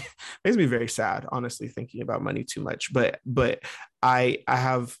just makes me very sad, honestly, thinking about money too much. But I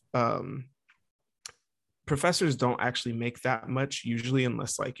have professors don't actually make that much usually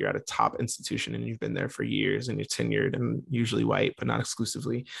unless like you're at a top institution and you've been there for years and you're tenured and usually white but not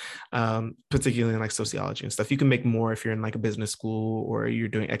exclusively, particularly in like sociology and stuff. You can make more if you're in like a business school or you're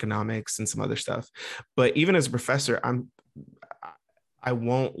doing economics and some other stuff. But even as a professor, I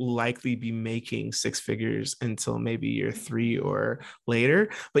won't likely be making six figures until maybe year three or later.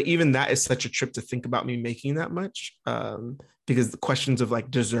 But even that is such a trip to think about me making that much, because the questions of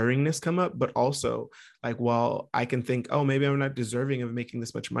like deservingness come up, but also like, well, I can think, oh, maybe I'm not deserving of making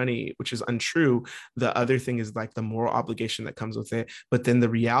this much money, which is untrue. The other thing is like the moral obligation that comes with it. But then the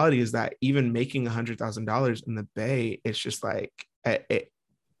reality is that even making $100,000 in the Bay, it's just like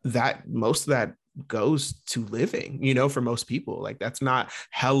that most of that goes to living, you know, for most people. Like that's not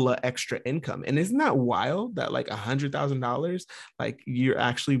hella extra income. And isn't that wild that like $100,000, like you're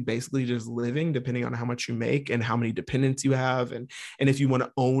actually basically just living depending on how much you make and how many dependents you have. And if you want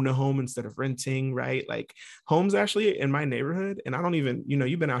to own a home instead of renting, right? Like homes actually in my neighborhood, and I don't even, you know,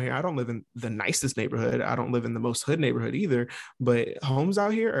 you've been out here, I don't live in the nicest neighborhood. I don't live in the most hood neighborhood either, but homes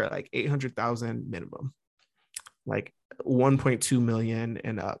out here are like 800,000 minimum, like 1.2 million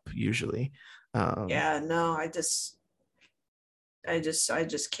and up usually. Yeah, no, I just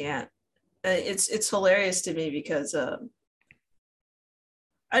can't. It's hilarious to me because I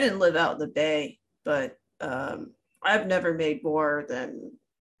didn't live out in the Bay, but I've never made more than,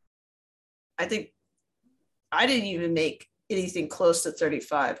 I think I didn't even make anything close to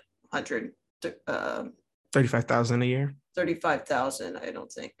 3,500, 35,000 a year. 35,000. I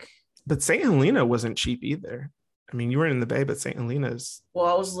don't think. But St. Helena wasn't cheap either. I mean, you weren't in the Bay, but St. Helena's, Well,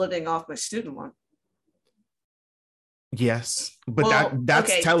 I was living off my student loan. yes. But Well, that's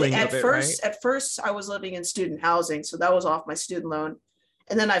okay. telling of it, right? At first, I was living in student housing, so that was off my student loan.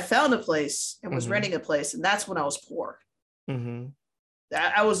 And then I found a place and was Mm-hmm. renting a place, and that's when I was poor. Mm-hmm.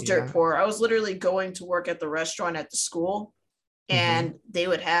 I was dirt Yeah. poor. I was literally going to work at the restaurant at the school, Mm-hmm. and they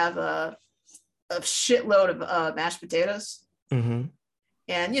would have a shitload of mashed potatoes. Mm-hmm.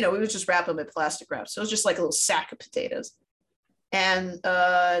 And, we would just wrap them in plastic wrap. So it was just like a little sack of potatoes. And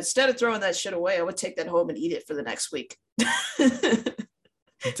instead of throwing that shit away, I would take that home and eat it for the next week.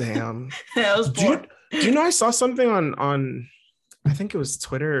 Damn. Yeah, I was poor. Do you know I saw something on I think it was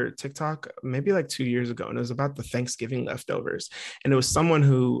Twitter or TikTok, maybe like 2 years ago, and it was about the Thanksgiving leftovers. And it was someone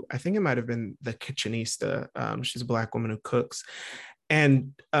who, I think it might have been the kitchenista. She's a Black woman who cooks,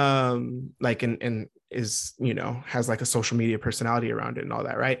 and like and is, you know, has like a social media personality around it and all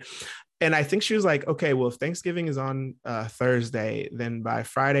that, right? And I think she was like, okay, well, if Thanksgiving is on Thursday, then by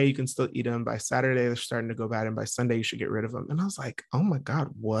Friday you can still eat them. By Saturday they're starting to go bad, and by Sunday you should get rid of them. And I was like, oh my god,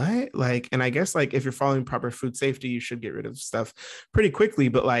 what? Like, and I guess like if you're following proper food safety, you should get rid of stuff pretty quickly.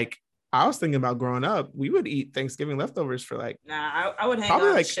 But like, I was thinking about growing up, we would eat Thanksgiving leftovers for like, Nah, I would hang probably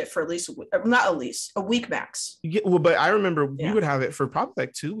on to like, shit for at least a week. Not at least a week max. yeah, well, but I remember we Yeah. would have it for probably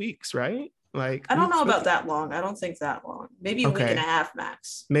like 2 weeks, right? Like, I don't know about that long. I don't think that long. Maybe a week and a okay, half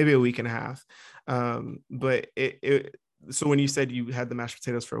max. maybe a week and a half. But it so when you said you had the mashed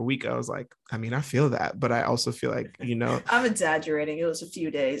potatoes for a week, I was like, I mean, I feel that, but I also feel like, you know, I'm exaggerating. It was a few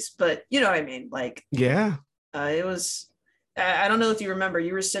days, but you know what I mean. Like, yeah. it was. I don't know if you remember.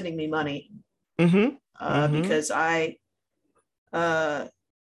 You were sending me money because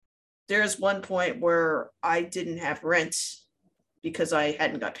there's one point where I didn't have rent because I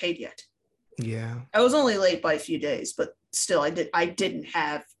hadn't got paid yet. Yeah. I was only late by a few days, but still, I didn't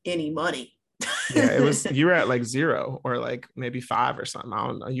have any money. Yeah, it was, you were at like 0 or like maybe 5 or something. I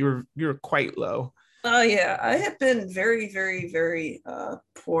don't know. You were quite low. Oh yeah, I have been very, very, very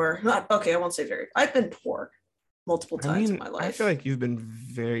poor. Not okay. I won't say very. I've been poor multiple I times in mean, my I life. feel like you've been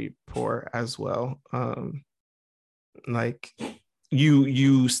very poor as well. Like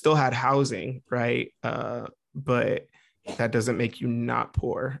you still had housing, right? But that doesn't make you not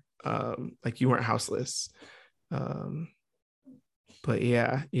poor. Like you weren't houseless. Um, but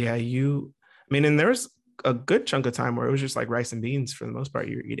yeah, you, I mean, and there was a good chunk of time where it was just like rice and beans for the most part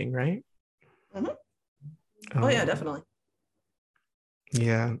you were eating, right? Mm-hmm. Oh yeah, definitely.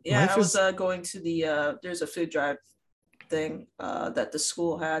 Yeah, Yeah, life I was is, going to the there's a food drive thing that the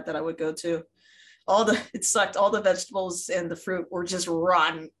school had that I would go to. It sucked. All the vegetables and the fruit were just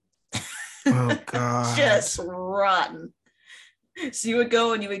rotten. oh God. Just rotten. So you would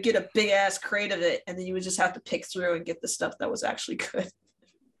go and you would get a big ass crate of it, and then you would just have to pick through and get the stuff that was actually good.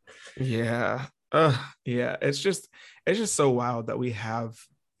 Yeah. Yeah. It's just so wild that we have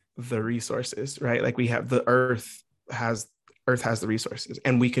the resources, right? Like we have the has earth has the resources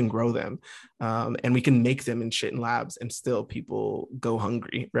and we can grow them, and we can make them in shit in labs, and still people go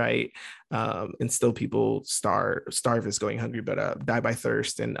hungry, right? And still people starve is going hungry, but die by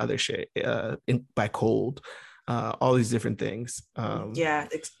thirst and other shit, by cold, all these different things. Yeah,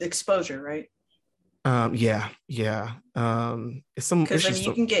 exposure, right? Yeah. Because It's I mean, just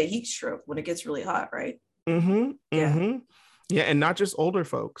you can get heat stroke when it gets really hot, right? mm-hmm, Yeah. mm-hmm. Yeah, and not just older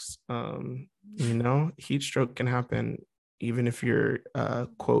folks. You know, heat stroke can happen even if you're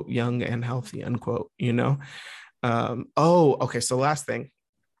quote young and healthy, unquote, you know. Oh, okay. So last thing,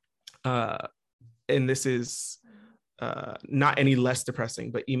 and this is not any less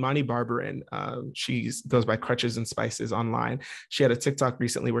depressing, but Imani Barbarin, she goes by Crutches and Spices online. She had a TikTok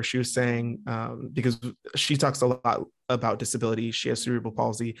recently where she was saying, because she talks a lot about disability. She has cerebral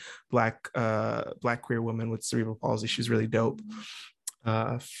palsy, black queer woman with cerebral palsy. She's really dope.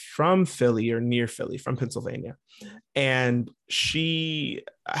 From Philly or near Philly, from Pennsylvania. And she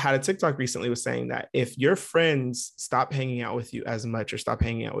had a TikTok recently was saying that if your friends stop hanging out with you as much or stop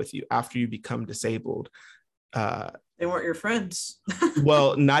hanging out with you after you become disabled, they weren't your friends.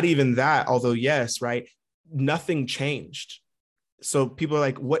 well, not even that, although yes, right? Nothing changed. So people are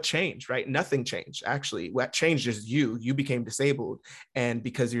like, what changed, right? Nothing changed. Actually, what changed is you became disabled. And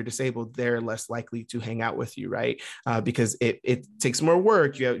because you're disabled, they're less likely to hang out with you, right? Because it takes more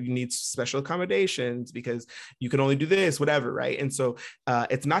work. You need special accommodations because you can only do this, whatever, right? And so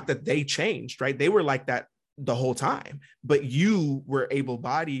it's not that they changed, right? They were like that the whole time, but you were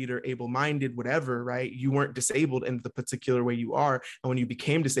able-bodied or able-minded, whatever, right? You weren't disabled in the particular way you are, and when you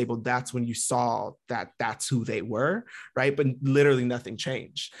became disabled, that's when you saw that that's who they were, right? But literally nothing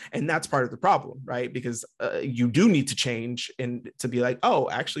changed, and that's part of the problem, right? Because you do need to change and to be like, oh,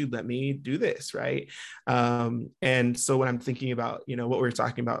 actually let me do this, right? And so when I'm thinking about, you know, what we're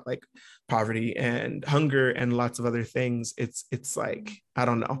talking about, like poverty and hunger and lots of other things, it's like, I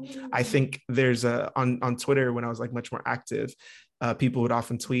don't know. I think there's on Twitter, when I was like much more active, people would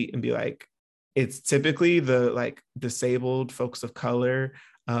often tweet and be like, it's typically the like disabled folks of color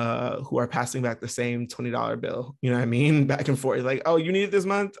who are passing back the same $20 bill, you know what I mean, back and forth, like, oh, you need it this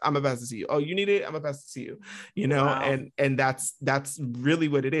month, I'm about to see you, oh, you need it, I'm about to see you, you know. Wow. And that's really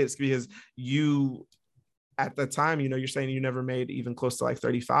what it is, because you, at the time, you're saying you never made even close to like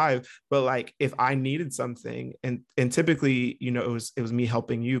 35, but like if I needed something, and typically, it was me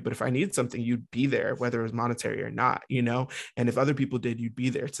helping you, but if I needed something, you'd be there, whether it was monetary or not, and if other people did, you'd be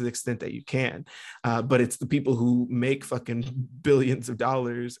there to the extent that you can. But it's the people who make fucking billions of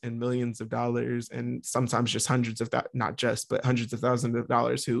dollars and millions of dollars, and sometimes just hundreds of that, not just, but hundreds of thousands of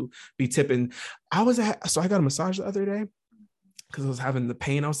dollars, who be tipping. So I got a massage the other day because I was having the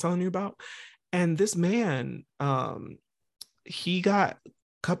pain I was telling you about. And this man, he got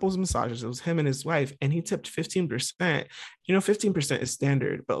couples massages. It was him and his wife, and he tipped 15%. 15% is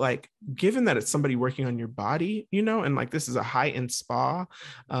standard, but like, given that it's somebody working on your body, and like this is a high-end spa,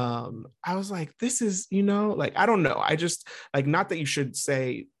 I was like, this is, like, I don't know. I just like, not that you should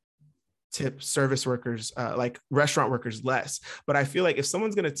say tip service workers, like restaurant workers, less. But I feel like if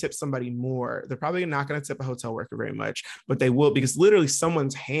someone's going to tip somebody more, they're probably not going to tip a hotel worker very much, but they will, because literally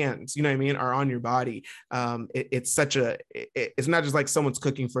someone's hands, are on your body. It's not just like someone's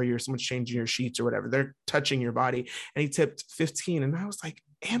cooking for you or someone's changing your sheets or whatever. They're touching your body. And he tipped 15. And I was like,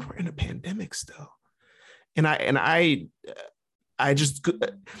 and we're in a pandemic still. And I just,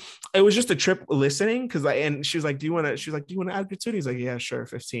 it was just a trip listening, because and she was like, do you want to add gratuity? He's like, yeah, sure,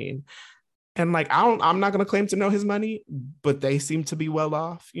 15. And like, I'm not going to claim to know his money, but they seem to be well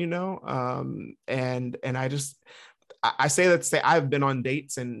off, and I say that to say I've been on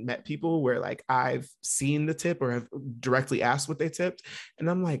dates and met people where like I've seen the tip or have directly asked what they tipped. And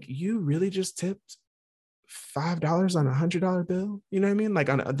I'm like, you really just tipped $5 on $100 bill? You know what I mean? Like,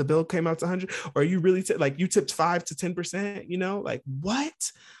 on the bill came out to 100, or you really like you tipped 5 to 10%, like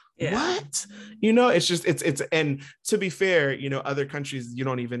what? Yeah. What? It's just, it's, and to be fair, other countries, you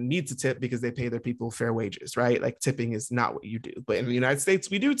don't even need to tip because they pay their people fair wages, right? Like, tipping is not what you do. But in the United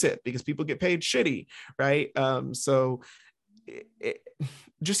States, we do tip because people get paid shitty, right? So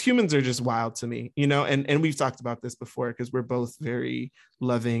just humans are just wild to me, and we've talked about this before, because we're both very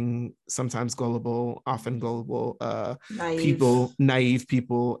loving, sometimes gullible, often gullible, naive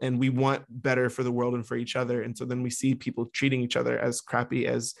people, and we want better for the world and for each other. And so then we see people treating each other as crappy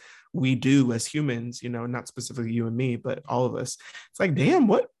as we do as humans, not specifically you and me, but all of us. It's like, damn,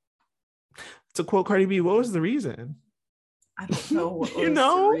 what, to quote Cardi B, what was the reason? I don't know what was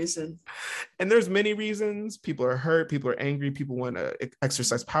the reason. And there's many reasons. People are hurt, people are angry, people want to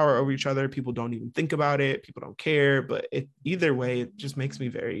exercise power over each other, people don't even think about it, people don't care. But either way, it just makes me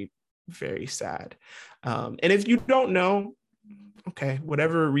very, very sad. And if you don't know, okay,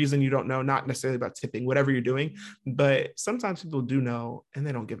 whatever reason you don't know, not necessarily about tipping, whatever you're doing, but sometimes people do know and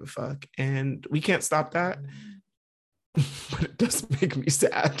they don't give a fuck, and we can't stop that. But it does make me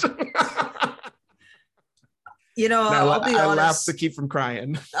sad. I'll be honest. I laugh to keep from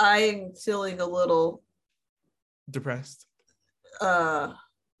crying. I'm feeling a little depressed,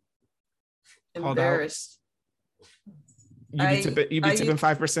 embarrassed. You be tipping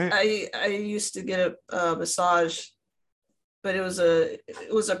 5%. I used to get a massage, but it was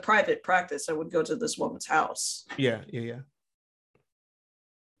a private practice. I would go to this woman's house. Yeah.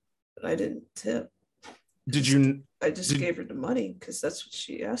 But I didn't tip. I just gave her the money because that's what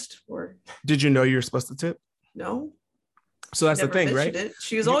she asked for. Did you know you were supposed to tip? No. So that's the thing, right?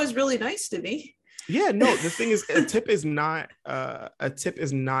 She was always really nice to me. Yeah, no, the thing is, a tip is not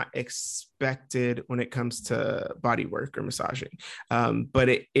expected when it comes to body work or massaging. But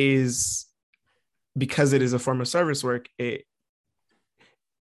it is, because it is a form of service work,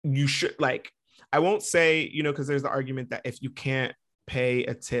 you should, like, I won't say, because there's the argument that if you can't pay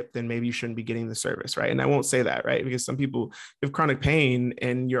a tip, then maybe you shouldn't be getting the service, right? And I won't say that, right? Because some people have chronic pain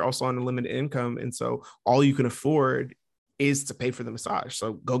and you're also on a limited income, and so all you can afford is to pay for the massage.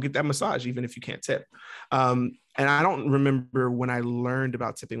 So go get that massage, even if you can't tip. And I don't remember when I learned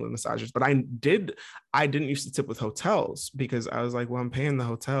about tipping with massagers, but I didn't used to tip with hotels because I was like, well, I'm paying the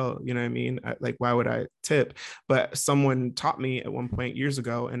hotel, you know what I mean? Like, why would I tip? But someone taught me at one point years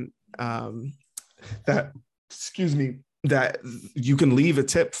ago, and that you can leave a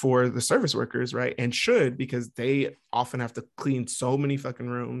tip for the service workers, right? And should, because they often have to clean so many fucking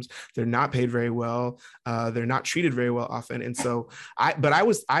rooms. They're not paid very well. They're not treated very well often. And so I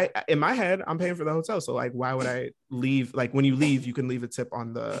in my head, I'm paying for the hotel. So like, why would I leave? Like, when you leave, you can leave a tip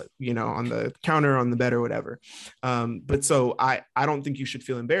on the, on the counter, on the bed or whatever. But so I don't think you should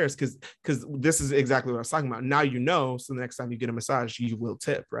feel embarrassed because this is exactly what I was talking about. Now, so the next time you get a massage, you will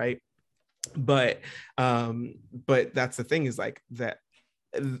tip, right? But that's the thing, is like that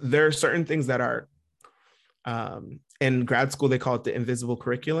there are certain things that are In grad school, they call it the invisible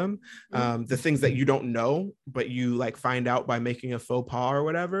curriculum. The things that you don't know, but you like find out by making a faux pas or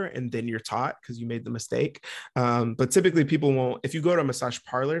whatever, and then you're taught because you made the mistake. But typically people won't, if you go to a massage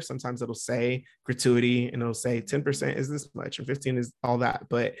parlor, sometimes it'll say gratuity and it'll say 10% is this much and 15 is all that.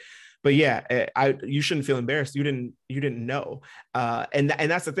 But yeah, you shouldn't feel embarrassed. You didn't know. And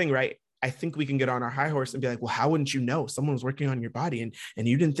that's the thing, right? I think we can get on our high horse and be like, well, how wouldn't you know? Someone was working on your body and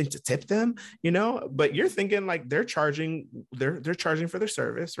you didn't think to tip them, but you're thinking like they're charging for their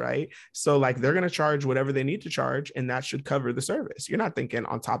service, right? So like they're going to charge whatever they need to charge and that should cover the service. You're not thinking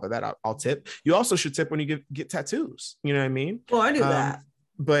on top of that, I'll tip. You also should tip when you get tattoos. You know what I mean? Well, I knew that.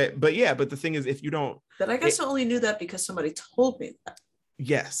 But the thing is, if you don't, but I guess I only knew that because somebody told me that.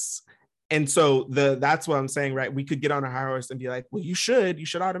 Yes. And so that's what I'm saying, right? We could get on a high horse and be like, well, you should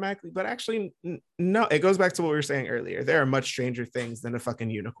automatically, but actually, no, it goes back to what we were saying earlier. There are much stranger things than a fucking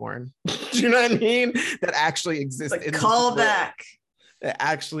unicorn. Do you know what I mean? That actually exist. Like callback. That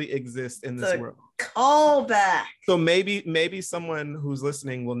actually exist in this world. Callback. So maybe someone who's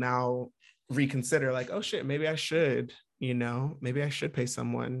listening will now reconsider like, oh shit, maybe I should pay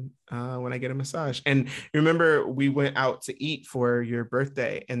someone when I get a massage. And remember, we went out to eat for your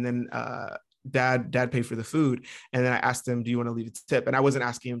birthday, and then dad paid for the food, and then I asked him, do you want to leave a tip? And I wasn't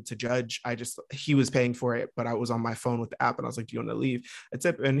asking him to judge. He was paying for it, but I was on my phone with the app, and I was like, do you want to leave a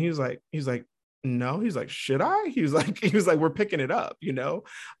tip? And he was like no. He's like, should I? He was like, we're picking it up, and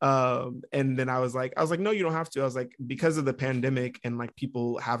then I was like, no, you don't have to. I was like, because of the pandemic and like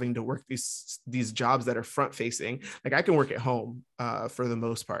people having to work these jobs that are front facing, like I can work at home for the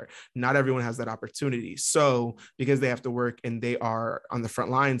most part. Not everyone has that opportunity. So because they have to work and they are on the front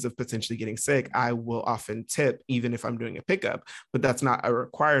lines of potentially getting sick, I will often tip even if I'm doing a pickup, but that's not a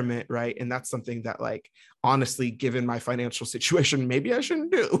requirement, right? And that's something that like, honestly, given my financial situation, maybe I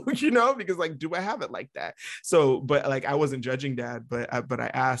shouldn't do, because like, do I have it like that? So, but like, I wasn't judging dad, but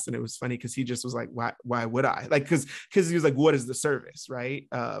I asked, and it was funny because he just was like, why would I? Like, because he was like, what is the service, right?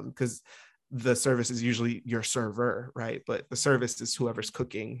 Because the service is usually your server, right? But the service is whoever's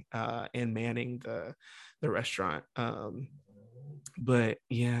cooking and manning the restaurant. But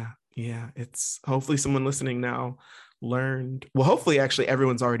yeah, it's hopefully someone listening now learned. Well, hopefully actually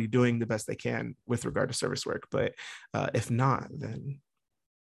everyone's already doing the best they can with regard to service work, but if not, then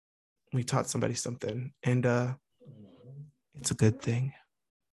we taught somebody something, and it's a good thing.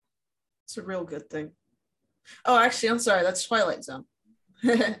 It's a real good thing. Oh, actually, I'm sorry, that's Twilight Zone.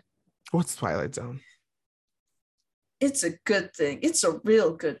 What's Twilight Zone? It's a good thing. It's a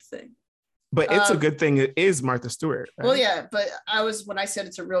real good thing. But it's a good thing. It is Martha Stewart. Right? Well, yeah, but when I said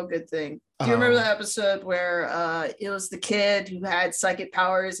it's a real good thing. Do you remember that episode where it was the kid who had psychic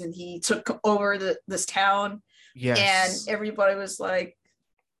powers and he took over this town? Yes. And everybody was like,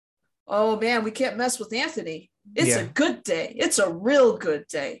 oh man, we can't mess with Anthony. It's a good day. It's a real good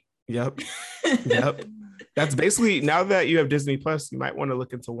day. Yep. That's basically, now that you have Disney Plus, you might want to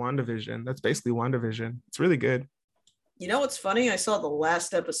look into WandaVision. That's basically WandaVision. It's really good. You know what's funny? I saw the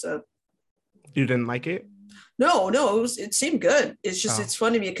last episode. You didn't like it? No, it seemed good. It's just, It's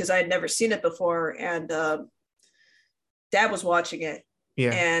funny to me because I had never seen it before, and dad was watching it.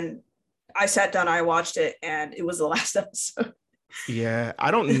 Yeah. And I sat down, I watched it, and it was the last episode. Yeah,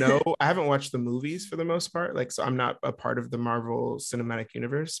 I don't know. I haven't watched the movies for the most part. Like, so I'm not a part of the Marvel Cinematic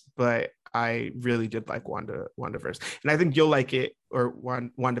Universe, but I really did like WandaVerse. And I think you'll like it, or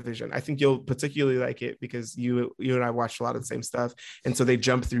WandaVision. I think you'll particularly like it because you and I watched a lot of the same stuff. And so they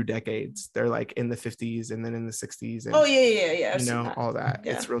jump through decades. They're like in the 50s and then in the 60s. And, yeah. All that.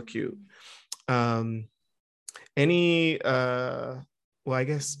 Yeah. It's real cute. Well, I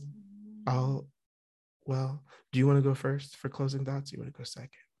guess do you want to go first for closing thoughts? You want to go second?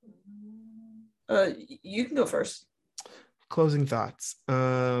 You can go first. Closing thoughts.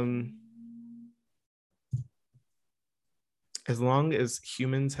 As long as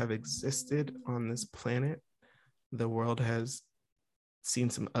humans have existed on this planet, the world has seen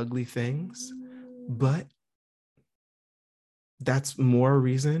some ugly things, but that's more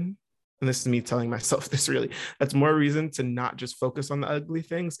reason, and this is me telling myself this really, that's more reason to not just focus on the ugly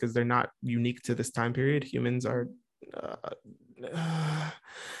things because they're not unique to this time period. Humans are,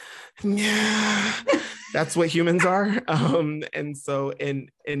 that's what humans are. And so in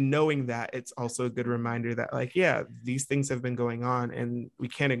knowing that, it's also a good reminder that like, yeah, these things have been going on and we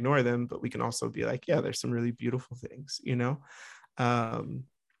can't ignore them, but we can also be like, yeah, there's some really beautiful things,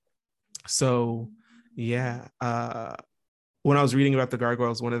 So yeah, when I was reading about the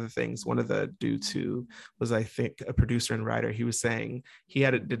gargoyles, one of the dudes who was, I think, a producer and writer, he was saying he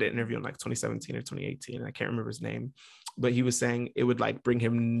did an interview in like 2017 or 2018. I can't remember his name, but he was saying it would like bring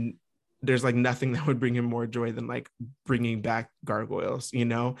him there's like nothing that would bring him more joy than like bringing back gargoyles, you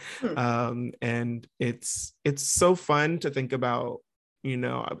know. And it's so fun to think about, you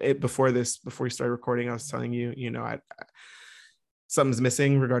know. Before we started recording, I was telling you, you know, I something's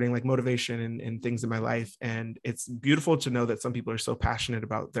missing regarding like motivation and things in my life, and it's beautiful to know that some people are so passionate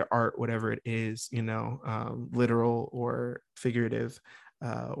about their art, whatever it is, you know, literal or figurative,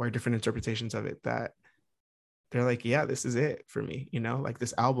 or different interpretations of it, that they're like, yeah, this is it for me, you know, like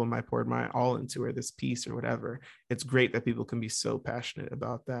this album I poured my all into, or this piece or whatever. It's great that people can be so passionate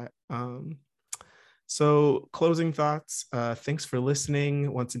about that. So closing thoughts, thanks for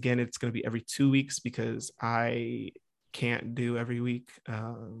listening. Once again, it's going to be every 2 weeks because I can't do every week.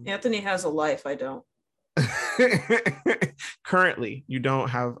 Anthony has a life. I don't. Currently, you don't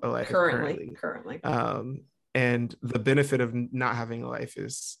have a life. Currently. And the benefit of not having a life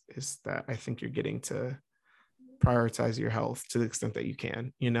is that I think you're getting to prioritize your health to the extent that you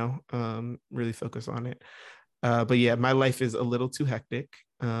can, you know, really focus on it. But yeah, my life is a little too hectic.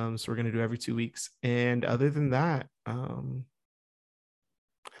 So we're going to do every 2 weeks. And other than that, I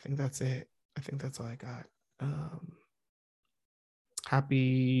think that's it. I think that's all I got.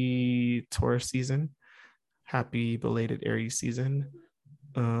 Happy Taurus season. Happy belated Aries season.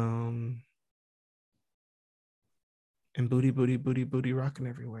 And booty, booty, booty, booty rocking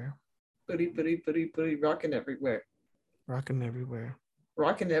everywhere. Booty, booty, booty, booty rocking everywhere. Rocking everywhere.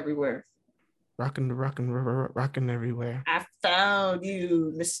 Rocking everywhere. Rocking everywhere. I found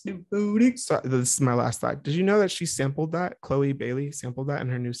you, Miss New Booty. So this is my last thought. Did you know that she sampled that? Chloe Bailey sampled that in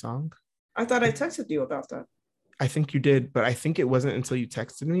her new song? I thought I texted you about that. I think you did, but I think it wasn't until you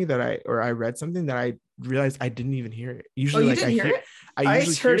texted me that I read something that I realized I didn't even hear it. Usually, I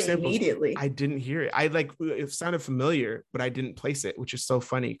usually heard it immediately. I didn't hear it. It sounded familiar, but I didn't place it, which is so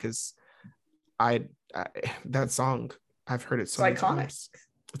funny because that song, I've heard it so many times.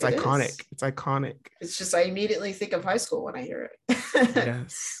 It's iconic. It's iconic. It's just I immediately think of high school when I hear it.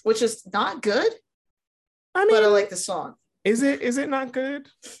 Yes. Which is not good. I mean, but I like the song. Is it not good?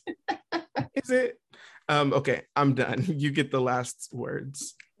 Is it? Okay, I'm done. You get the last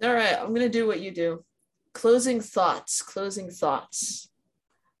words. All right, I'm gonna do what you do. Closing thoughts.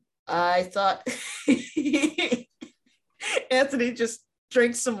 I thought Anthony just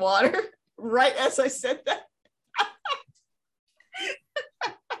drank some water right as I said that.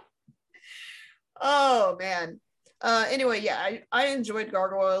 Oh man. Anyway, yeah, I enjoyed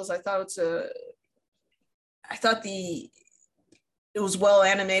Gargoyles. I thought it was well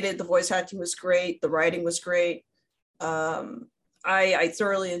animated. The voice acting was great. The writing was great. I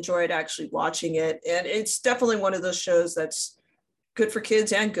thoroughly enjoyed actually watching it. And it's definitely one of those shows that's good for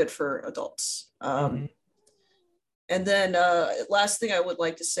kids and good for adults. And then last thing I would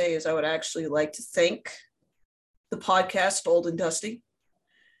like to say is I would actually like to thank the podcast Old and Dusty,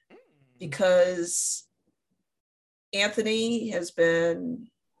 because Anthony has been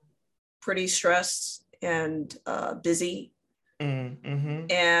pretty stressed and busy.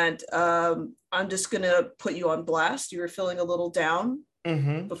 And I'm just going to put you on blast. You were feeling a little down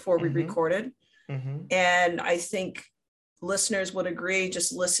before we recorded. And I think listeners would agree,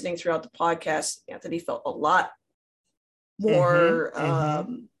 just listening throughout the podcast, Anthony felt a lot more,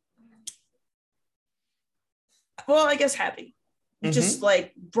 well, I guess happy. Just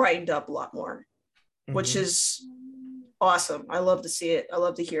like brightened up a lot more, which is awesome. I love to see it. I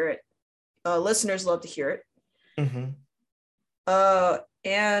love to hear it. Listeners love to hear it.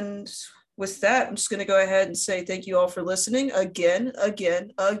 And with that, I'm just going to go ahead and say thank you all for listening again.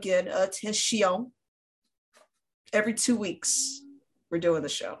 Attention. Every 2 weeks, we're doing the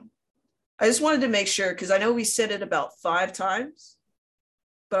show. I just wanted to make sure, because I know we said it about 5 times,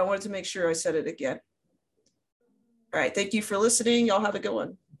 but I wanted to make sure I said it again. All right. Thank you for listening. Y'all have a good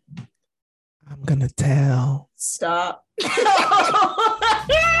one. I'm going to tell. Stop.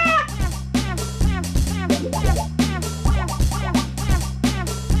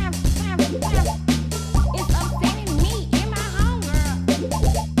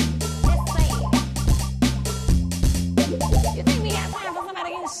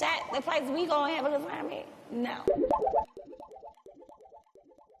 The place we gonna have a good time at? No.